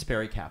Leaf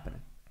Kasperi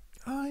Kapanen.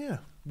 Oh, yeah.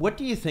 What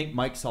do you think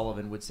Mike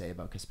Sullivan would say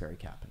about Kasperi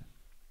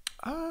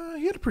Kapanen?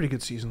 He had a pretty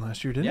good season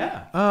last year, didn't he?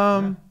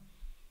 Yeah.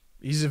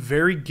 He's a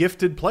very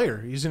gifted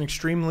player. He's an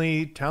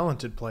extremely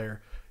talented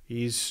player.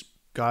 He's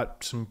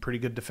got some pretty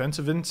good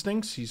defensive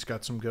instincts. He's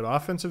got some good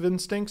offensive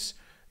instincts.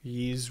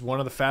 He's one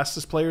of the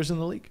fastest players in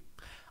the league.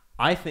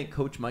 I think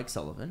Coach Mike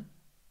Sullivan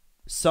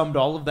summed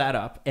all of that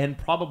up and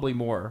probably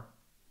more.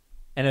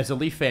 And as a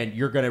Leaf fan,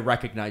 you're going to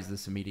recognize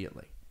this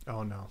immediately.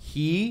 Oh, no.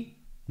 He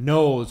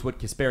knows what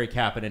Kasperi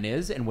Kapanen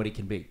is and what he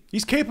can be.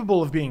 He's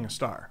capable of being a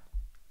star.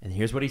 And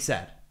here's what he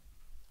said.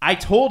 I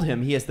told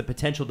him he has the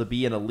potential to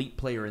be an elite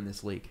player in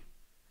this league.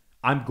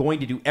 I'm going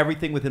to do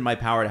everything within my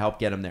power to help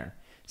get him there.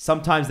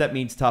 Sometimes that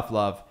means tough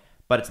love,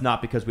 but it's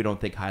not because we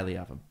don't think highly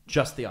of him.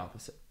 Just the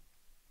opposite.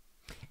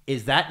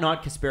 Is that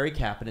not Kasperi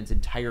Kapanen's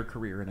entire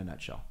career in a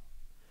nutshell?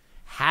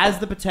 Has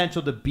the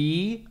potential to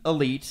be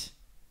elite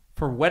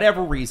for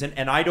whatever reason,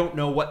 and I don't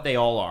know what they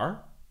all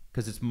are,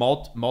 because it's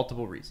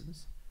multiple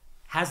reasons,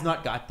 has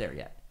not got there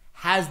yet.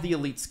 Has the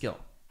elite skill,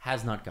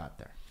 has not got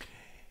there.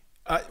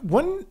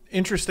 One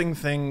interesting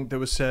thing that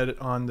was said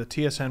on the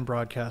TSN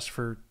broadcast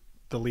for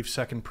the Leafs'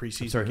 second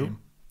preseason game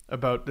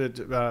about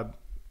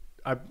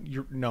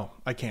no,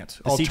 I can't.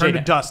 I'll turn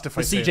to dust if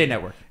I say the CJ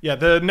Network. Yeah,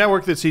 the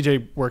network that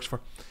CJ works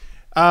for.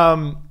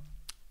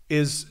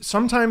 Is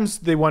sometimes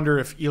they wonder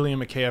if Ilya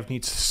Mikheyev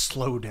needs to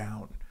slow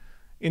down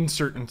in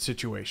certain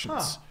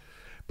situations.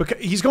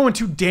 Because he's going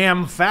too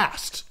damn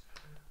fast,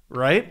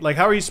 right? Like,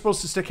 how are you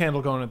supposed to stick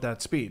handle going at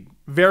that speed?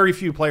 Very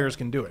few players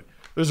can do it.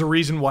 There's a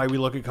reason why we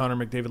look at Connor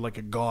McDavid like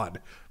a god,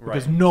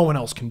 because no one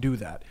else can do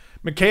that.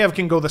 Mikheyev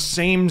can go the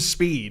same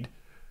speed,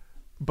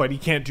 but he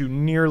can't do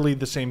nearly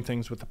the same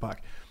things with the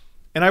puck.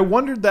 And I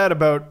wondered that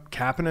about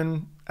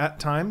Kapanen at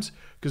times,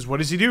 because what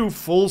does he do?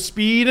 Full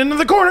speed into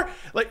the corner.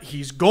 Like,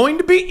 he's going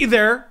to beat you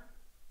there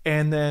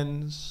and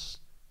then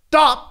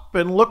stop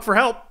and look for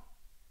help.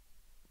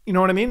 You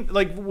know what I mean?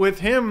 Like, with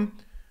him,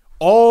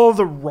 all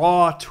the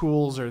raw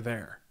tools are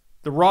there.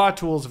 The raw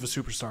tools of a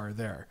superstar are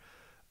there.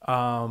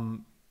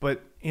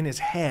 But in his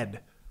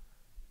head,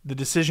 the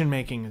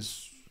decision-making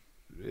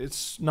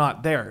it's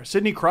not there.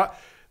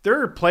 There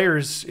are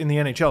players in the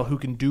NHL who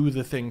can do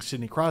the things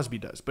Sidney Crosby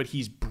does, but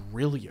he's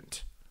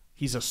brilliant.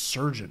 He's a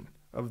surgeon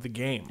of the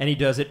game. And he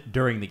does it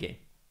during the game.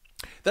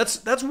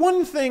 That's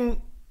one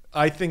thing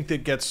I think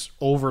that gets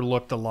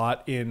overlooked a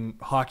lot in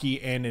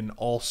hockey and in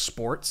all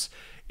sports,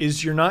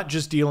 is you're not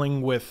just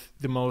dealing with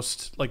the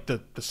most, like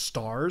the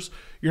stars.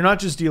 You're not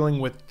just dealing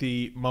with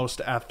the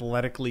most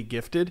athletically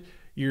gifted.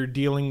 You're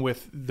dealing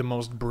with the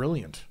most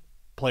brilliant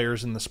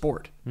players in the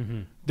sport.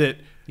 Mm-hmm. That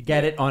you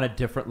get it on a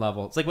different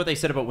level. It's like what they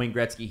said about Wayne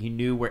Gretzky. He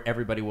knew where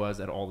everybody was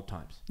at all the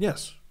times.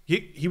 Yes.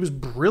 He was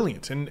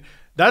brilliant. And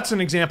that's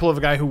an example of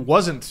a guy who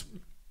wasn't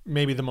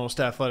maybe the most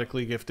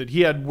athletically gifted.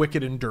 He had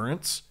wicked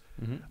endurance.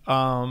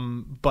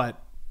 Mm-hmm.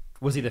 But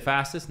was he the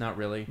fastest? Not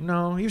really.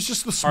 No, he was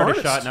just the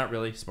smartest. Hardest shot? Not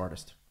really.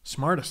 Smartest.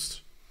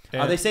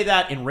 They say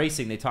that in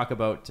racing. They talk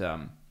about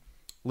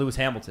Lewis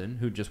Hamilton,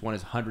 who just won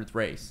his 100th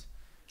race.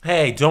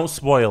 Hey, don't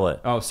spoil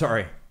it. Oh,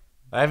 sorry.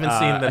 I haven't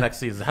seen the next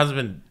season. It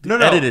hasn't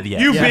been edited yet.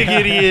 You big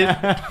idiot.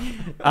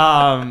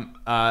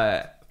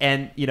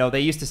 And, they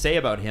used to say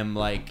about him,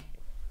 like,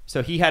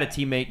 so he had a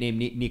teammate named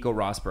Nico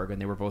Rosberg,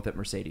 and they were both at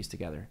Mercedes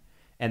together.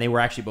 And they were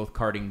actually both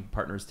karting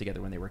partners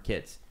together when they were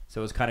kids. So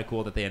it was kind of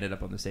cool that they ended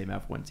up on the same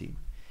F1 team.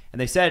 And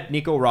they said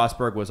Nico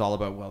Rosberg was all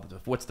about, well,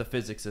 what's the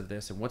physics of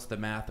this, and what's the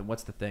math, and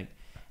what's the thing.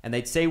 And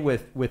they'd say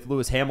with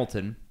Lewis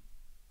Hamilton,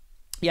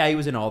 yeah, he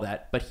was in all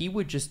that, but he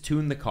would just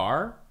tune the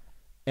car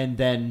and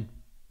then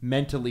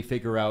mentally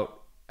figure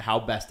out how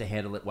best to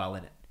handle it while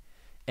in it.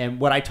 And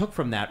what I took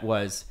from that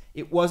was,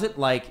 it wasn't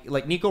like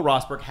Nico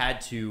Rosberg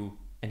had to,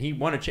 and he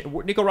won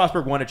Nico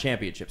Rosberg won a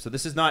championship, so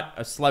this is not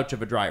a slouch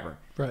of a driver.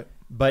 Right.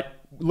 But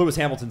Lewis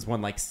Hamilton's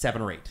won like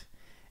 7 or 8.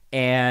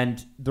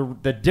 And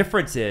the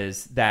difference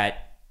is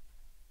that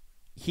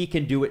he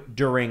can do it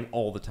during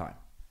all the time.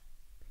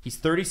 He's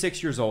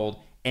 36 years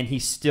old, and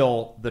he's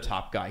still the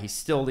top guy. He's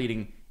still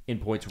leading in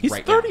points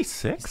right now.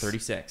 36? He's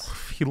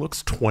 36. He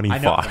looks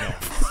 25. I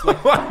know.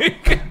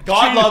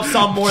 God loves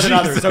some more than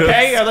others,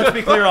 okay? Let's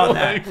be clear on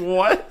that. Like,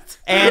 what?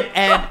 And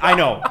I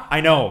know.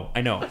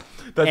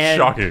 That's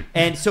shocking.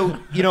 And so,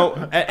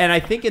 and I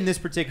think in this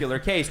particular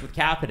case with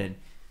Kapanen,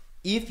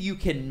 if you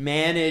can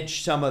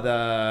manage some of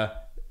the,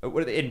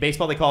 in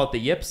baseball they call it the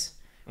yips,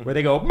 where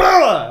they go,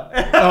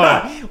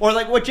 or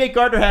like what Jake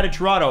Gardner had in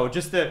Toronto,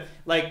 just the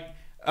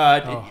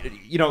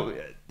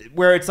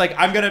where it's like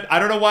I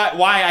don't know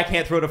why I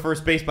can't throw to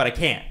first base, but I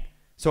can't,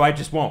 so I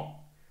just won't.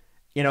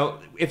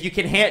 If you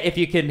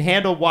can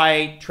handle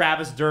why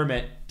Travis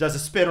Dermott does a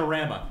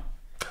spinorama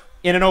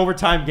in an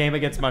overtime game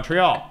against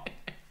Montreal,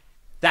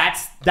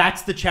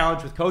 that's the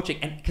challenge with coaching.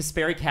 And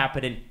Kasperi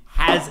Kapanen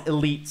has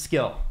elite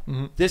skill.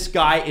 Mm-hmm. This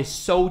guy is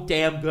so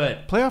damn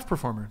good. Playoff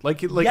performer.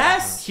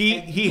 Yes,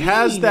 he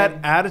has that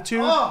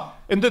attitude. Oh.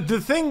 And the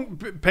thing,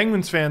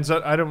 Penguins fans,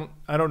 I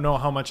don't know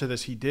how much of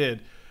this he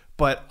did,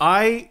 but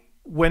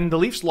when the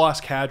Leafs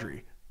lost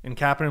Kadri and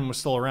Kapanen was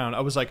still around, I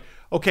was like,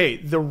 okay,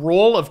 the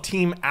role of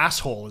team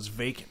asshole is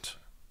vacant.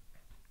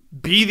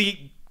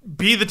 Be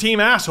the team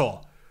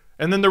asshole.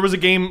 And then there was a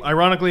game,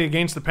 ironically,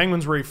 against the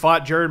Penguins where he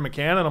fought Jared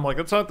McCann, and I'm like,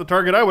 that's not the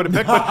target I would have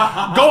picked,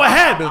 but go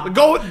ahead.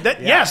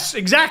 Yes,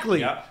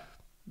 exactly. Yeah.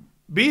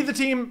 Be the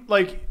team,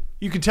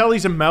 you can tell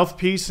he's a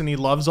mouthpiece and he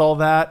loves all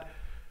that.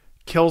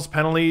 Kills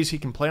penalties. He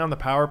can play on the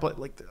power play.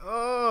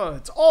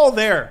 It's all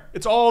there.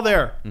 It's all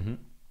there. Mm-hmm.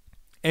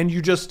 And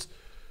you just,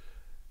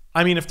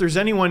 if there's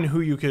anyone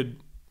who you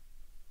could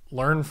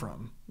learn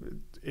from,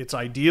 it's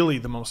ideally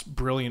the most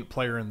brilliant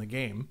player in the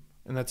game,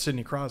 and that's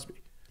Sidney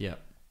Crosby. Yeah.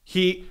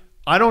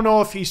 I don't know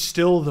if he's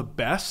still the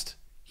best.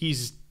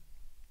 He's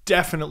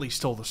definitely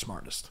still the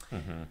smartest.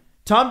 Mm-hmm.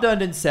 Tom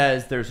Dundon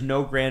says there's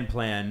no grand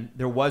plan.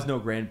 There was no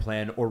grand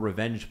plan or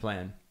revenge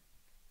plan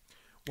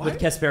with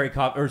Kasperi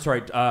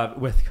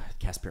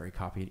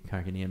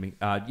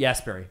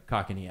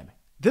Kotkaniemi.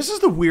 This is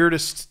the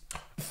weirdest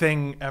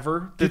thing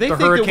ever. That the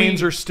think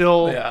Hurricanes are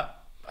still. Yeah.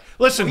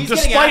 Listen,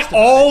 despite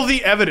all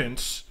the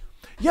evidence,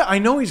 I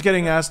know he's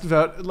getting asked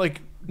about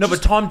No,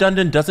 but Tom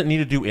Dundon doesn't need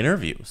to do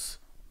interviews.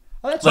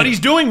 Oh, but he's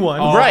doing one.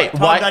 Right.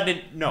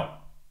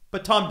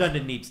 But Tom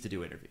Dundon needs to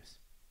do interviews.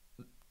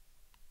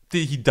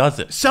 He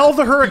doesn't. Sell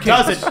the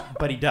Hurricanes. He doesn't,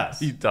 but he does.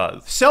 He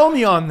does. Sell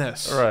me on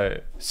this.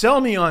 Right.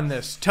 Sell me on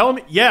this. Tell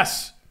me,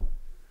 yes,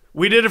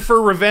 we did it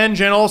for revenge,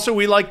 and also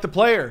we like the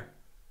player.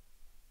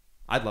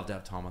 I'd love to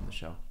have Tom on the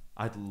show.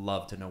 I'd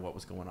love to know what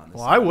was going on this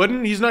Well, I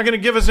wouldn't. He's not going to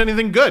give us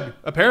anything good,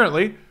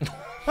 apparently.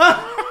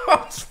 Wow.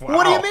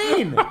 What do you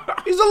mean?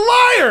 He's a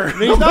liar.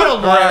 He's not a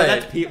liar.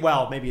 Right. That's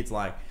maybe it's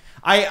lying.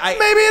 Maybe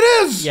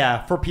it is.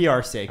 Yeah, for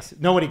PR sakes.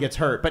 Nobody gets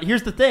hurt. But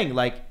here's the thing,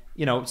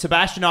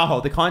 Sebastian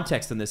Aho, the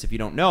context in this, if you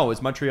don't know,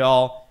 is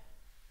Montreal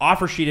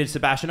offer sheeted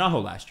Sebastian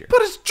Aho last year.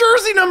 Put his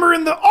jersey number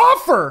in the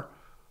offer.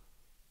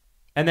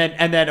 And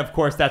then of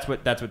course that's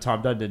what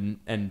Tom Dundon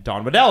and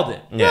Don Waddell did.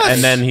 Yeah, yes.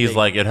 And then he's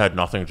like, it had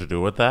nothing to do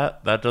with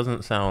that. That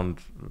doesn't sound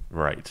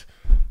right.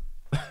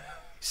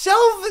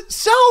 Sell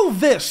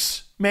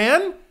this,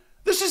 man.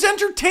 This is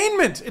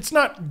entertainment. It's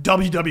not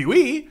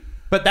WWE.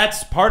 But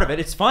that's part of it.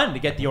 It's fun to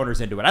get the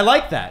owners into it. I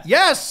like that.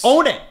 Yes.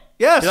 Own it.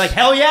 Yes. You're like,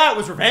 hell yeah, it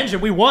was revenge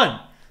and we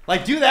won.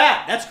 Do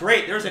that. That's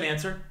great. There's an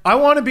answer.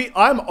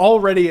 I'm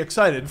already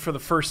excited for the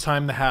first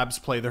time the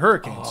Habs play the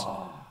Hurricanes.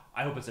 Oh,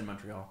 I hope it's in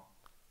Montreal.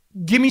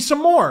 Give me some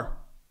more.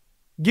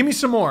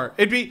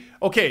 It'd be,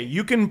 okay,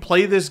 you can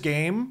play this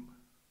game,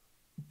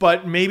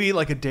 but maybe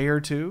a day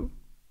or two,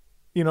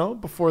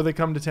 before they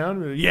come to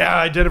town. Yeah,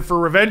 I did it for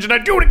revenge and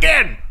I'd do it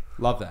again.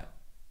 Love that.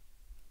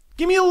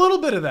 Give me a little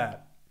bit of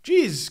that.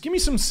 Jeez, give me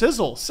some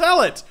sizzle.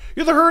 Sell it.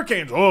 You're the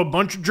Hurricanes. Oh, a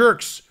bunch of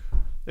jerks.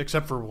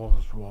 Except for,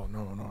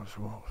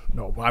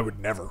 no, I would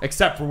never.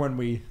 Except for when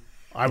we...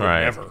 I would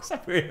never.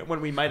 Except for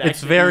when we might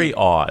It's very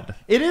odd.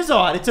 It is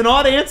odd. It's an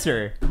odd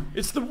answer.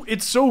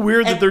 It's so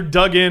weird that they're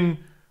dug in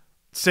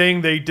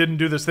saying they didn't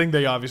do this thing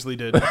they obviously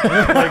did. I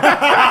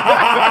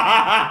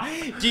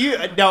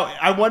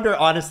wonder,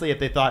 honestly, if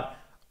they thought,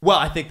 well,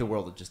 I think the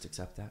world would just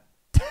accept that.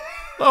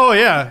 Oh,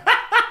 yeah.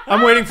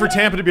 I'm waiting for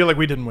Tampa to be like,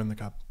 we didn't win the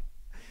cup.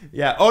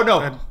 Yeah. Oh,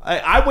 no.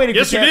 I'm waiting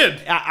for Tampa. Yes, you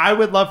did. I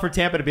would love for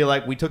Tampa to be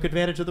like, we took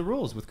advantage of the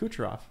rules with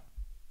Kucherov.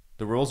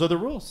 The rules are the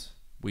rules.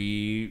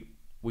 We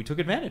took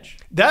advantage.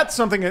 That's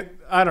something that,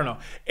 I don't know.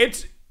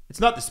 It's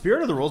not the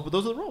spirit of the rules, but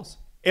those are the rules.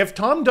 If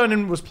Tom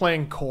Dundon was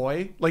playing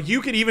coy,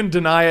 you could even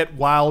deny it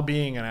while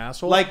being an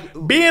asshole.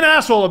 Be an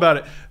asshole about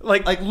it.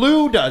 Like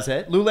Lou does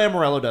it. Lou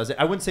Lamoriello does it.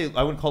 I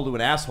wouldn't call Lou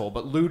an asshole,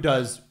 but Lou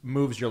does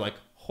moves you're like,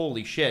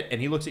 holy shit. And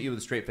he looks at you with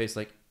a straight face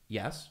like,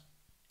 yes,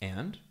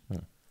 and?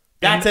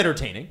 That's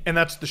entertaining. And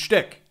that's the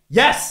shtick.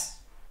 Yes.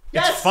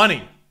 It's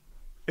funny.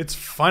 It's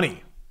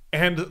funny.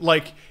 And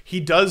he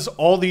does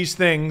all these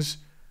things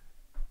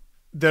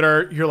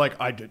that you're like,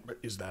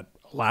 is that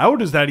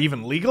allowed? Is that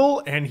even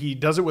legal? And he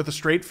does it with a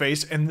straight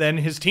face, and then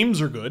his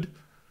teams are good.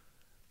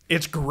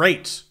 It's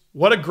great.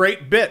 What a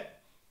great bit.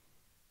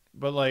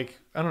 But I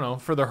don't know,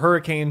 for the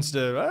Hurricanes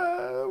to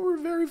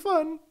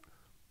very fun.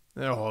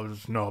 Oh,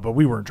 no, but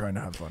we weren't trying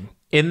to have fun.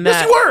 In that,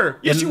 Yes, you were.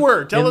 Yes, you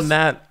were. Tell us. In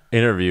that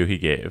interview he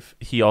gave,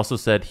 he also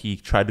said he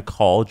tried to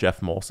call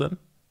Jeff Molson,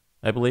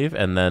 I believe,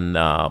 and then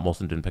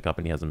Molson didn't pick up,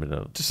 and he hasn't been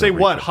able To say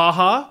what? Ha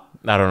ha?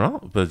 I don't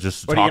know, but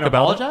just What, are talk you gonna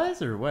about it.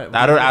 apologize or what?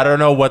 I don't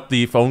know what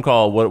the phone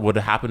call what would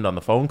have happened on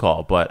the phone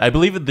call, but I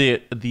believe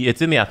the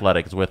it's in the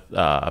Athletics with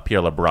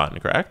Pierre LeBrun,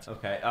 correct?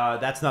 Okay,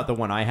 that's not the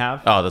one I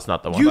have. Oh, that's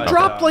not the one. You Okay.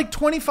 dropped like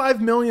 $25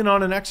 million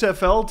on an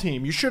XFL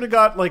team. You should have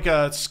got like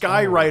a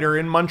skywriter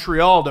in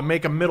Montreal to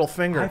make a middle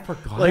finger. I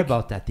forgot Like,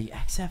 about that. The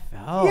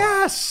XFL.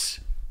 Yes,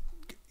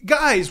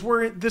 guys,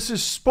 this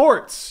is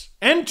sports.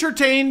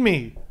 Entertain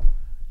me.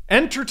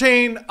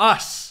 Entertain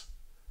us.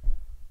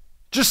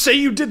 Just say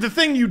you did the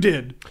thing you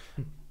did.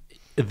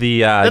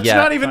 That's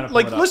not even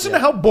like. Listen to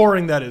how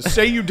boring that is.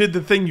 Say you did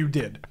the thing you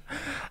did.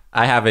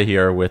 I have it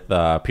here with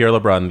Pierre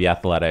LeBrun, the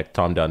Athletic.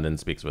 Tom Dundon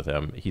speaks with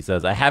him. He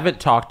says, "I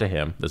haven't talked to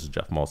him." This is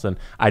Jeff Molson.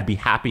 "I'd be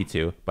happy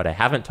to, but I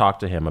haven't talked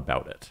to him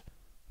about it."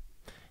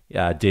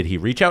 Did he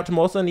reach out to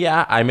Molson?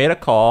 Yeah, I made a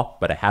call,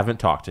 but I haven't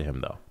talked to him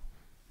though.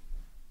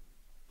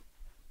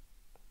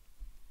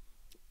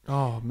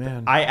 Oh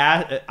man, I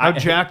asked. How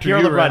jacked are Pierre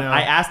you LeBrun, right now?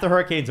 I asked the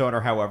Hurricanes owner,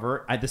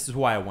 however, this is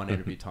why I want to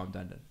interview Tom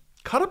Dundon.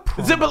 cut a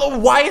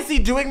promo. Why is he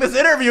doing this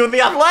interview in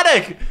the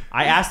Athletic?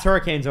 I asked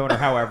Hurricanes owner,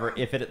 however,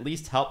 if it at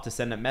least helped to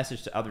send a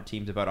message to other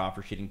teams about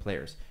offer sheeting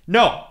players.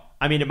 No,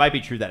 I mean it might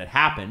be true that it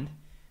happened,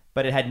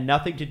 but it had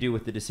nothing to do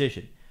with the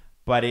decision.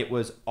 But it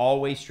was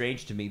always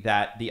strange to me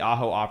that the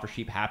Aho offer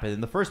sheet happened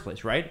in the first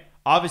place, right?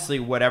 Obviously,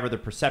 whatever the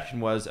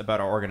perception was about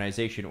our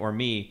organization or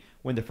me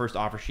when the first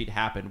offer sheet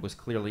happened was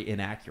clearly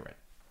inaccurate.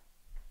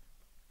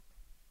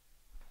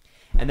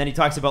 And then he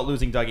talks about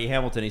losing Dougie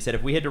Hamilton. He said,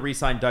 if we had to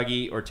re-sign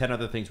Dougie or 10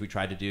 other things we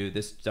tried to do,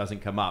 this doesn't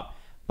come up.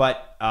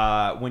 But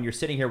when you're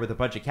sitting here with a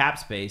bunch of cap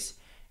space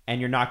and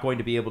you're not going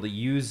to be able to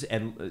use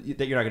and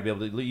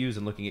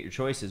looking at your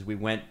choices, we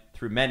went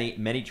through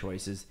many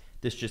choices.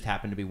 This just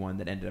happened to be one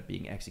that ended up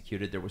being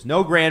executed. There was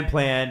no grand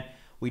plan.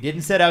 We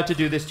didn't set out to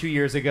do this 2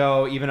 years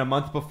ago, even a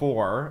month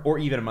before.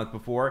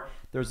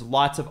 There's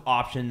lots of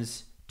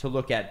options to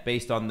look at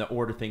based on the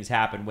order things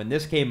happened. When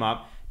this came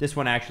up, this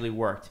one actually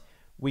worked.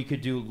 We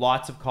could do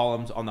lots of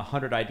columns on the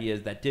 100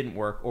 ideas that didn't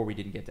work or we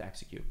didn't get to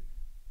execute.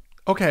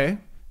 Okay,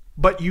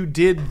 but you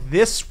did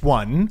this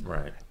one,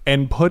 Right.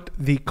 and put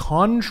the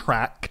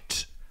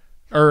contract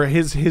or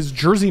his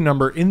jersey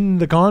number in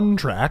the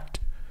contract,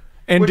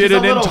 and Which did is a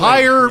an little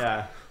entire. weird,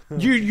 yeah.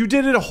 You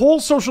did a whole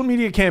social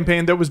media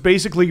campaign that was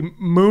basically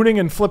mooning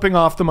and flipping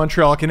off the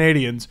Montreal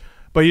Canadiens,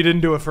 but you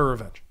didn't do it for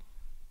revenge.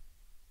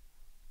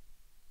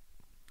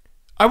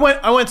 I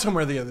went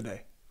somewhere the other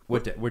day.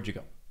 Where'd you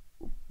go?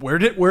 Where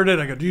did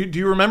I go? Do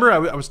you remember? I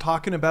was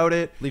talking about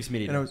it. Leafs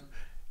Media and I Day. was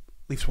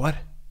Leafs what?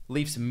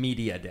 Leafs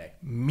Media Day.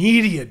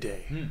 Media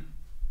Day.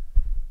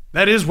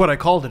 That is what I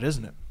called it,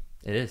 isn't it?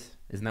 It is.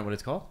 Isn't that what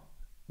it's called?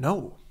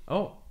 No,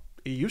 Oh.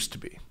 it used to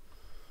be,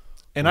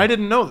 and I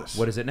didn't know this.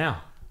 What is it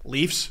now?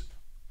 Leafs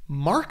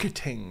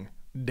Marketing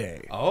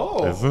Day.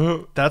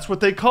 Oh. That's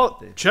what they call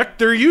it. Check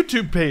their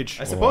YouTube page.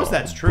 I suppose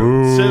that's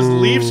true. It says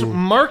Leafs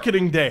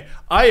Marketing Day.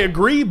 I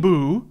agree,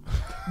 boo,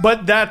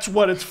 but that's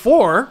what it's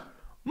for.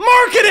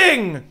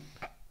 Marketing!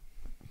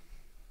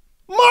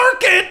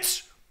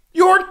 Market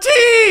your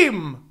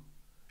team!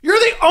 You're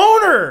the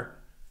owner!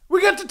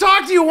 We get to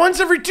talk to you once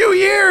every 2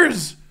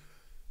 years!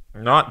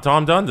 Not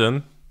Tom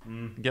Dundon.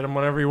 Get him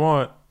whatever you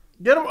want.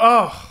 Get them.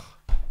 Oh.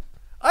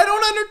 I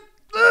don't under.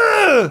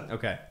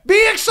 Okay.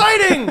 Be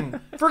exciting!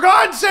 For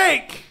God's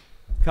sake!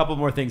 Couple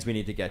more things we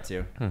need to get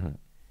to.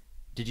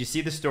 Did you see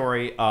the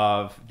story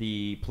of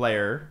the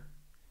player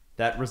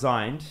that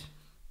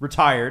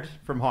retired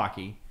from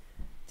hockey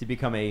to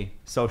become a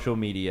social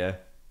media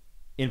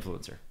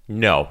influencer?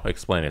 No,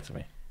 explain it to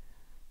me.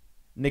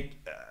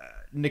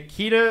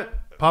 Nikita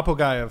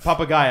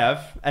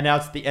Papagayev.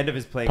 announced the end of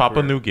his playing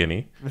Papua career. New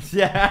Guinea.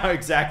 Yeah,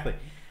 exactly.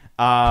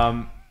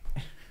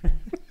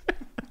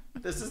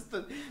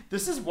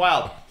 This is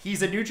wild.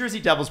 He's a New Jersey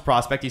Devils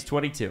prospect. He's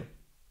 22.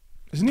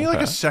 Isn't he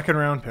like a second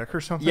round pick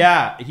or something?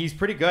 Yeah, he's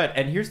pretty good.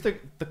 And here's the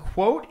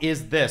quote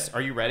is this.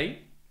 Are you ready?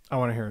 I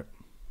want to hear it.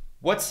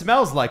 What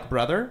smells like,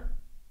 brother?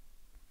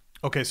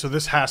 Okay, so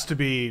this has to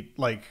be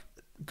like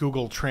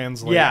Google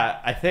Translate.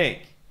 Yeah, I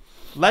think.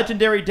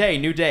 Legendary day,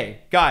 new day.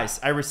 Guys,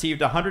 I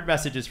received 100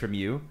 messages from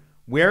you.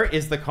 Where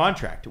is the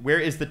contract? Where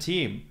is the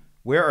team?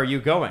 Where are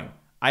you going?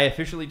 I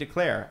officially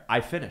declare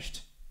I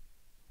finished.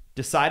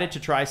 Decided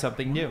to try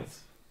something new.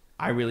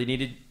 I really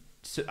need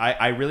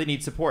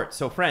support.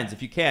 So friends,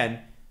 if you can,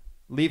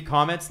 leave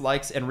comments,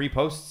 likes, and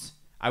reposts.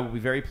 I will be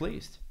very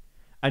pleased.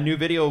 A new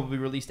video will be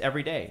released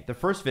every day. The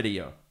first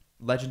video,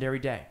 legendary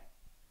day.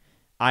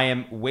 I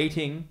am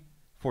waiting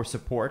for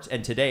support,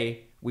 and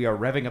today we are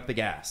revving up the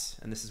gas.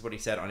 And this is what he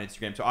said on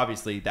Instagram. So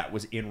obviously that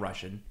was in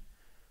Russian.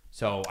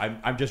 So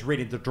I'm just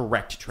reading the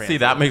direct translation. See,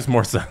 that makes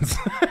more sense.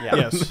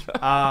 Yeah. Yes.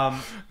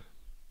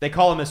 They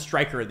call him a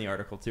striker in the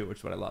article too, which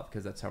is what I love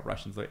because that's how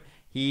Russians look.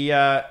 He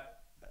had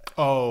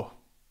only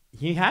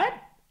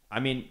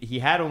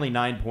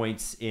 9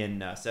 points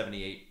in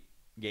 78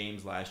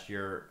 games last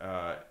year.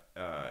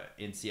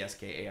 in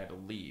CSKA, I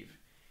believe.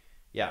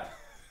 Yeah.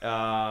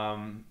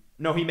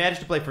 No, he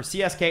managed to play for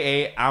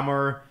CSKA,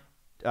 Amur,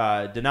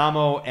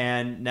 Dynamo,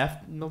 and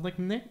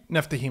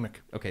Neftahimic.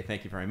 Okay,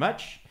 thank you very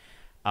much.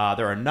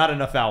 There are not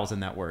enough vowels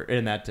in that word.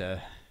 In that,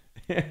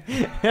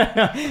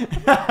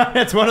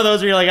 it's one of those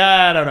where you're like,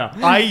 I don't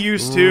know. I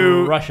used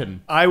to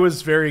Russian. I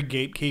was very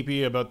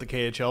gatekeepy about the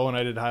KHL when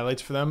I did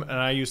highlights for them, and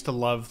I used to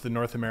love the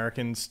North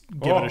Americans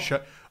give it a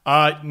shot.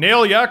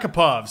 Nail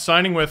Yakupov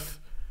signing with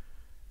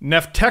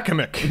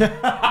Neftahimic,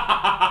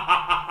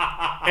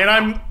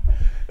 and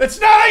that's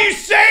not how you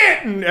say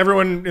it. And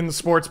everyone in the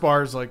sports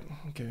bar is like,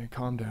 okay,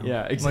 calm down.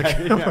 Yeah,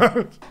 exactly.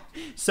 Yeah.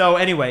 So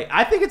anyway,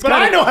 I think it's. But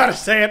I know how to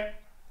say it.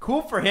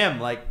 Cool for him.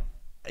 Like,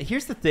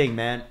 here's the thing,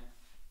 man.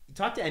 You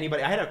talk to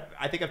anybody.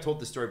 I think I've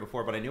told this story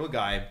before, but I knew a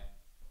guy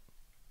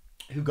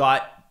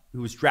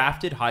who was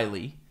drafted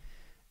highly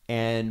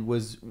and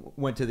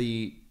went to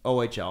the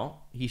OHL.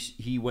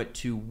 He went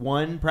to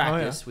one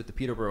practice with the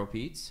Peterborough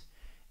Petes,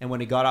 and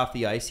when he got off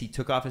the ice, he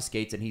took off his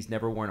skates and he's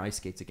never worn ice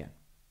skates again.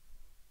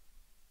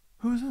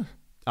 Who is this?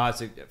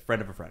 It's a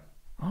friend of a friend.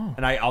 Oh,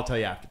 and I'll tell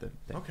you after the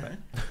thing. Okay.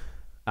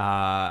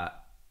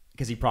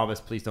 Because he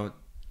promised, please don't.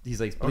 He's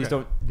like, please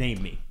don't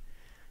name me.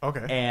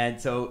 Okay.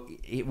 And so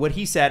what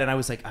he said, and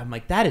I'm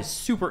like, that is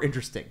super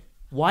interesting.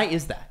 Why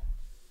is that?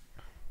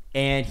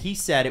 And he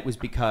said it was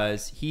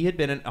because he had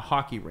been in a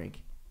hockey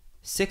rink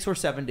 6 or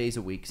 7 days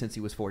a week since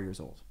he was 4 years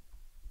old.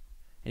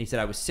 And he said,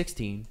 I was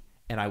 16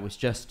 and I was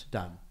just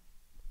done.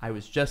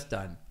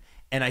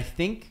 And I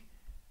think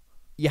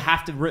you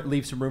have to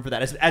leave some room for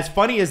that. As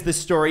funny as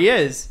this story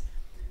is,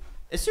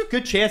 it's a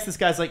good chance this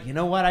guy's like, you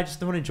know what? I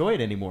just don't enjoy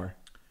it anymore.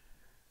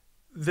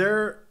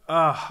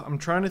 I'm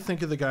trying to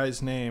think of the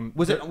guy's name.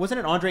 Wasn't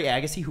it Andre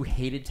Agassi who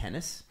hated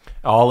tennis?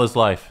 All his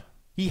life.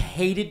 He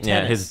hated tennis.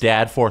 Yeah, his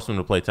dad forced him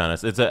to play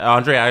tennis.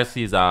 Andre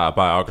Agassi's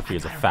biography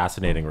is a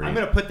fascinating read. I'm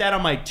going to put that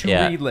on my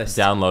to-read list.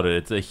 Download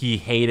it. He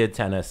hated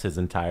tennis his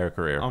entire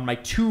career. On my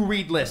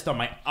to-read list on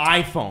my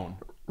iPhone.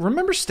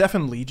 Remember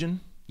Stefan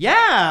Legion?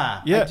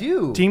 Yeah, I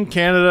do. Team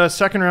Canada,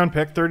 second round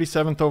pick,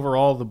 37th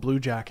overall, the Blue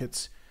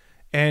Jackets.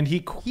 And he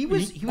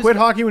quit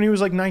hockey when he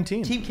was like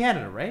 19. Team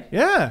Canada, right?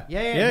 Yeah.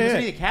 Wasn't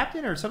he the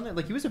captain or something?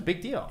 Like, he was a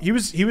big deal. He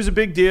was a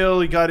big deal.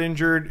 He got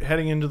injured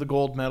heading into the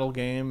gold medal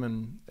game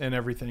and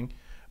everything.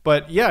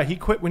 But yeah, he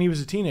quit when he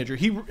was a teenager.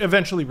 He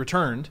eventually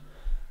returned.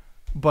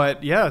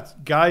 But yeah,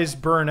 guys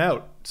burn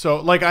out. So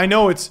like, I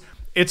know it's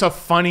a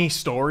funny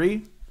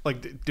story.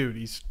 Like, dude,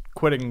 he's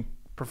quitting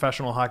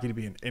professional hockey to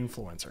be an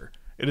influencer.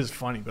 It is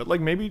funny, but like,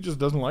 maybe he just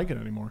doesn't like it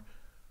anymore.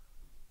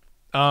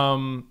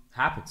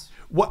 Happens.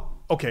 What?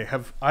 Okay,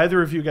 have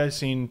either of you guys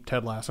seen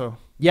Ted Lasso?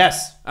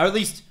 Yes, or at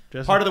least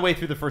Jesse? part of the way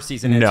through the first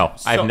season. No,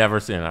 I've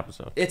never seen an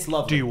episode. It's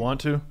lovely. Do you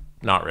want to?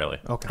 Not really.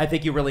 Okay. I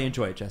think you really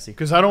enjoy it, Jesse.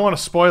 Because I don't want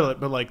to spoil it,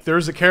 but like,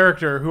 there's a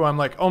character who I'm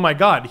like, oh my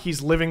god,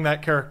 he's living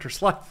that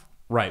character's life.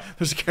 Right.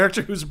 There's a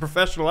character who's a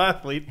professional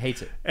athlete,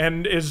 hates it,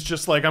 and is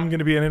just like, I'm going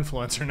to be an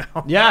influencer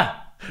now.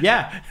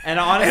 Yeah. And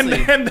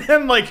honestly, and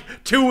then like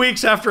 2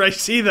 weeks after I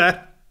see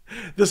that,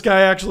 this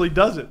guy actually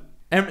does it.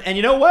 And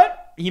you know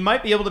what? He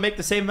might be able to make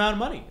the same amount of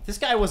money. If this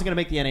guy wasn't going to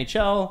make the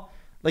NHL,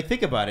 like,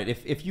 think about it.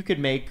 If you could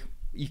make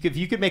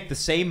the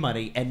same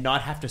money and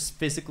not have to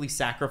physically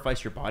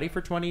sacrifice your body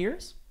for 20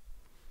 years.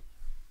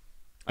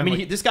 I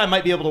mean, this guy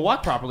might be able to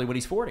walk properly when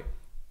he's 40.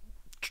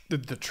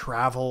 The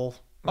travel.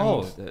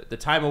 The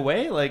time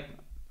away, like,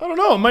 I don't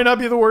know. It might not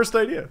be the worst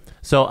idea.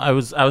 So I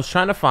was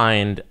trying to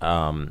find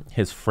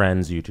his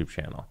friend's YouTube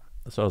channel.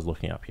 So I was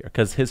looking up here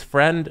because his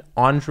friend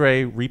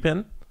Andre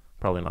Repin,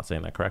 probably not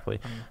saying that correctly,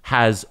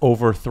 has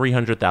over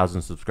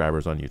 300,000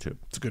 subscribers on YouTube.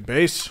 It's a good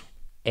base.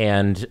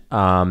 And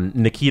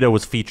Nikita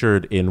was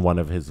featured in one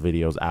of his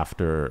videos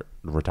after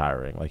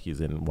retiring. Like, he's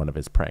in one of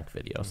his prank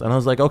videos. And I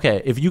was like,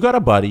 okay, if you got a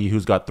buddy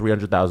who's got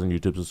 300,000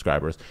 YouTube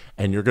subscribers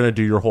and you're going to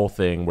do your whole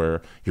thing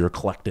where you're a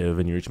collective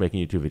and you're each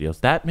making YouTube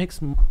videos, that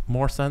makes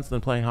more sense than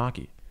playing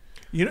hockey.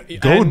 You know,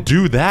 Go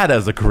do that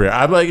as a career.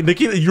 I'm like,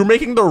 Nikita, you're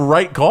making the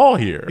right call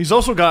here. He's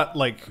also got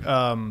like,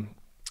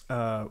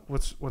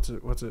 what's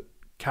it?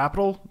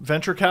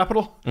 Venture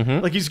capital.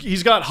 Mm-hmm. Like,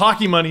 he's got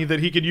hockey money that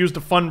he could use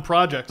to fund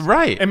projects,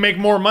 right, and make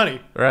more money.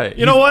 Right.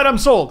 You know what? I'm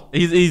sold.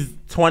 He's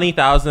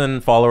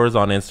 20,000 followers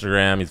on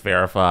Instagram. He's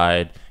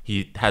verified.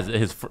 He has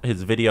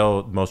his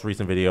video, most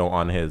recent video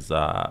on his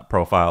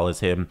profile is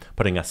him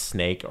putting a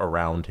snake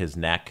around his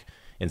neck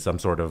in some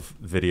sort of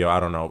video. I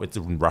don't know. It's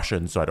in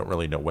Russian, so I don't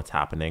really know what's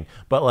happening.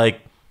 But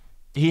like,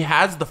 he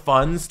has the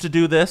funds to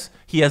do this.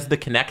 He has the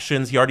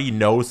connections. He already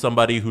knows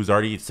somebody who's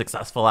already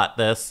successful at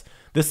this.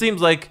 This seems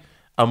like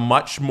a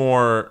much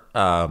more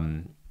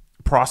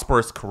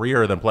prosperous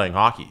career than playing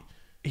hockey.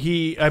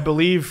 I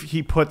believe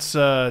he puts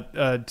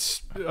a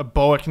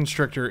boa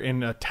constrictor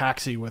in a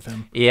taxi with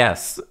him.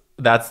 Yes,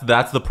 that's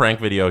the prank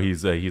video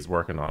he's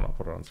working on. I'll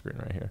put it on screen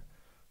right here.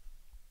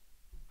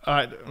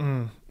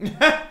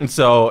 And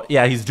so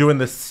yeah, he's doing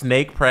this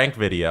snake prank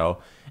video,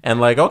 and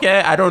like,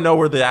 okay, I don't know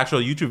where the actual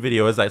YouTube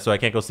video is, so I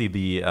can't go see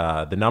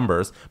the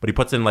numbers. But he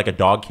puts in like a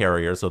dog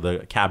carrier, so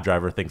the cab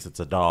driver thinks it's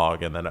a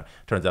dog, and then it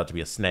turns out to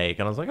be a snake.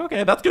 And I was like,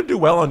 okay, that's gonna do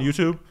well on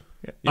YouTube.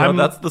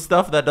 That's the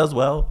stuff that does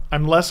well.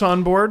 I'm less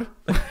on board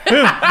with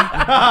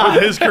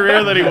his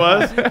career than I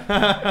was.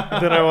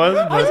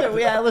 But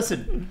Yeah,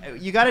 listen,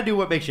 you got to do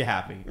what makes you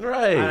happy,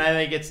 Right. And I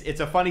think it's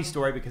a funny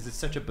story because it's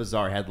such a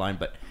bizarre headline,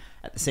 but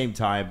at the same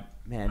time,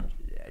 man,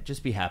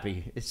 just be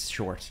happy. It's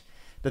short.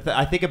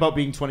 I think about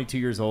being 22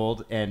 years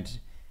old and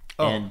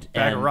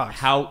bag of rocks.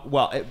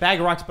 Bag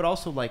of rocks, but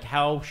also like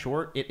how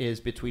short it is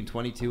between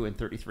 22 and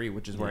 33,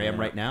 which is where I am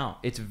right now.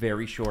 It's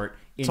very short.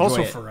 it's Enjoy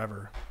also it.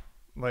 forever.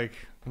 Like,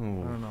 I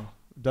don't know.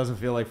 Doesn't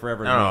feel like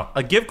forever. I don't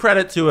know. Give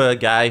credit to a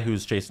guy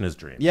who's chasing his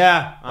dreams.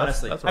 Yeah,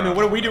 honestly. that's I mean,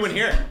 what are we doing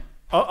here?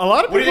 A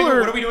lot of people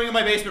What are we doing in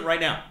my basement right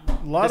now?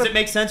 Does it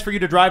make sense for you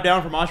to drive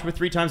down from Oshawa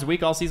 3 times a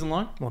week all season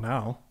long? Well,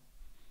 now.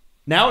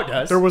 Now it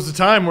does. There was a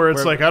time where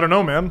it's like, I don't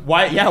know, man.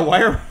 Why? Yeah,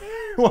 why are...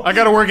 I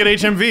got to work at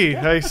HMV.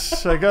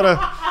 I got to...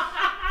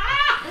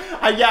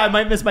 I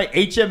might miss my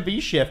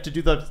HMV shift to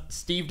do the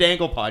Steve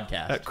Dangle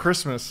podcast. At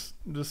Christmas.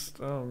 Just,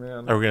 oh,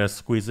 man. Are we going to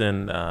squeeze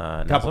in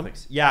Couple of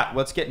things. Yeah,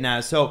 let's get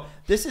Naz. So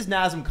this is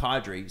Nazem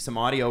Kadri, some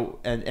audio,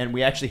 and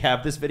we actually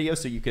have this video,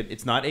 so you could.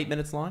 It's not 8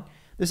 minutes long.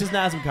 This is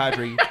Nazem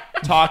Kadri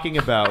talking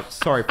about.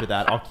 Sorry for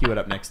that. I'll cue it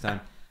up next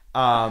time.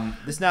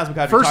 This is Nazem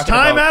Kadri. First talking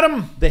time, about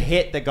Adam. The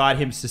hit that got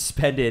him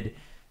suspended.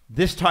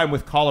 This time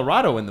with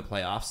Colorado in the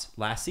playoffs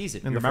last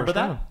season. You remember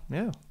that? Round.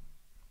 Yeah.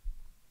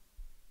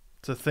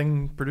 It's a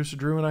thing producer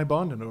Drew and I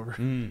bonded over.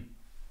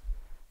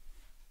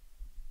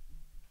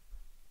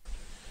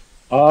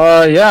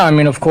 Yeah, I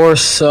mean, of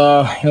course,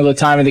 the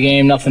time of the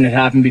game, nothing had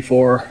happened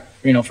before,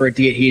 for it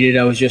to get heated.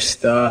 I was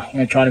just,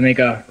 trying to make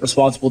a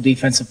responsible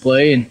defensive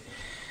play, and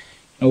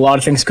a lot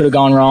of things could have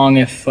gone wrong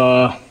if,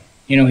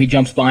 he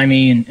jumps by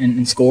me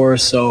and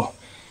scores. So,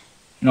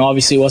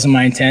 obviously it wasn't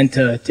my intent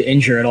to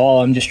injure at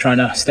all. I'm just trying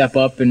to step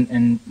up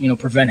and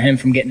prevent him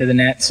from getting to the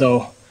net.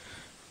 So,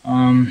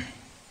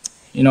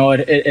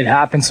 it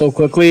happened so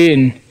quickly,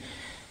 and,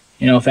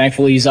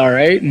 thankfully he's all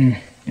right, and,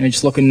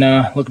 just looking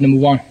to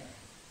move on.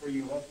 Were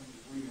you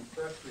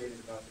frustrated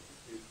about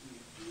the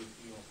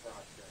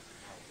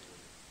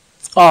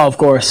process? Oh, of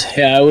course.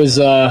 Yeah, it was.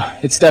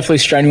 It's definitely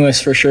strenuous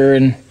for sure,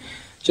 and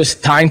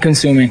just time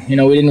consuming. We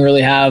didn't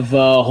really have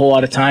a whole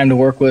lot of time to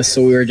work with,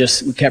 so we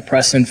kept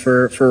pressing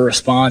for a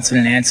response and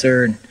an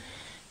answer. And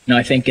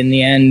I think in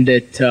the end,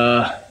 if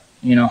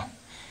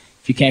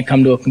you can't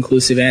come to a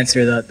conclusive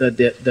answer,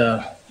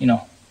 the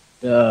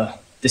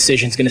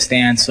decision's going to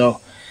stand. So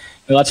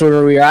that's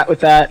where we were at with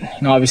that.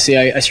 Obviously,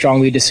 I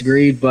strongly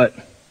disagreed, but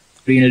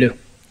what are you going to do?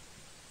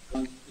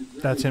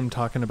 That's him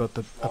talking about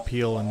the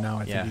appeal, and now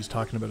I think he's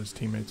talking about his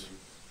teammates.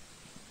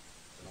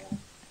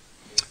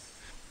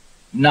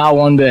 Not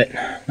one bit.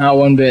 Not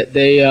one bit.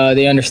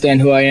 They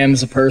understand who I am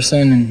as a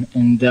person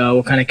and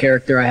what kind of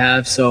character I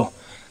have. So,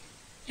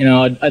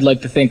 I'd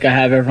like to think I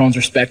have everyone's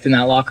respect in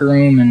that locker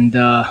room, and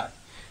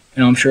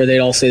I'm sure they'd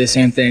all say the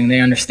same thing.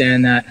 They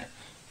understand that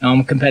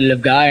I'm a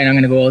competitive guy, and I'm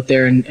going to go out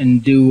there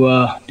and do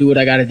what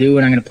I got to do,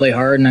 and I'm going to play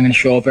hard, and I'm going to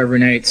show up every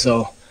night.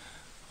 So,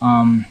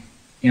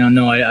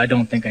 no, I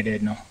don't think I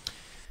did. No.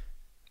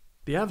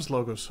 The Avs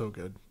logo's so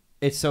good.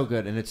 It's so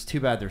good, and it's too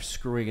bad they're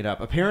screwing it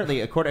up.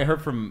 Apparently, I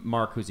heard from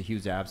Mark, who's a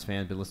huge Abs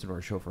fan, been listening to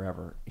our show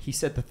forever. He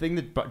said the thing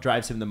that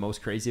drives him the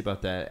most crazy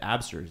about the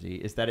Abs jersey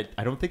is that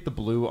I don't think the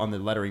blue on the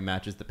lettering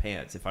matches the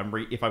pants. If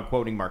I'm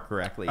quoting Mark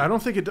correctly, I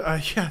don't think it.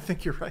 Yeah, I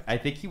think you're right. I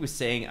think he was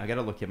saying, I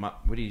gotta look him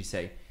up. What did he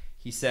say?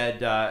 He said,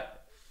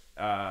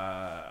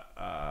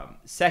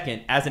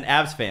 second, as an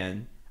Abs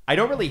fan, I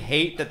don't really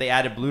hate that they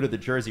added blue to the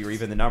jersey or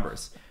even the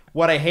numbers.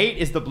 What I hate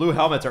is the blue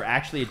helmets are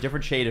actually a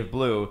different shade of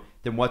blue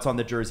than what's on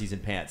the jerseys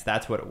and pants.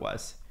 That's what it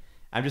was.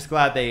 I'm just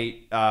glad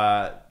they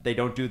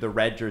don't do the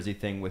red jersey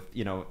thing with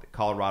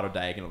Colorado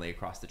diagonally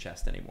across the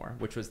chest anymore,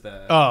 which was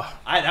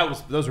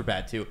those were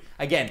bad too.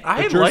 Again,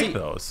 I like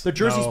those. The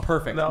jersey's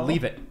perfect. No.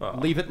 Leave it.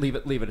 Leave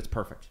it. It's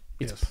perfect.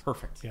 It's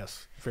perfect.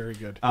 Yes, very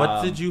good.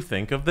 What did you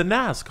think of the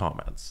Nas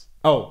comments?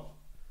 Oh,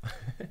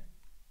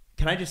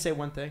 can I just say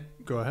one thing?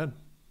 Go ahead.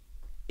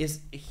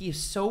 He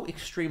is so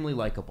extremely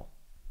likable.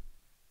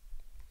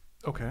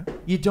 Okay.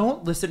 You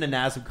don't listen to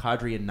Nazem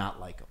Kadri and not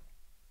like him.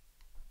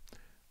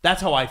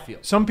 That's how I feel.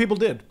 Some people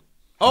did.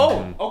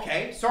 Oh,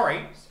 okay.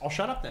 Sorry. I'll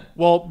shut up then.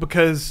 Well,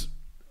 because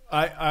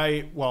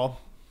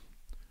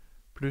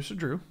producer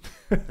Drew,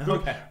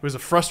 Okay. was a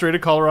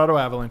frustrated Colorado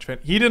Avalanche fan.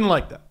 He didn't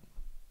like that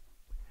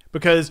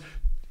because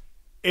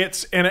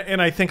it's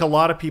and I think a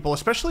lot of people,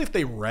 especially if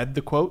they read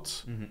the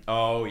quotes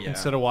Oh, yeah.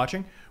 instead of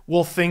watching,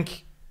 will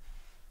think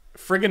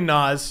friggin'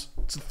 Nas.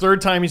 It's the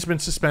third time he's been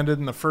suspended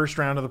in the first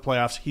round of the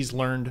playoffs. He's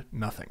learned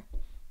nothing.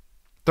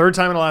 Third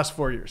time in the last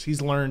 4 years.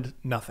 He's learned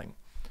nothing.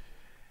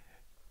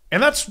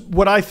 And that's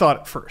what I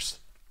thought at first.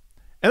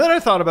 And then I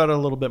thought about it a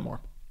little bit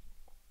more.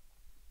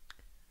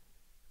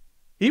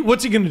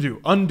 What's he going to do?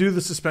 Undo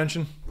the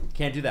suspension?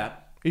 Can't do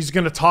that. He's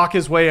going to talk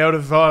his way out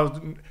of...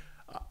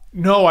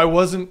 no, I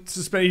wasn't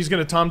suspended. He's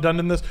going to Tom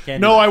Dundon this.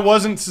 No, I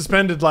wasn't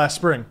suspended last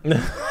spring.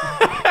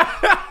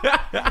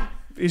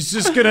 He's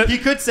just gonna. He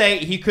could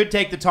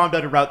take the Tom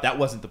Dundon route. That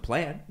wasn't the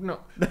plan.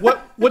 No.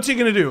 What's he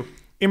gonna do?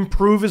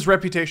 Improve his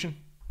reputation?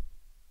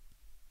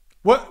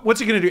 What's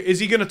he going to do? Is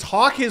he going to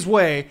talk his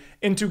way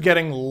into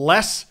getting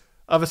less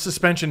of a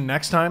suspension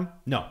next time?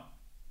 No.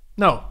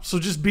 No. So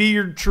just be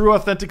your true,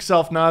 authentic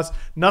self, Nas.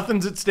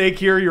 Nothing's at stake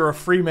here. You're a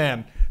free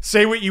man.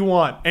 Say what you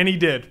want. And he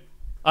did.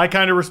 I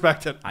kind of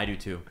respect it. I do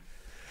too.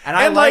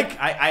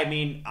 I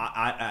mean,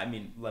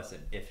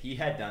 listen, if he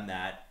had done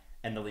that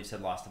and the Leafs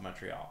had lost to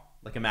Montreal,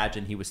 like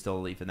imagine he was still a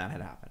Leaf and that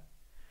had happened.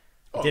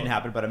 It didn't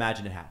happen, but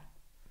imagine it had.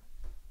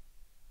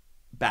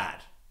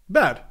 Bad.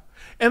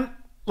 And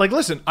like,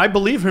 listen, I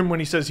believe him when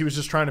he says he was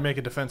just trying to make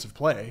a defensive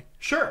play.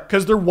 Sure.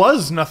 Because there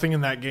was nothing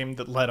in that game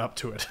that led up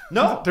to it.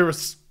 No.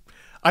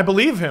 I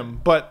believe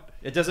him, but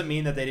it doesn't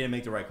mean that they didn't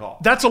make the right call.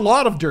 That's a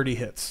lot of dirty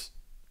hits.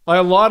 Like,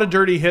 a lot of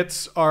dirty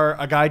hits are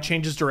a guy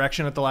changes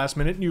direction at the last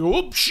minute and you go,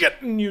 oh, shit,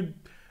 and you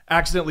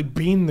accidentally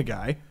bean the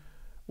guy,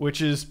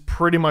 which is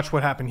pretty much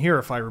what happened here,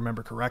 if I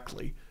remember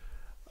correctly.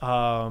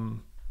 I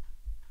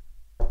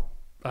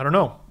don't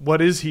know.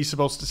 What is he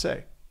supposed to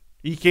say?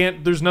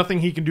 There's nothing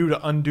he can do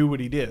to undo what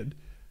he did.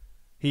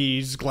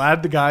 He's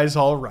glad the guy's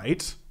all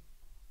right.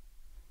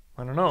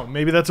 I don't know.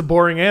 Maybe that's a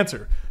boring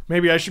answer.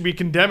 Maybe I should be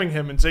condemning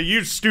him and say,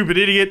 you stupid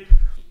idiot.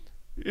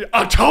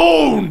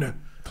 Atone!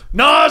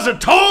 Nas,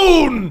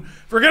 atone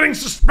for getting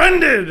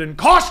suspended and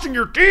costing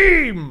your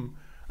team.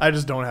 I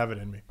just don't have it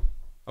in me.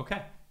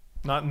 Okay.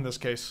 Not in this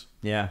case.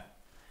 Yeah.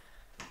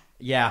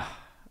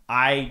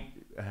 I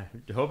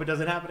hope it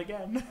doesn't happen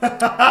again.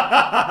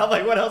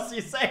 Like, what else do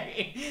you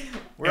say?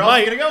 Where else are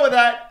you going to go with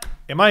that?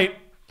 It might.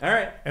 All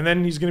right. And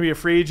then he's going to be a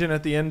free agent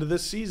at the end of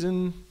this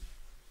season.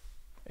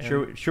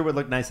 Sure would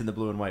look nice in the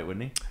blue and white,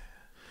 wouldn't he?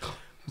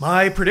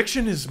 My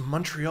prediction is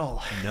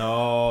Montreal.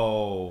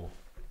 No.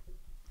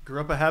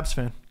 Grew up a Habs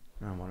fan.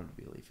 I want him to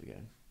be a Leaf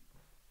again.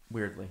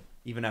 Weirdly.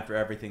 Even after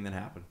everything that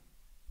happened.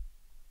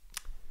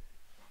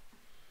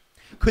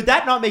 Could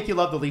that not make you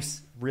love the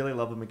Leafs? Really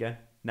love them again?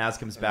 Naz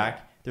comes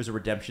back. There's a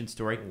redemption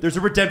story. There's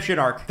a redemption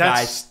arc,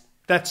 guys.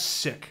 That's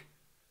sick.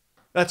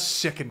 That's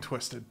sick and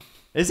twisted.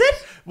 Is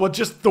it? Well,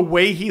 just the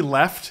way he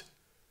left,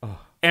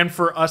 and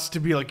for us to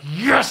be like,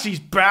 yes, he's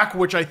back,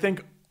 which I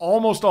think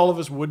almost all of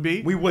us would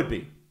be. We would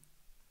be.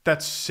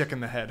 That's sick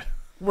in the head.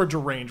 We're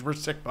deranged. We're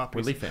sick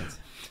puppies. We're Leaf fans.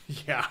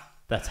 Yeah.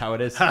 That's how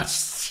it is.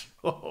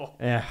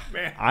 Man.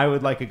 I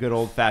would like a good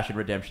old-fashioned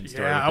redemption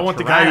story. Yeah, I want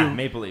the guy who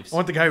Maple Leafs. I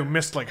want the guy who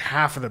missed like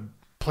half of the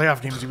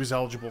playoff games he was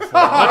eligible for.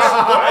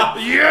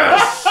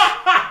 Yes.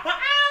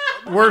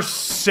 We're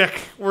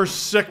sick. We're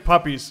sick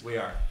puppies. We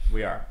are.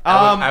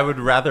 I would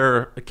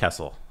rather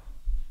Kessel.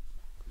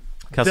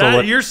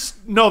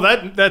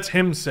 That's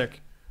him sick.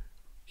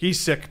 He's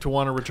sick to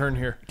want to return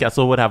here.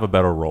 Kessel would have a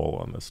better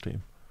role on this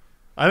team.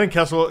 I think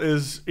Kessel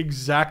is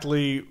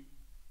exactly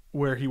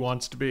where he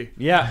wants to be.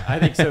 Yeah, I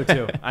think so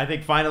too. I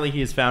think finally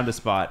he has found a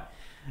spot.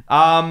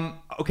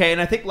 Okay,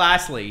 and I think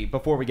lastly,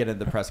 before we get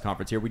into the press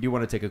conference here, we do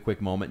want to take a quick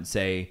moment and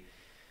say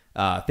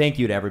thank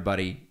you to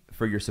everybody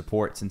for your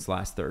support since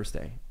last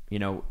Thursday. You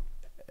know,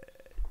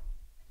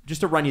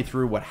 just to run you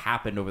through what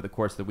happened over the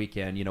course of the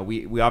weekend, you know,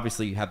 we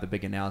obviously had the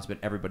big announcement.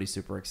 Everybody's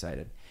super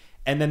excited.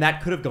 And then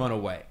that could have gone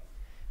away.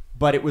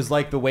 But it was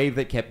like the wave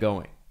that kept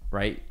going,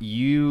 right?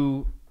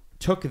 You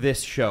took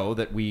this show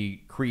that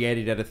we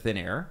created out of thin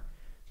air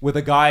with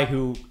a guy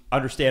who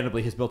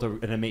understandably has built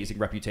an amazing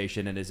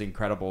reputation and is an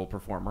incredible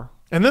performer.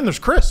 And then there's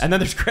Chris. Yeah.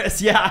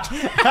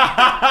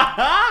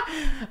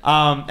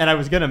 And I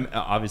was going to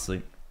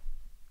obviously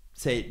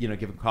say, you know,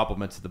 give him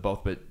compliments to the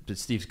both, but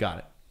Steve's got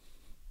it.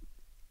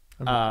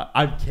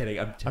 I'm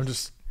kidding.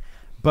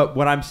 But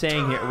what I'm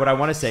saying here, what I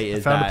want to say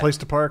is found a place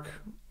to park.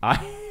 My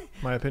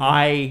opinion.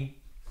 I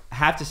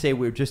have to say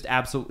we're just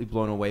absolutely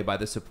blown away by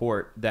the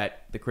support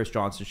that the Chris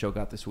Johnson show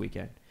got this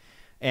weekend.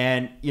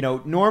 And, you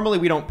know, normally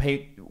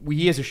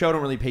we as a show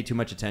don't really pay too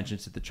much attention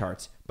to the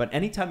charts. But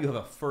anytime you have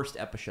a first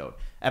episode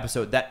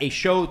that a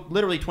show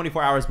literally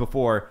 24 hours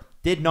before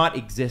did not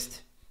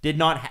exist,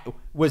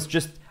 was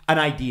just an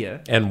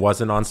idea. And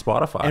wasn't on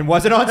Spotify.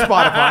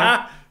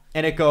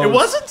 And it goes... It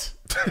wasn't?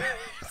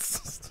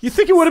 You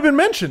think it would have been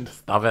mentioned?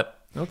 Stop it.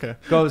 Okay.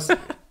 Goes...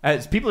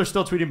 As people are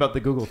still tweeting about the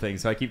Google thing,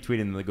 so I keep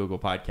tweeting them the Google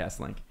podcast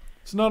link.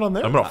 It's not on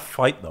there. I'm going to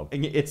fight them.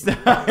 It's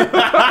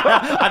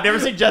I've never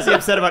seen Jesse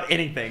upset about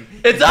anything.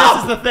 It's up!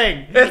 This is the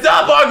thing. It's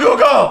up on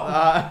Google!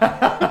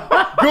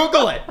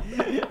 Google it.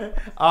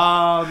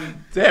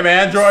 Damn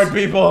Android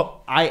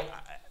people.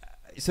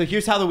 So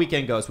here's how the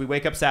weekend goes. We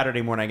wake up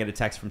Saturday morning, I get a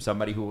text from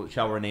somebody who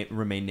shall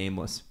remain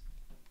nameless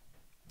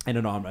and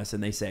anonymous,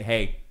 and they say,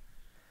 hey,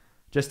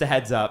 just a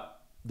heads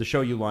up, the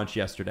show you launched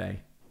yesterday,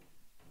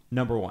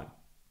 #1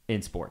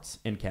 in sports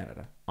in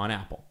Canada on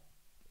Apple.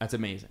 That's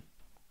amazing.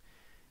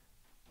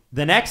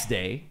 The next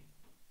day,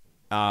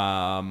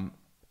 I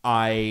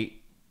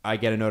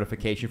get a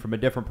notification from a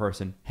different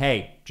person.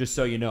 Hey, just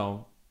so you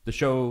know, the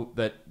show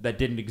that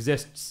didn't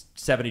exist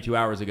 72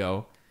 hours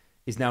ago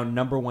is now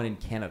 #1 in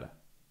Canada.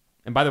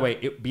 And by the way,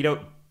 it beat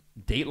out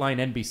Dateline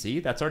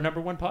NBC. That's our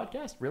 #1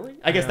 podcast? Really?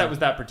 I guess that was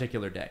that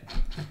particular day.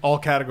 All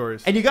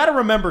categories. And you got to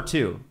remember,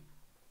 too,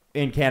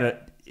 in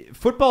Canada,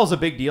 football is a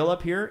big deal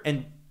up here,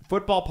 and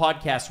football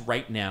podcasts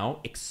right now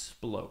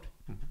explode.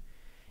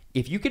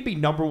 If you could be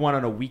number one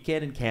on a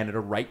weekend in Canada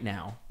right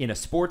now in a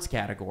sports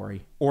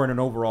category or in an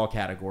overall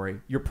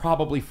category, you're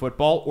probably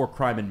football or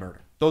crime and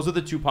murder. Those are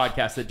the two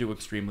podcasts that do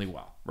extremely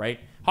well, right?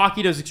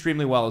 Hockey does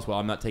extremely well as well.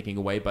 I'm not taking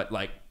away, but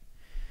like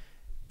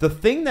the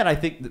thing that I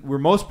think that we're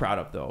most proud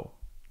of though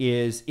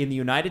is in the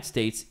United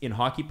States in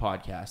hockey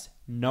podcasts,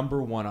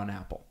 number one on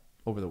Apple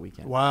over the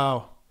weekend.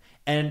 Wow.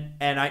 And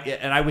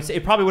I would say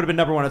it probably would have been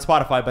number one on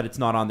Spotify, but it's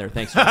not on there.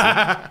 Thanks,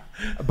 Jesse.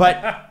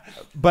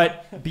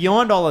 But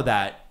beyond all of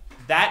that,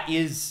 that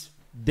is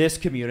this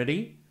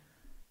community.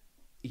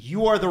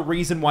 You are the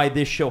reason why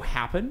this show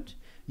happened.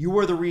 You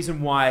are the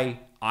reason why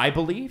I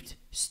believed,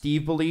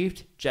 Steve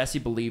believed, Jesse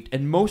believed,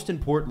 and most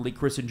importantly,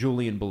 Chris and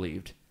Julian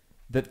believed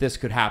that this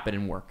could happen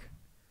and work.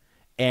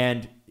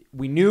 And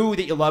we knew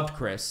that you loved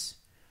Chris.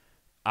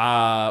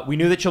 We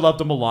knew that you loved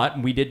him a lot,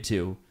 and we did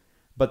too.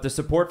 But the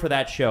support for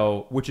that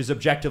show, which is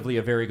objectively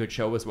a very good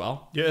show as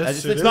well.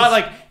 Yes, it's not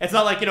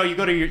like you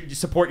go to you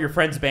support your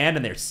friend's band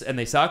and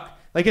they suck.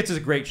 Like it's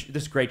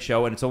this great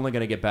show, and it's only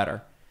going to get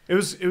better. It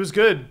was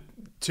good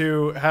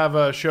to have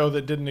a show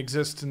that didn't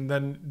exist, and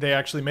then they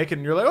actually make it,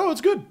 and you're like, oh,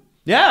 it's good.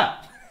 Yeah,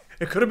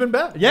 It could have been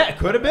bad. yeah, it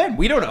could have been.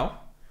 We don't know.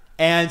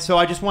 And so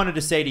I just wanted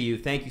to say to you,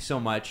 thank you so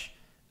much.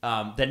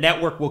 The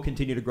network will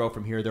continue to grow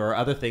from here. There are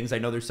other things. I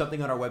know there's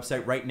something on our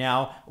website right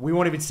now. We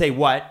won't even say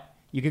what.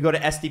 You can go to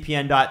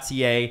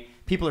sdpn.ca.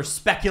 People are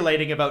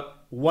speculating about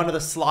one of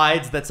the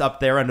slides that's up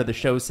there under the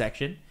show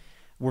section.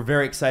 We're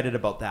very excited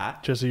about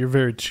that. Jesse, you're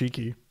very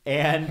cheeky.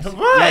 And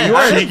Yeah, you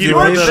are cheeky you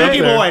are boy a up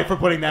cheeky there. boy for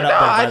putting that up there,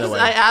 by the way.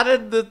 I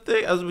added the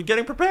thing. I was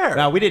getting prepared.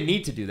 Well, we didn't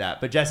need to do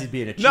that, but Jesse's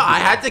being a cheeky No, I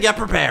boy. had to get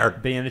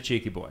prepared. Being a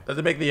cheeky boy.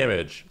 Doesn't make the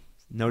image.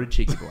 Noted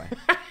cheeky boy.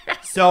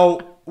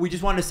 So we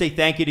just wanted to say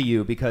thank you to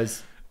you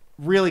because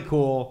really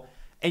cool.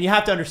 And you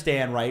have to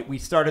understand, right? We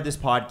started this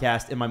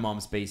podcast in my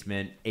mom's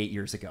basement 8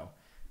 years ago.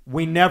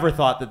 We never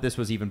thought that this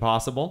was even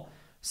possible.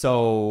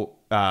 So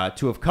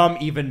to have come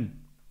even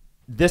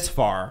this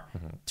far,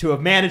 to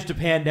have managed a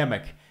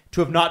pandemic, to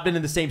have not been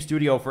in the same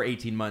studio for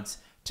 18 months,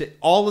 to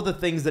all of the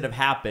things that have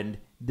happened,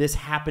 this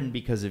happened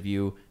because of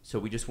you. So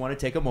we just want to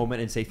take a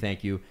moment and say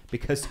thank you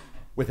because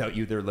without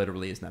you, there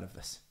literally is none of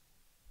this.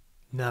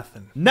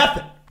 Nothing.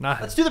 Nothing.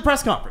 Nothing. Let's do the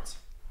press conference.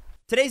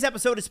 Today's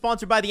episode is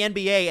sponsored by the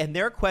NBA and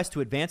their quest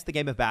to advance the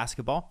game of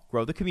basketball,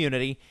 grow the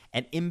community,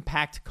 and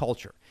impact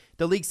culture.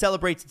 The league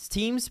celebrates its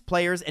teams,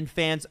 players, and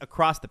fans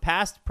across the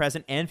past,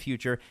 present, and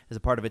future as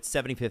a part of its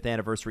 75th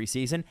anniversary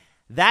season.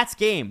 That's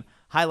Game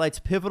highlights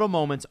pivotal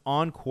moments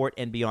on court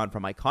and beyond,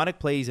 from iconic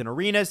plays in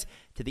arenas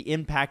to the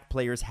impact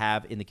players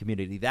have in the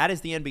community. That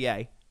is the NBA,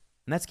 and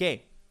that's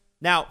Game.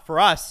 Now, for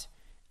us,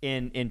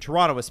 in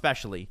Toronto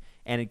especially,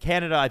 and in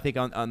Canada, I think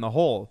on the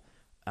whole,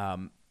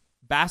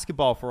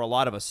 basketball for a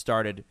lot of us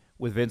started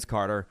with Vince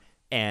Carter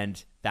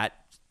and that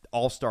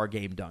All-Star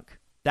Game dunk.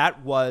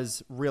 That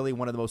was really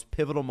one of the most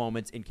pivotal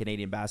moments in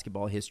Canadian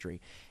basketball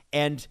history.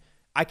 And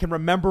I can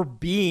remember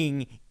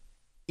being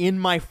in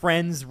my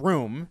friend's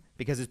room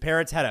because his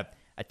parents had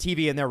a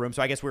TV in their room.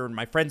 So I guess we were in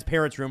my friend's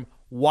parents' room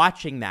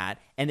watching that.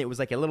 And it was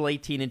like a little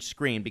 18-inch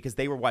screen because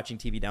they were watching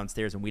TV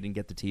downstairs and we didn't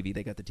get the TV.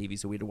 They got the TV,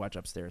 so we had to watch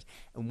upstairs.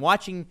 And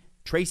watching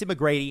Tracy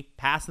McGrady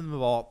pass them the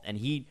ball, and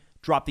he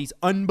dropped these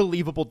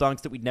unbelievable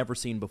dunks that we'd never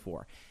seen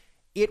before.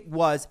 It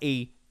was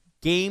a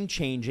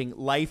game-changing,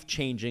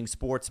 life-changing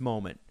sports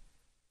moment.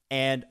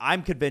 And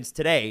I'm convinced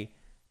today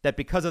that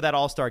because of that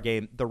All-Star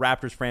Game, the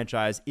Raptors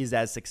franchise is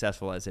as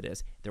successful as it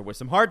is. There were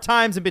some hard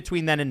times in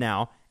between then and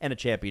now, and a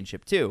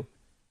championship too.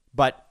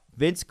 But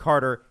Vince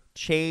Carter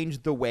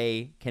changed the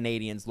way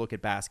Canadians look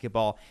at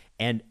basketball.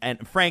 And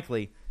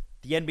frankly,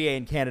 the NBA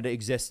in Canada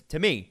exists, to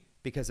me,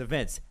 because of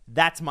Vince.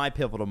 That's my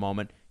pivotal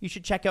moment. You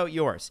should check out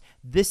yours.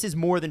 This is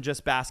more than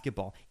just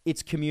basketball.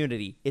 It's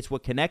community. It's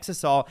what connects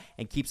us all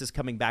and keeps us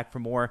coming back for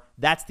more.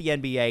 That's the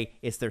NBA.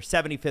 It's their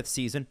 75th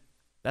season.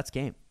 That's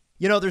Game.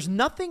 You know, there's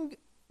nothing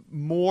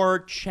more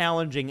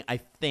challenging, I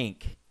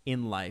think,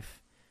 in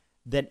life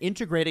than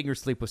integrating your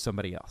sleep with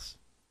somebody else.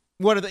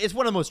 It's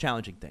one of the most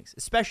challenging things,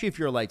 especially if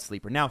you're a light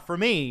sleeper. Now, for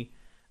me,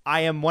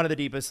 I am one of the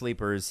deepest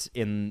sleepers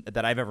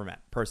that I've ever met,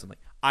 personally.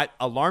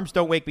 Alarms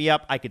don't wake me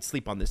up. I could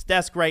sleep on this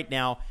desk right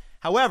now.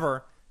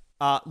 However,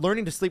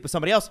 learning to sleep with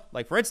somebody else,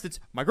 like, for instance,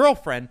 my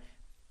girlfriend,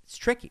 it's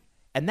tricky.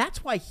 And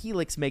that's why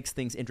Helix makes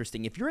things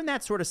interesting. If you're in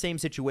that sort of same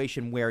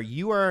situation where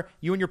you and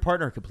your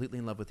partner are completely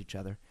in love with each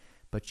other,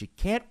 but you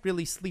can't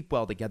really sleep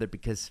well together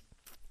because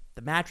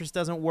the mattress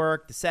doesn't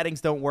work, the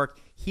settings don't work,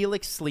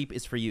 Helix Sleep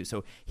is for you.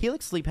 So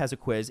Helix Sleep has a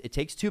quiz. It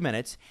takes 2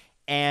 minutes,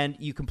 and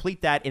you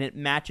complete that, and it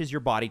matches your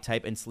body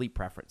type and sleep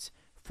preference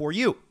for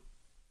you.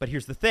 But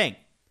here's the thing.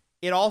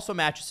 It also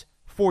matches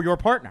for your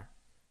partner.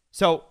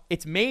 So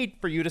it's made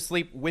for you to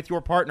sleep with your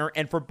partner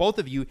and for both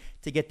of you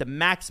to get the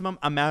maximum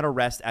amount of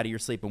rest out of your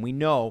sleep. And we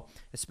know,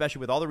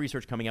 especially with all the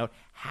research coming out,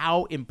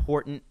 how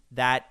important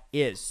that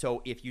is.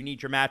 So if you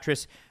need your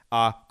mattress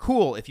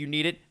cool, if you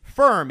need it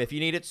firm, if you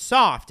need it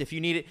soft, if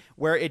you need it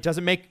where it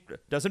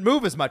doesn't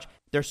move as much,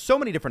 there's so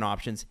many different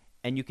options,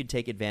 and you can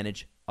take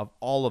advantage of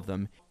all of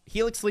them.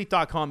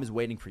 HelixSleep.com is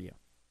waiting for you.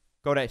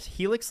 Go to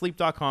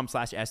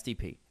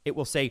helixsleep.com/SDP. It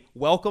will say,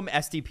 welcome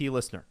SDP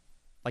listener.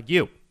 Like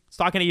you. It's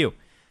talking to you.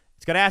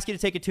 It's going to ask you to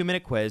take a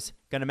 2-minute quiz,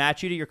 going to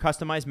match you to your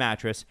customized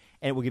mattress,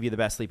 and it will give you the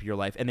best sleep of your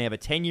life. And they have a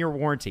 10-year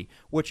warranty,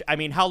 which, I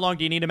mean, how long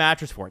do you need a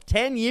mattress for?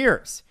 10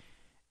 years.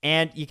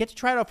 And you get to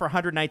try it out for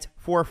 100 nights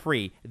for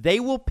free. They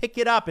will pick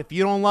it up if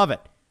you don't love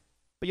it,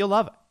 but you'll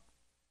love it.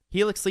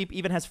 Helix Sleep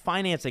even has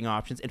financing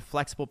options and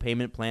flexible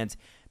payment plans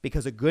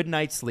because a good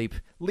night's sleep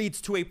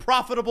leads to a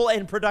profitable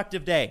and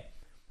productive day.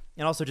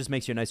 And also just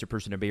makes you a nicer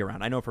person to be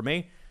around. I know for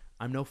me,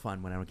 I'm no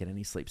fun when I don't get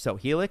any sleep. So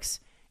Helix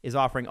is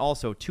offering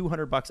also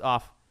 $200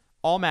 off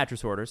all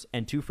mattress orders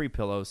and 2 free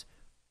pillows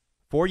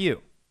for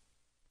you.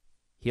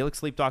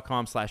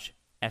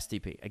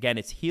 helixsleep.com/SDP. Again,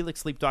 it's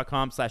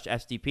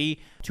helixsleep.com/SDP.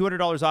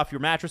 $200 off your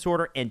mattress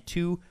order and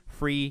 2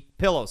 free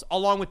pillows,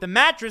 along with the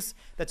mattress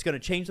that's going to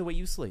change the way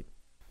you sleep.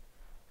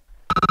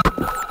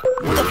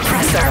 The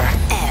Presser.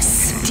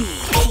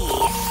 SDP.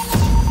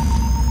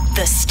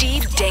 The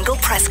Steve Dangle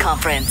Press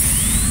Conference.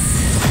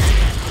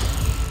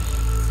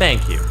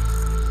 Thank you.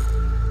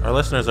 Our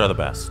listeners are the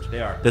best.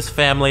 They are. This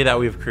family that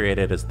we've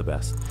created is the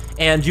best.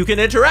 And you can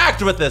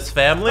interact with this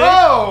family where?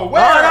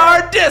 on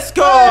our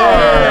Discord!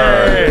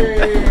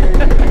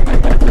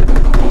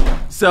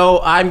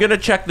 So I'm going to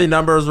check the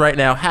numbers right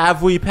now.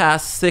 Have we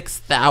passed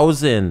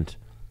 6,000?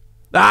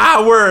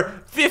 We're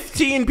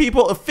 15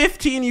 people,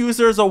 15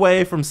 users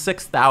away from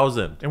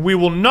 6,000. And we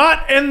will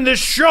not end this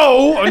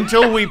show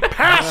until we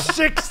pass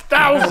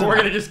 6,000. We're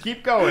going to just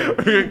keep going.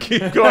 We're going to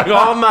keep going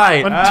all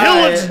night.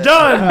 Until it's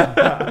done.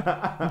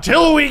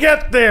 Until we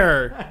get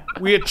there.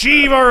 We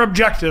achieve our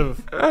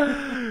objective.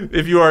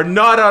 If you are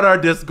not on our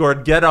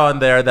Discord, get on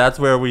there. That's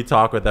where we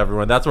talk with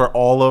everyone. That's where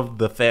all of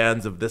the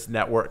fans of this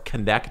network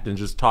connect and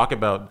just talk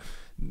about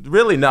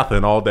really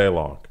nothing all day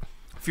long.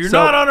 If you're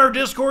not on our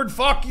Discord,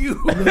 fuck you.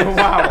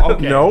 Wow.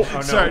 Okay. Nope. Oh,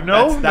 no. Sorry,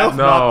 no? That's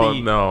No, not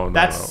the. no.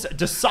 That's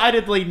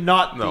decidedly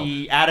not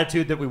the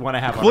attitude that we want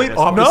to have. Complete on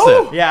our opposite.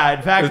 Discord. Yeah.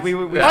 In fact, we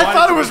I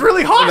thought it was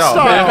really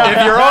hostile. No,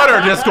 if you're on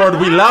our Discord,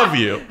 we love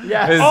you.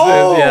 Yes.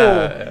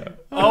 Yeah.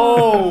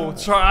 Oh,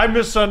 sorry, I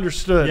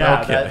misunderstood.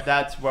 Yeah, Okay.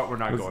 that's what we're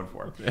not going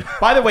for.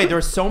 By the way,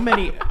 there's so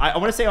many. I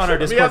want to say on our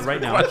Discord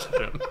right now.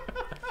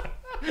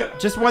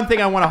 Just one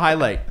thing I want to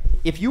highlight.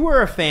 If you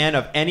were a fan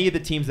of any of the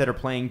teams that are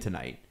playing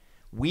tonight,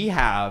 we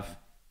have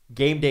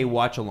game day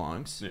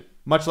watch-alongs,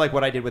 much like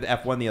what I did with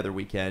F1 the other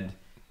weekend,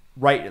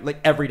 right?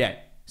 Like every day.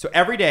 So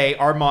every day,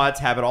 our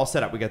mods have it all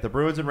set up. We got the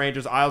Bruins and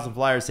Rangers, Isles and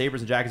Flyers,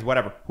 Sabres and Jackets,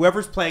 whatever.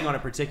 Whoever's playing on a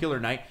particular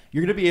night,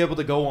 you're going to be able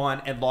to go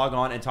on and log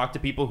on and talk to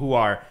people who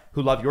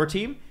love your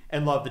team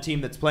and love the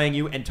team that's playing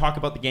you and talk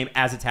about the game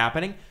as it's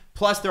happening.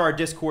 Plus, there are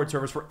Discord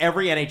servers for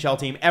every NHL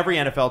team, every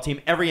NFL team,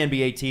 every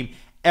NBA team,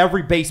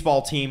 every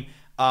baseball team.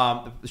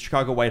 The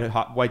Chicago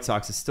White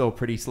Sox is still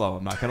pretty slow.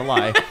 I'm not gonna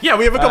lie. Yeah,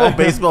 we have a couple of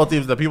baseball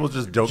teams that people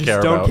just don't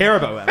care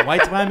about.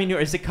 I mean,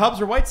 is it Cubs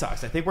or White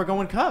Sox? I think we're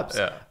going Cubs.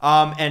 Yeah.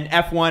 And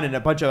F1 and a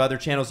bunch of other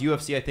channels.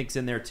 UFC, I think, is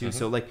in there too.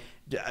 So like,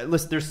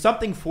 listen, there's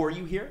something for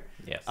you here.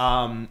 Yes.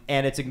 And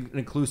it's an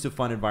inclusive,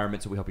 fun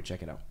environment. So we hope you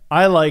check it out.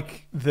 I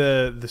like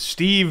the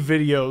Steve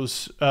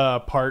videos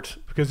part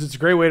because it's a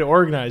great way to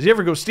organize. You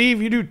ever go,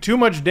 Steve, you do too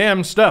much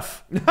damn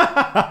stuff.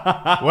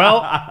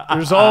 Well,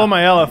 there's all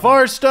my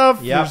LFR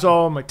stuff. Yep. There's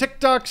all my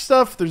TikTok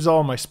stuff. There's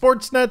all my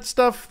Sportsnet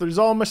stuff. There's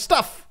all my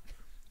stuff.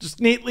 Just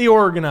neatly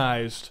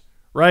organized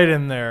right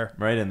in there.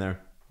 Right in there.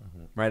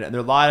 Right. And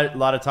there's a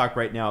lot of talk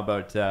right now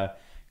about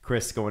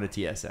Chris going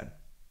to TSN.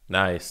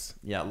 Nice.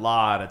 Yeah, a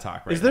lot of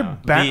talk right now. Is there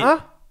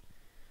banter?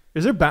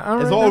 Is there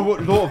banter? It's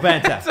all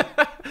fantastic.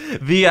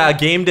 The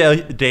game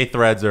day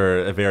threads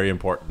are very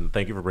important.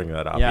 Thank you for bringing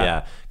that up.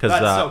 Yeah. Because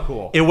that's so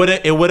cool. It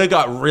would have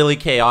got really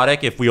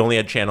chaotic if we only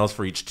had channels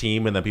for each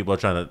team, and then people are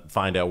trying to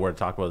find out where to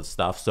talk about this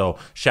stuff. So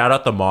shout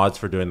out the mods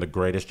for doing the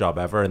greatest job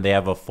ever, and they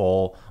have a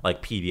full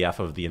like PDF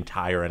of the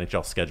entire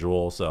NHL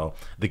schedule. So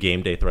the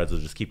game day threads will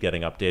just keep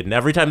getting updated. And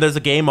every time there's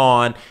a game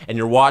on and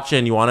you're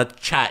watching, you want to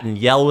chat and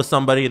yell with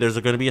somebody, there's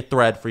going to be a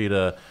thread for you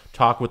to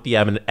talk with the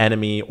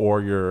enemy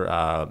or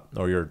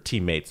your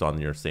teammates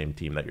on your same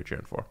team that you're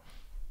cheering for.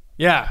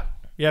 Yeah,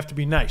 you have to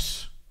be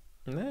nice.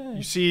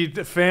 You see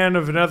the fan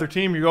of another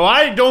team, you go,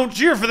 I don't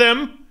cheer for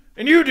them,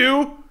 and you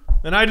do,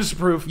 and I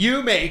disapprove.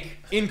 You make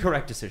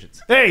incorrect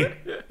decisions.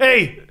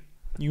 Hey,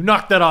 you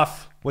knocked that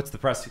off. What's the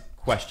press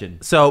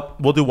question? So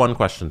we'll do one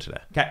question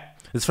today. Okay.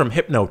 It's from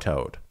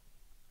Hypnotoad.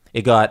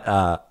 It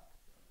got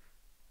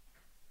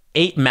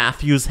 8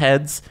 Matthews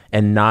heads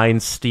and 9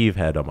 Steve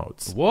head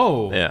emotes.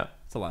 Whoa. Yeah.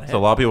 That's a lot of So a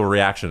lot of people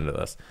reaction to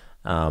this.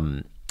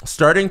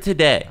 Starting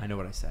today, I know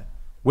what I said.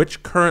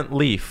 which current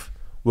Leaf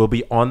will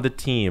be on the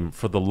team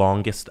for the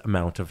longest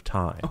amount of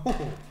time?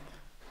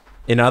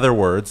 In other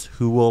words,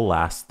 who will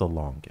last the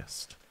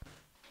longest?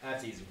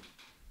 That's easy.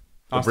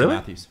 Oh, Austin really?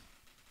 Matthews.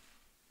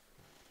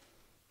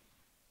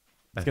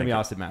 It's going to be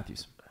Austin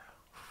Matthews.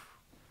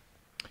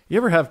 You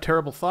ever have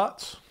terrible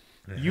thoughts?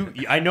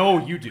 I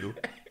know you do.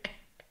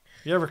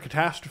 You ever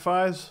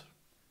catastrophize?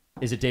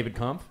 Is it David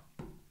Kampf?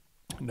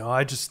 No,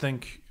 I'm just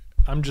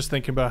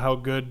thinking about how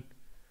good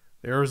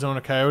the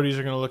Arizona Coyotes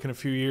are going to look in a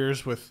few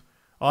years with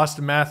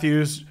Austin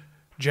Matthews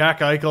Jack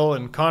Eichel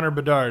and Connor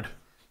Bedard.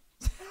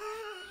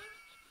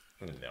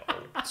 No.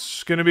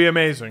 It's going to be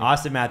amazing.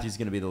 Austin Matthews is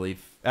going to be the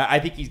Leaf. I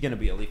think he's going to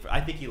be a Leaf. I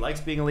think he likes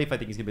being a Leaf. I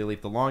think he's going to be a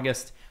Leaf the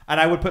longest. And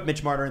I would put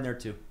Mitch Marner in there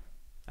too.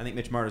 I think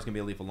Mitch Marner is going to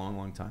be a Leaf a long,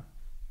 long time.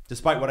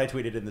 Despite what I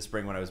tweeted in the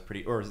spring when I was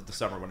or the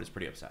summer when I was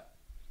pretty upset.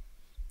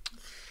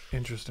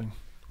 Interesting.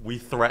 We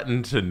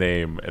threatened to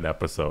name an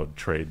episode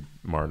Trade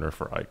Marner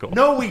for Eichel.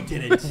 No, we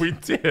didn't. We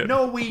did.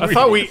 No, we I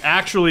thought we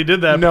actually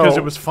did that No. because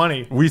it was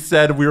funny. We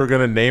said we were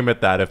going to name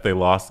it that if they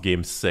lost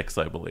Game 6,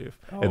 I believe.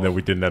 And then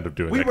we didn't end up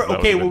doing We it. were 'cause that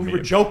okay. would've Well, been we were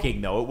mean. joking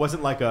though. It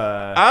wasn't like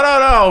a. I don't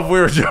know if we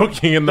were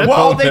joking in the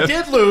Well, moment. they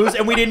did lose,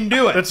 and we didn't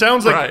do it. That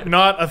sounds like Right.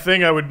 not a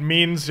thing I would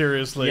mean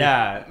seriously.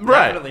 Yeah,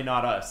 Right. definitely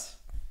not us.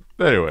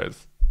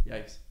 Anyways.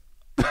 Yikes.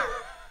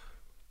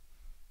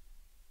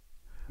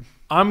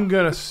 I'm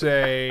going to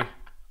say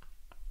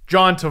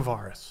John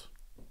Tavares.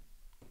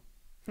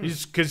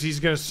 Because he's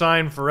going to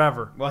sign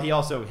forever. Well, he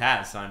also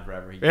has signed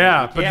forever. He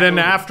Yeah, can't but then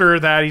move. after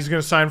that, he's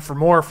going to sign for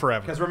more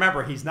forever. Because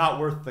remember, he's not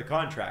worth the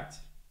contract,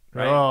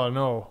 right? Oh,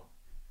 no.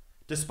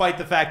 Despite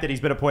the fact that he's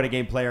been a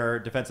point-a-game player,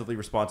 defensively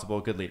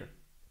responsible, good leader.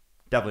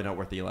 Definitely not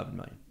worth the $11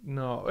 million.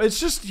 No. It's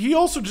just, he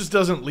also just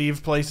doesn't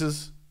leave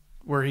places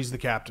where he's the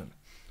captain.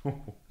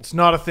 It's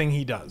not a thing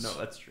he does. No,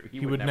 that's true.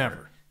 He would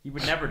never. He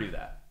would never do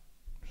that.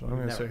 So I'm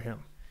going to never. say him.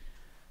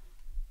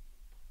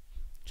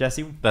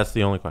 Jesse? That's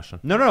the only question.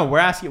 No. We're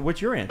asking,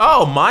 what's your answer?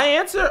 Oh, my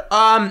answer?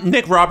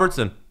 Nick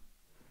Robertson.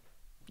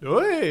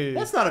 Oy.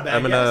 That's not a bad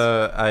I'm guess.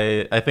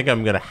 gonna. I think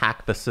I'm gonna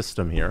hack the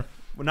system here.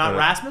 Well, not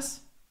Rasmus?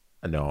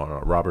 No,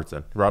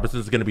 Robertson.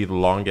 Robertson's gonna be the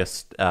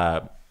longest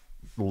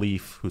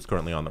Leaf who's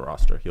currently on the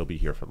roster. He'll be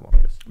here for the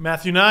longest.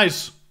 Matthew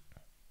Nyes.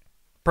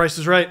 Price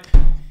is right.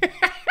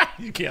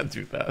 You can't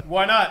do that.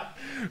 Why not?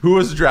 Who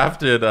was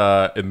drafted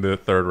in the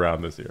 3rd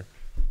round this year?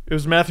 It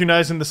was Matthew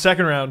Nyes in the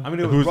 2nd round. I'm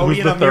going to Who's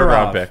Rodion the 3rd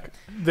round Amirov. pick?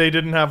 They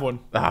didn't have one.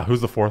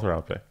 Who's the 4th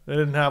round pick? They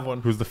didn't have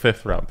one. Who's the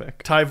 5th round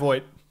pick? Ty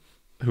Voigt.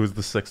 Who's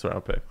the 6th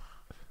round pick?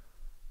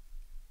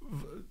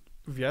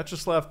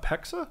 Vyacheslav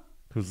Peksa?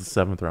 Who's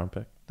the 7th round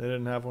pick? They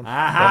didn't have one.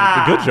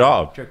 Aha! Good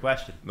job. Trick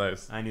question.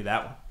 Nice. I knew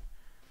that one.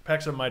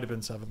 Peksa might have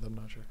been 7th. I'm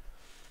not sure.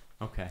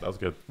 Okay. That was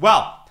good.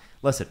 Well,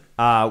 listen,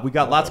 we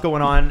got lots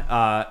going on.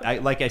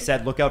 Like I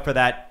said, look out for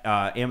that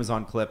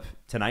Amazon clip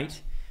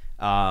tonight.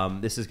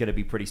 This is going to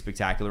be pretty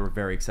spectacular. We're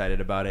very excited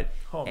about it.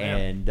 Oh,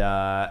 man.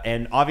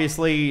 And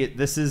obviously,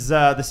 this is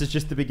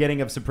just the beginning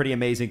of some pretty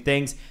amazing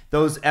things.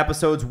 Those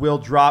episodes will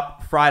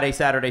drop Friday,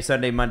 Saturday,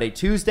 Sunday, Monday,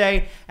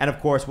 Tuesday, and of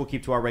course, we'll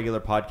keep to our regular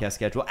podcast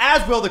schedule.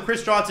 As will the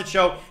Chris Johnson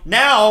Show,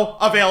 now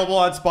available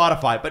on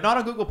Spotify, but not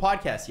on Google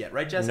Podcasts yet,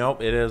 right, Jesse?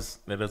 Nope, it is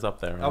up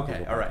there. on Okay,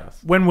 Google all right.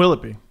 Podcasts. When will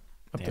it be?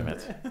 Damn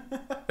it.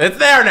 It's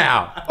there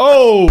now.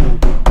 Oh!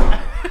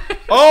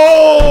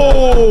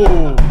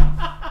 Oh!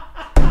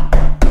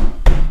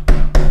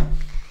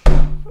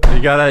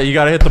 You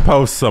gotta hit the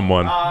post,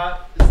 someone.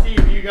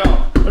 Steve, you go.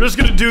 I'm just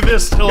going to do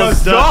this till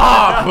it's done.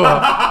 Stop!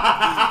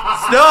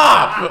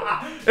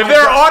 Stop! If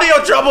there are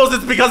audio troubles,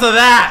 it's because of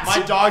that. My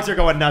dogs are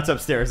going nuts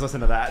upstairs.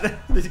 Listen to that.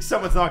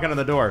 Someone's knocking on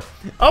the door.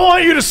 I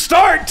want you to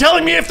start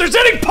telling me if there's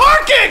any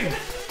parking!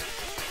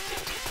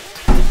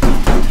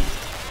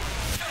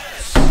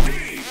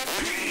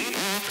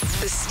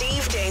 The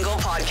Steve Dangle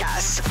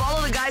Podcast.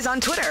 Follow the guys on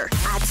Twitter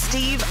at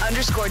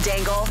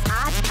Steve_Dangle,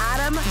 at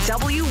Adam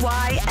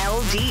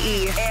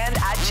WYLDE, and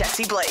at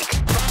Jesse Blake.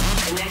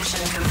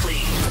 Connection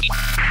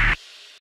complete.